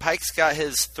when Pike's got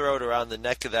his throat around the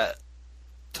neck of that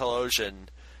Telosian,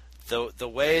 the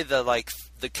way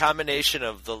the combination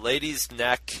of the lady's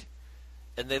neck,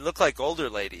 and they look like older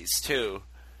ladies too,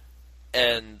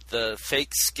 and the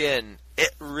fake skin,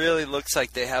 it really looks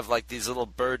like they have like these little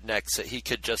bird necks that he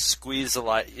could just squeeze a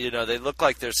lot. They look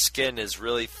like their skin is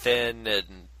really thin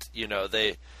and.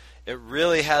 It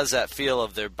really has that feel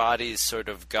of their bodies sort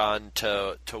of gone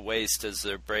to waste as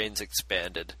their brains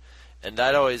expanded. And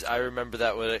I remember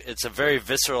that it's a very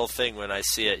visceral thing when I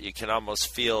see it. You can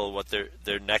almost feel what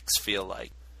their necks feel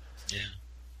like.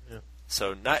 Yeah.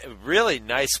 So really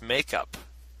nice makeup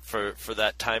for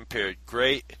that time period.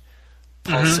 Great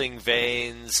pulsing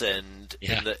veins and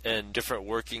different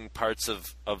working parts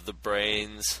of the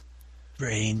brains.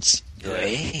 Brains.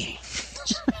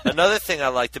 Another thing I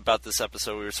liked about this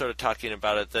episode, we were sort of talking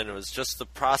about it then, it was just the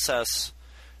process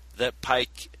that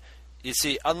Pike, you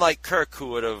see, unlike Kirk, who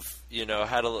would have,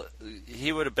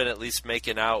 he would have been at least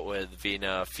making out with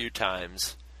Vina a few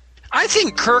times. I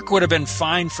think Kirk would have been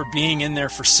fine for being in there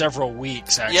for several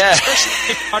weeks, actually.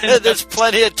 Yeah, there's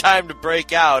plenty of time to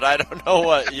break out. I don't know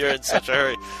what you're in such a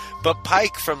hurry. But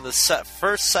Pike, from the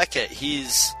first second,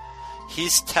 he's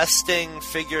testing,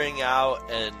 figuring out,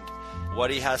 and what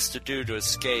he has to do to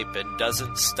escape, and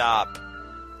doesn't stop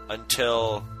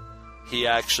until he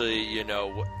actually,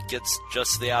 gets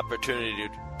just the opportunity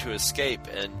to escape,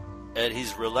 and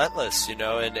he's relentless, and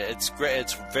it's great.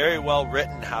 It's very well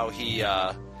written how he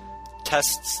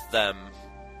tests them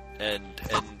and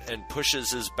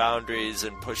pushes his boundaries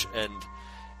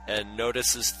and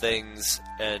notices things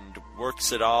and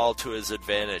works it all to his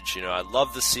advantage. I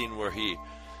love the scene where he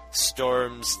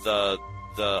storms the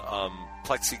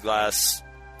plexiglass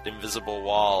invisible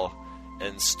wall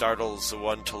and startles the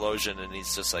one Telosian, and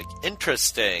he's just like,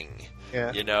 interesting.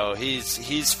 Yeah.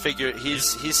 He's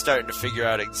starting to figure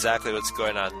out exactly what's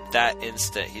going on that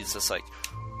instant. He's just like,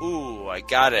 ooh, I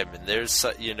got him, and there's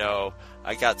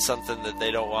I got something that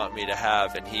they don't want me to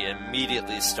have, and he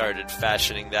immediately started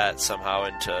fashioning that somehow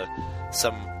into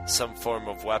some form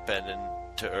of weapon,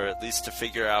 or at least to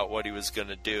figure out what he was going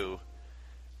to do.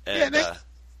 And,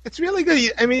 it's really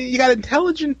good. I mean, you got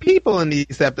intelligent people in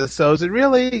these episodes. It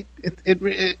really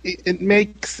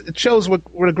it shows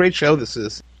what a great show this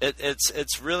is.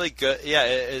 It's really good. Yeah,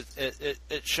 it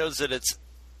shows that it's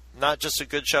not just a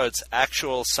good show; it's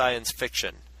actual science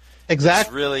fiction. Exactly.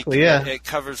 It's really, yeah. It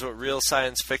covers what real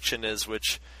science fiction is,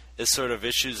 which is sort of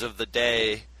issues of the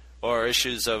day or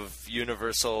issues of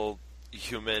universal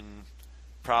human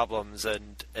problems,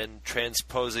 and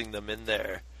transposing them in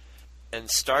there. And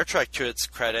Star Trek, to its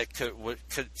credit,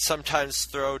 could sometimes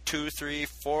throw 2, 3,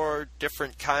 4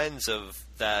 different kinds of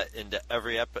that into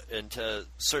into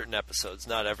certain episodes.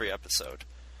 Not every episode,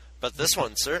 but this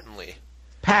one certainly.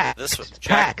 This one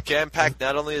jam-packed.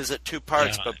 Not only is it 2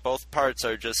 parts, but both parts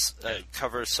are just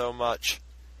cover so much.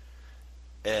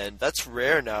 And that's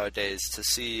rare nowadays to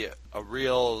see a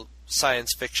real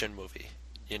science fiction movie.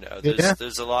 You know,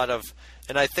 there's a lot of,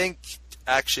 and I think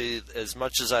actually, as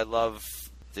much as I love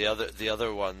the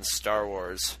other ones, Star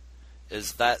Wars,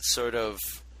 is that sort of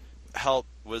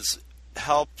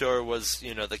helped or was,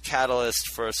 you know, the catalyst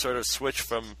for a sort of switch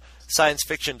from science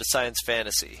fiction to science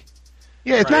fantasy.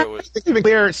 Yeah, it's not even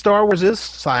clear Star Wars is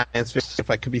science fiction, if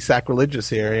I could be sacrilegious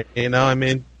here. You know, I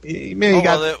mean,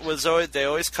 it was they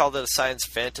always called it a science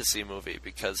fantasy movie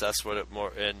because that's what it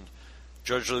more. And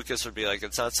George Lucas would be like,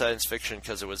 it's not science fiction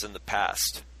because it was in the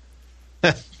past.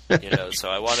 You know, so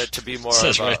I want it to be more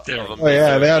of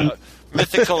a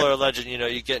mythical or legend. You know,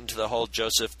 you get into the whole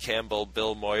Joseph Campbell,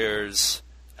 Bill Moyers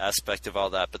aspect of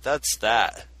all that, but that's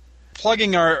that.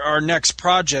 Plugging our next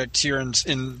project here in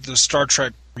the Star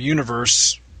Trek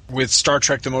universe with Star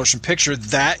Trek: The Motion Picture,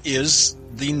 that is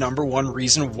the number one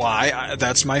reason why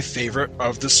that's my favorite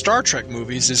of the Star Trek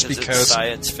movies, is because it's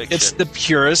science fiction. It's the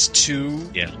purest to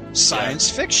science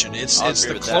fiction. It's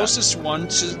the closest one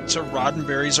to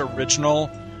Roddenberry's original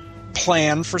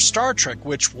plan for Star Trek,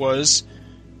 which was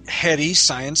heady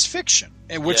science fiction,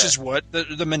 which is what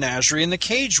the Menagerie and the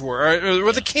Cage were,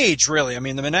 or the Cage, really. I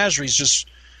mean, the Menagerie is just,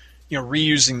 you know,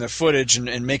 reusing the footage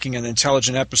and making an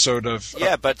intelligent episode of.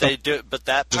 Yeah, but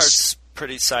that part's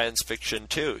pretty science fiction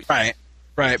too. Right.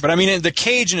 But I mean, in the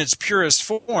Cage in its purest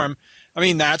form, I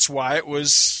mean, that's why it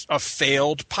was a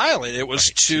failed pilot. It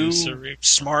was too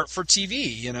smart for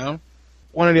TV, you know.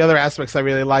 One of the other aspects I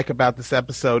really like about this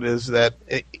episode is that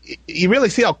you really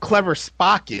see how clever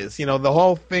Spock is. You know, the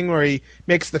whole thing where he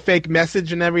makes the fake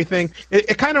message and everything.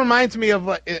 It kind of reminds me of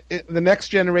the Next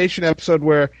Generation episode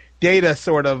where Data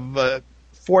sort of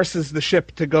forces the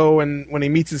ship to go when he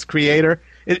meets his creator.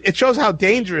 It shows how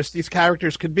dangerous these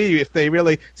characters could be if they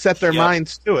really set their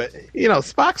minds to it. You know,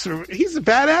 he's a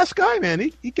badass guy,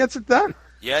 man. He gets it done.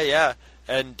 Yeah.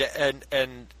 And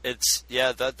it's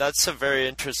that's a very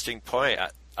interesting point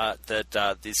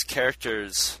that these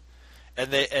characters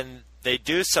and they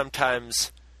do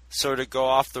sometimes sort of go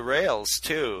off the rails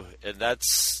too, and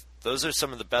those are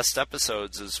some of the best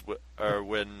episodes are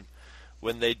when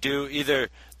they do either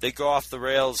they go off the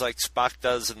rails like Spock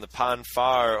does in the Pon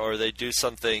Farr, or they do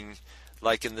something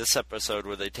like in this episode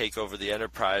where they take over the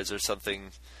Enterprise or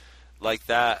something like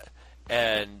that,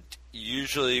 and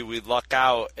usually we luck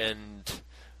out, and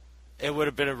it would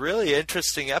have been a really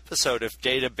interesting episode if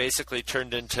Data basically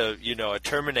turned into, you know, a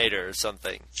Terminator or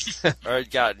something, or had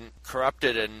gotten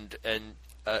corrupted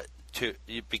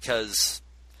because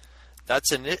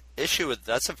that's an issue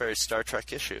that's a very Star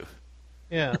Trek issue.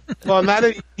 Yeah. Well,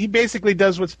 he basically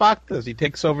does what Spock does. He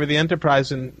takes over the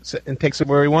Enterprise and takes it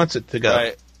where he wants it to go.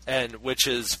 Right. And which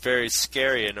is very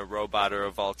scary in a robot or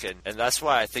a Vulcan. And that's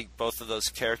why I think both of those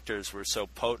characters were so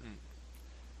potent.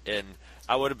 And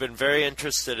I would have been very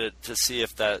interested to see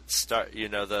if that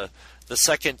the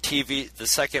second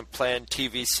planned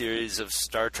TV series of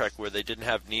Star Trek where they didn't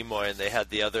have Nimoy and they had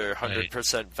the other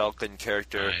 100% Vulcan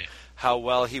character, how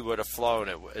well he would have flown.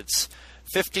 It's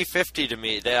 50-50 to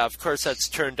me. Of course, that's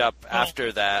turned up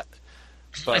after that.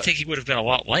 But I think he would have been a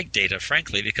lot like Data,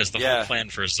 frankly, because the whole plan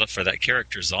for that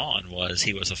character Zahn was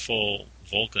he was a full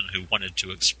Vulcan who wanted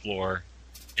to explore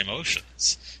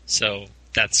emotions. So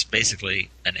that's basically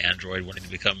an android wanting to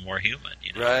become more human.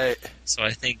 You know? Right. So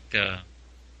I think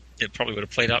it probably would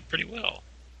have played out pretty well.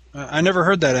 I never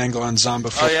heard that angle on Zahn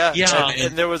before. Oh, yeah.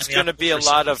 And there was going to be a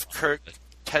lot of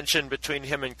tension between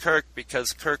him and Kirk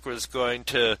because Kirk was going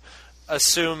to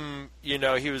assume, you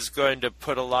know, he was going to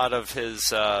put a lot of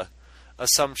his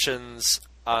assumptions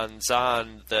on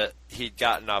Zahn that he'd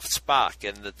gotten off Spock,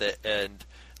 and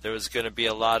there was going to be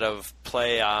a lot of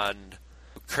play on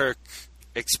Kirk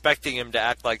expecting him to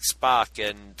act like Spock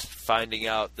and finding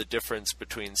out the difference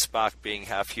between Spock being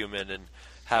half human and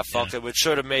half Vulcan, which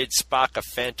sort of made Spock a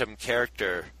phantom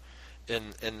character.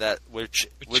 in that, which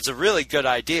was a really good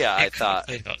idea. I thought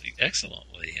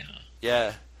excellently.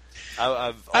 Yeah.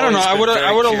 I don't know.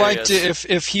 I would have liked it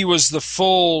if he was the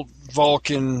full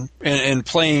Vulcan and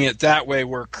playing it that way,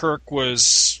 where Kirk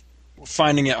was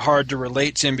finding it hard to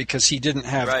relate to him because he didn't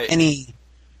have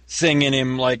anything in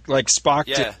him like Spock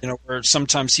did. Where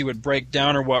sometimes he would break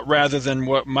down or what, rather than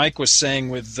what Mike was saying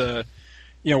with the,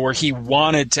 where he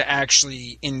wanted to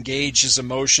actually engage his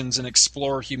emotions and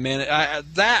explore humanity.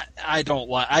 I don't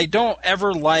like. I don't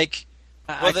ever like.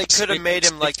 Well, they could have made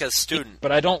him like a student.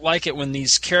 But I don't like it when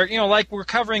these characters... like we're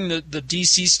covering the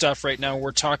DC stuff right now.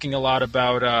 We're talking a lot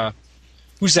about...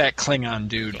 who's that Klingon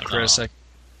dude, Chris?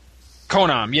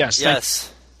 Konam, yes.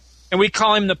 Yes. And we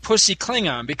call him the Pussy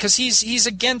Klingon because he's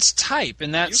against type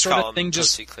and that sort of thing.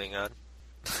 Pussy Klingon.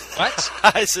 What?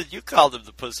 I said you called him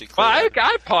the Pussy Klingon.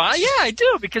 Well, I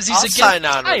do, because he's against type.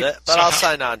 I'll sign on with it, but I'll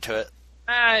sign on to it.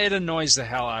 It annoys the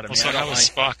hell out of me. So how is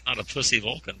Spock not a Pussy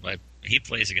Vulcan? He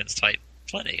plays against type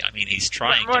plenty. I mean, he's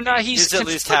trying. He's at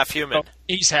least half human.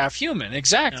 He's half human,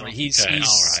 exactly. Oh, He's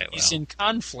he's in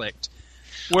conflict.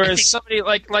 Whereas somebody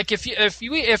like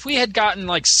if we had gotten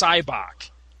like Cybok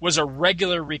was a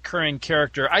regular recurring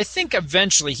character, I think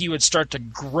eventually he would start to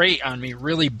grate on me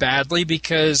really badly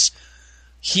because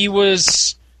he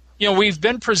was. We've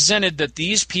been presented that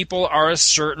these people are a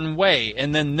certain way,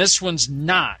 and then this one's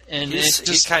not, and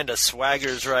he kind of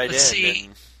swaggers right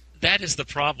in. That is the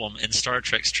problem in Star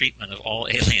Trek's treatment of all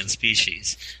alien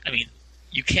species. I mean,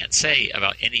 you can't say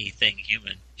about anything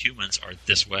humans are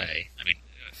this way. I mean,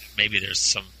 maybe there's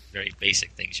some very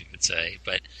basic things you could say,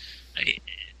 but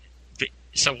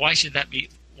so why should that be?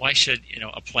 Why should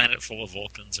a planet full of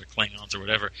Vulcans or Klingons or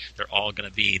whatever? They're all going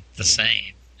to be the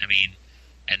same. I mean,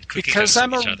 and cookie cutters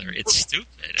each other. It's stupid.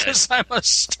 Because I'm a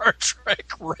Star Trek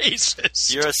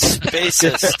racist. You're a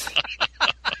spacist.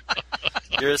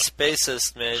 You're a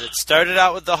spacist, man. It started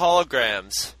out with the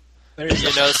holograms.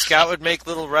 Scott would make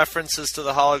little references to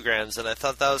the holograms, and I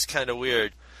thought that was kind of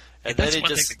weird. And then he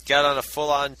just got on a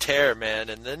full-on tear, man.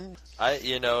 And then I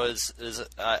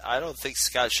don't think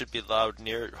Scott should be allowed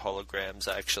near holograms.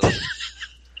 Actually,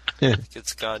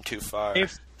 it's gone too far.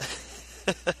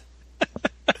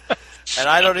 And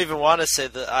I don't even want to say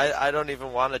that. I don't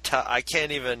even want to tell. I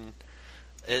can't even.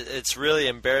 It's really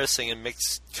embarrassing in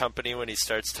mixed company when he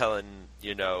starts telling,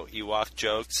 Ewok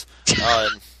jokes.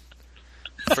 And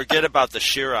forget about the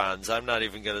Shirons. I'm not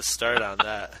even going to start on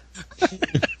that.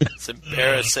 It's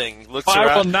embarrassing.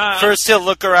 First, he'll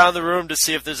look around the room to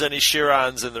see if there's any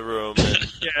Shirons in the room.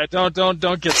 Yeah,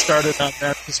 don't get started on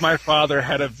that, because my father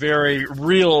had a very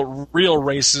real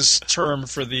racist term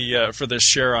for the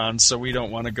Shirons, so we don't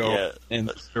want to go in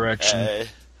that direction.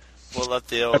 We'll let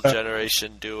the old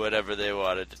generation do whatever they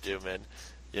wanted to do, man.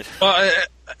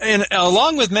 And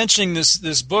along with mentioning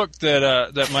this book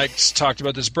that Mike's talked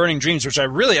about, this Burning Dreams, which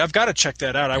I've got to check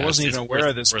that out. I wasn't even aware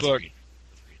of this book.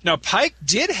 Now, Pike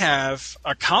did have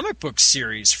a comic book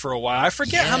series for a while. I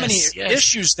forget how many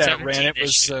issues that ran. It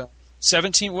was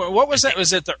 17. What was that?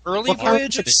 Was it the Early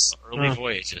Voyages? Early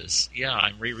Voyages. Yeah,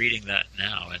 I'm rereading that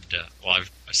now, and I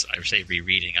say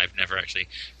rereading. I've never actually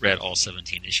read all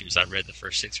 17 issues. I read the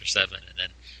first 6 or 7, and then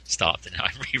stopped, and now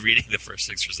I'm rereading the first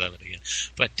 6 or 7 again.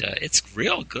 But it's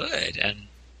real good, and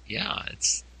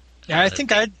it's. Yeah, I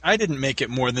think I didn't make it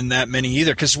more than that many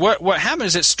either, because what happened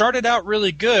is it started out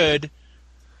really good,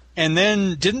 and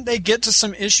then didn't they get to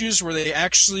some issues where they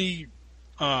actually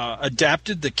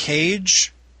adapted the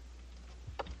Cage?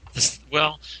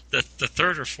 The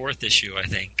third or fourth issue, I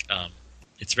think,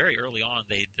 it's very early on.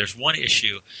 There's one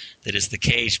issue that is the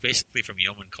Cage, basically from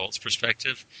Yeoman Cult's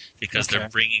perspective, because they're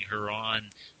bringing her on,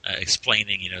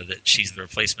 explaining, that she's the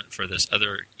replacement for this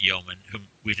other Yeoman whom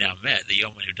we've now met, the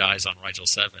Yeoman who dies on Rigel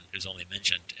 7, who's only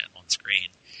mentioned on screen.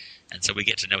 And so we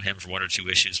get to know him for 1 or 2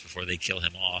 issues before they kill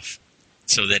him off.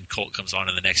 So then Colt comes on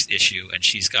in the next issue, and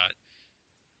she's got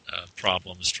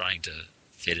problems trying to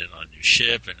fit in on a new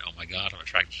ship, and oh my god, I'm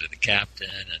attracted to the captain,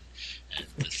 and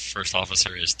the first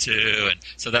officer is too, and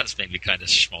so that's maybe kind of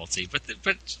schmaltzy. But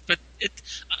it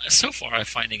so far I'm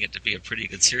finding it to be a pretty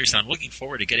good series, and I'm looking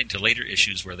forward to getting to later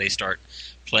issues where they start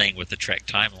playing with the Trek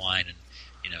timeline, and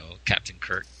Captain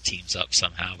Kirk teams up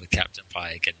somehow with Captain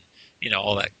Pike, and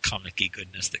all that comic-y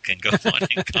goodness that can go on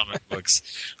in comic books.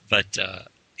 But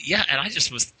and I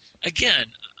just was,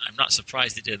 again, I'm not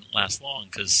surprised it didn't last long,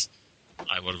 because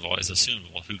I would have always assumed,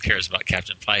 well, who cares about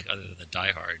Captain Pike other than the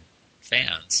diehard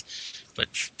fans?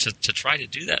 But to try to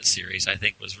do that series, I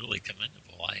think, was really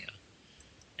commendable.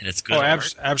 And it's good. Oh,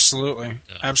 absolutely,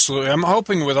 absolutely. I'm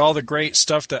hoping with all the great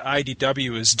stuff that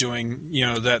IDW is doing,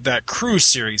 that Crew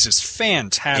series is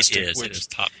fantastic. It is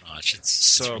top notch.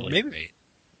 It's really great.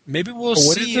 Maybe we'll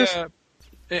What see. is this?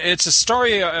 It's a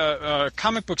story, a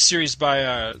comic book series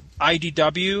by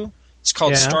IDW. It's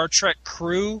called Star Trek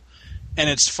Crew, and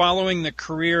it's following the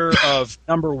career of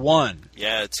Number One.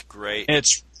 Yeah, it's great.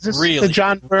 It's Is this really the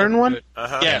John Byrne one?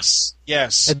 Uh-huh. Yes.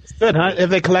 It's good, huh? Have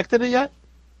they collected it yet?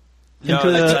 No,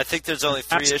 Into the- I think there's only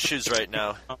 3 issues right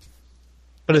now.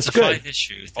 But it's a good.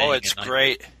 5-issue thing, Oh, it's and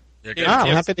great. they're Yeah, gonna I'm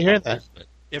give- happy to hear that.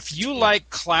 If you like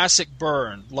classic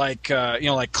Byrne, like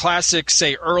like classic,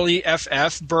 say early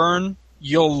FF Byrne,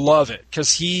 you'll love it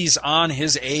because he's on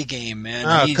his A game,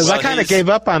 man. Because I kind of gave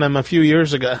up on him a few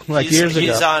years ago, years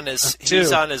ago.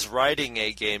 He's on his writing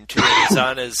A game too. He's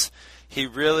on his. He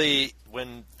really,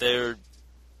 when they're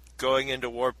going into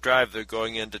warp drive, they're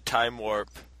going into time warp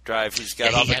drive. He's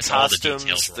got all the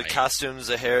costumes, the costumes,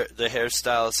 the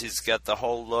hairstyles. He's got the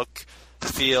whole look,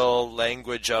 feel,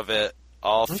 language of it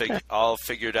all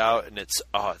figured out, and it's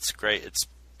great. It's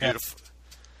beautiful.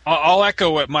 I'll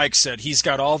echo what Mike said. He's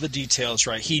got all the details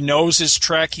right. He knows his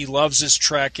Trek. He loves his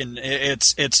Trek, and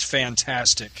it's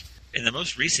fantastic. In the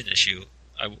most recent issue,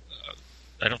 I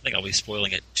don't think I'll be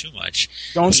spoiling it too much.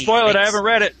 Don't spoil it. I haven't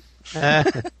read it.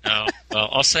 No. Well,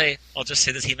 I'll just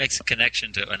say this. He makes a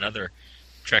connection to another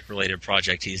Trek-related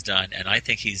project he's done, and I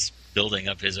think he's building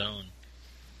up his own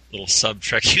little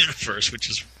sub-Trek universe, which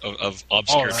is of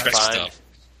obscure Trek stuff,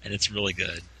 and it's really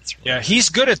good. He's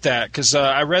good at that because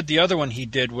I read the other one he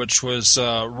did, which was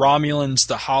Romulans: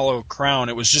 The Hollow Crown.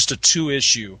 It was just a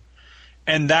 2-issue,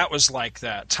 and that was like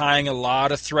that, tying a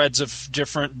lot of threads of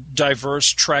different, diverse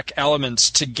Trek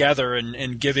elements together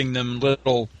and giving them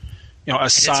little,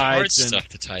 asides. It's hard stuff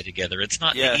to tie together. It's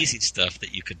not the easy stuff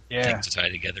that you could think to tie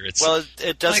together.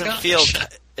 It doesn't feel.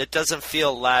 It doesn't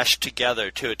feel lashed together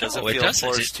too. It doesn't feel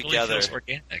forced together. It feels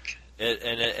organic.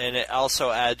 And it also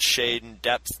adds shade and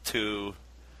depth to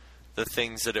the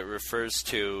things that it refers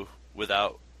to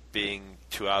without being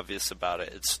too obvious about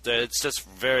it. It's just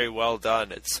very well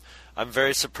done. I'm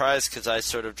very surprised because I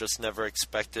sort of just never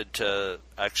expected to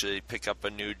actually pick up a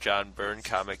new John Byrne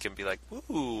comic and be like,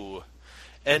 woo!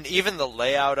 And even the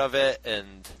layout of it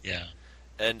and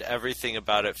everything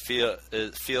about it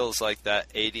feels like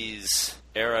that 80s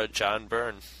era John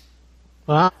Byrne.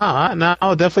 Well, no,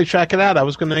 I'll definitely check it out. I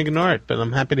was going to ignore it, but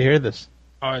I'm happy to hear this.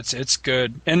 Oh, it's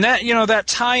good. And that that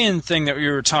tie-in thing that we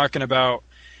were talking about,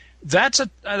 that's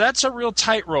a real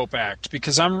tightrope act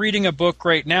because I'm reading a book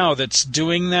right now that's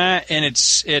doing that, and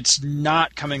it's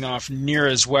not coming off near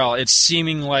as well. It's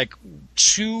seeming like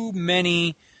too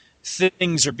many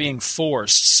things are being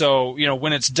forced. So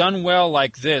when it's done well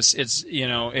like this,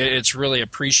 it's really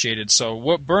appreciated. So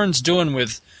what Byrne's doing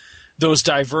with those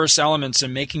diverse elements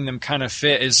and making them kind of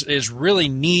fit is really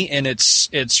neat, and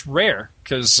it's rare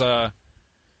because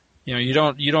you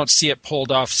don't see it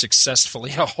pulled off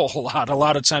successfully a whole lot. A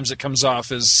lot of times it comes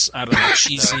off as, I don't know,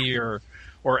 cheesy or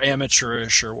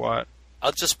amateurish or what.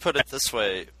 I'll just put it this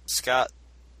way: Scott,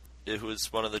 who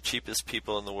is one of the cheapest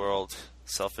people in the world,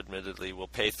 self-admittedly, will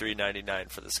pay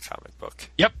 $3.99 for this comic book.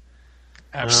 Yep,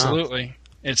 absolutely.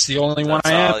 It's the only one I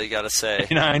have. That's all you got to say.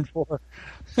 $3.99 for.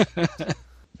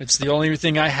 It's the only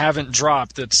thing I haven't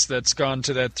dropped that's gone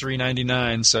to that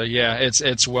 $3.99. So yeah,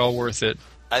 it's well worth it.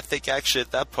 I think actually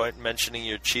at that point, mentioning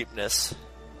your cheapness,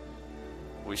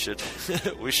 we should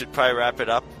probably wrap it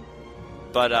up.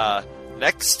 But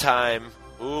next time,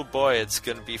 oh boy, it's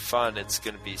going to be fun. It's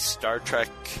going to be Star Trek: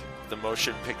 The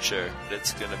Motion Picture.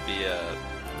 It's going to be a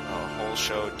whole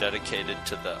show dedicated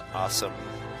to the awesome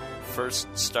first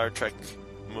Star Trek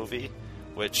movie,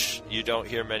 which you don't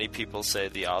hear many people say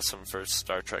the awesome first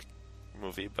Star Trek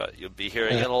movie, but you'll be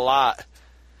hearing it a lot.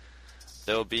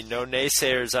 There will be no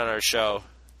naysayers on our show.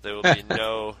 There will be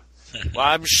no... Well,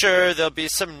 I'm sure there'll be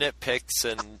some nitpicks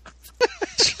and...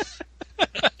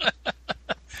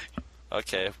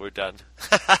 Okay, we're done.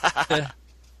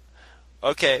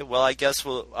 Okay, well, I guess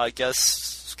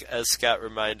as Scott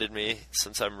reminded me,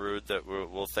 since I'm rude, that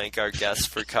we'll thank our guests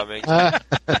for coming.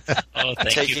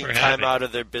 Taking time out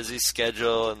of their busy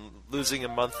schedule and losing a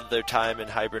month of their time in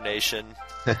hibernation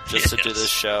just to do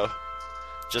this show,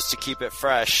 just to keep it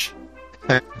fresh.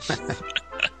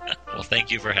 Well,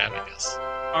 thank you for having us.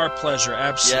 Our pleasure,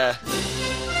 absolutely. Yeah.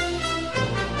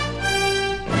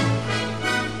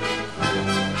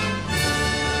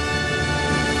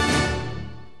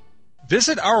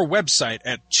 Visit our website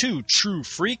at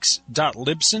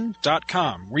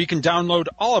twotruefreaks.libsyn.com, where you can download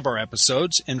all of our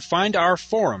episodes and find our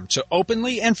forum to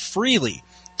openly and freely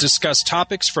discuss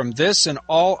topics from this and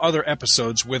all other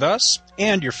episodes with us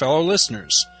and your fellow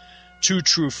listeners.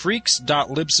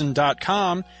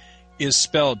 twotruefreaks.libsyn.com is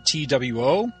spelled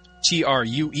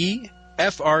TWOTRUEFREAKS.com.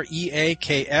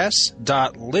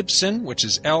 freaks.libsyn, which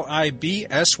is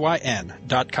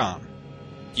LIBSYN.com.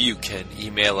 You can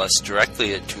email us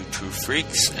directly at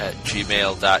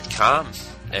twotruefreaks@gmail.com.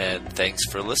 And thanks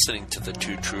for listening to the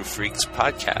Two True Freaks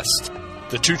podcast.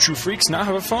 The Two True Freaks now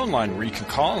have a phone line where you can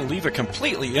call and leave a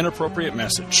completely inappropriate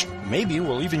message. Maybe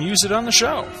we'll even use it on the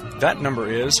show. That number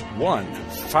is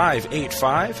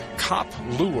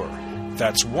 1-585-COP-LURE.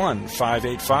 That's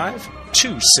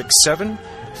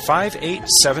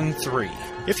 1-585-267-5873.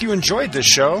 If you enjoyed this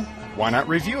show, why not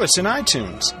review us in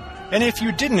iTunes? And if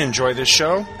you didn't enjoy this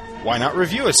show, why not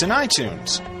review us in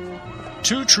iTunes?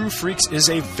 Two True Freaks is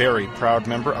a very proud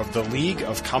member of the League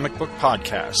of Comic Book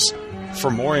Podcasts. For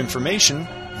more information,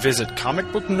 visit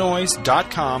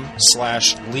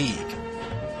comicbooknoise.com/league.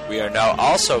 We are now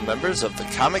also members of the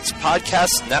Comics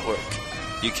Podcast Network.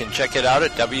 You can check it out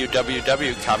at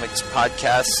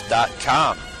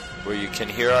www.comicspodcasts.com, where you can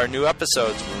hear our new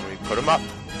episodes when we put them up.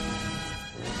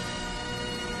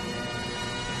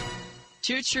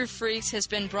 Two True Freaks has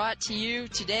been brought to you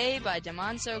today by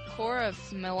Damanzo Core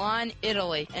of Milan,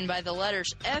 Italy, and by the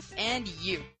letters F and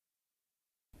U.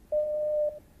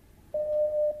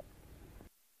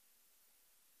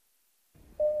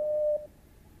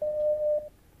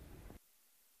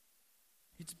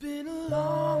 It's been a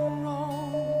long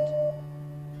road,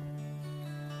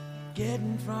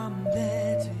 getting from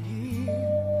there to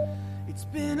here. It's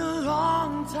been a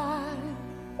long time,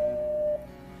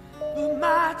 but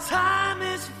my time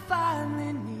is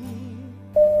finally near.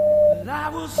 But I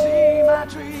will see my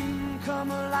dream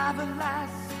come alive at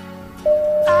last.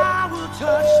 I will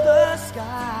turn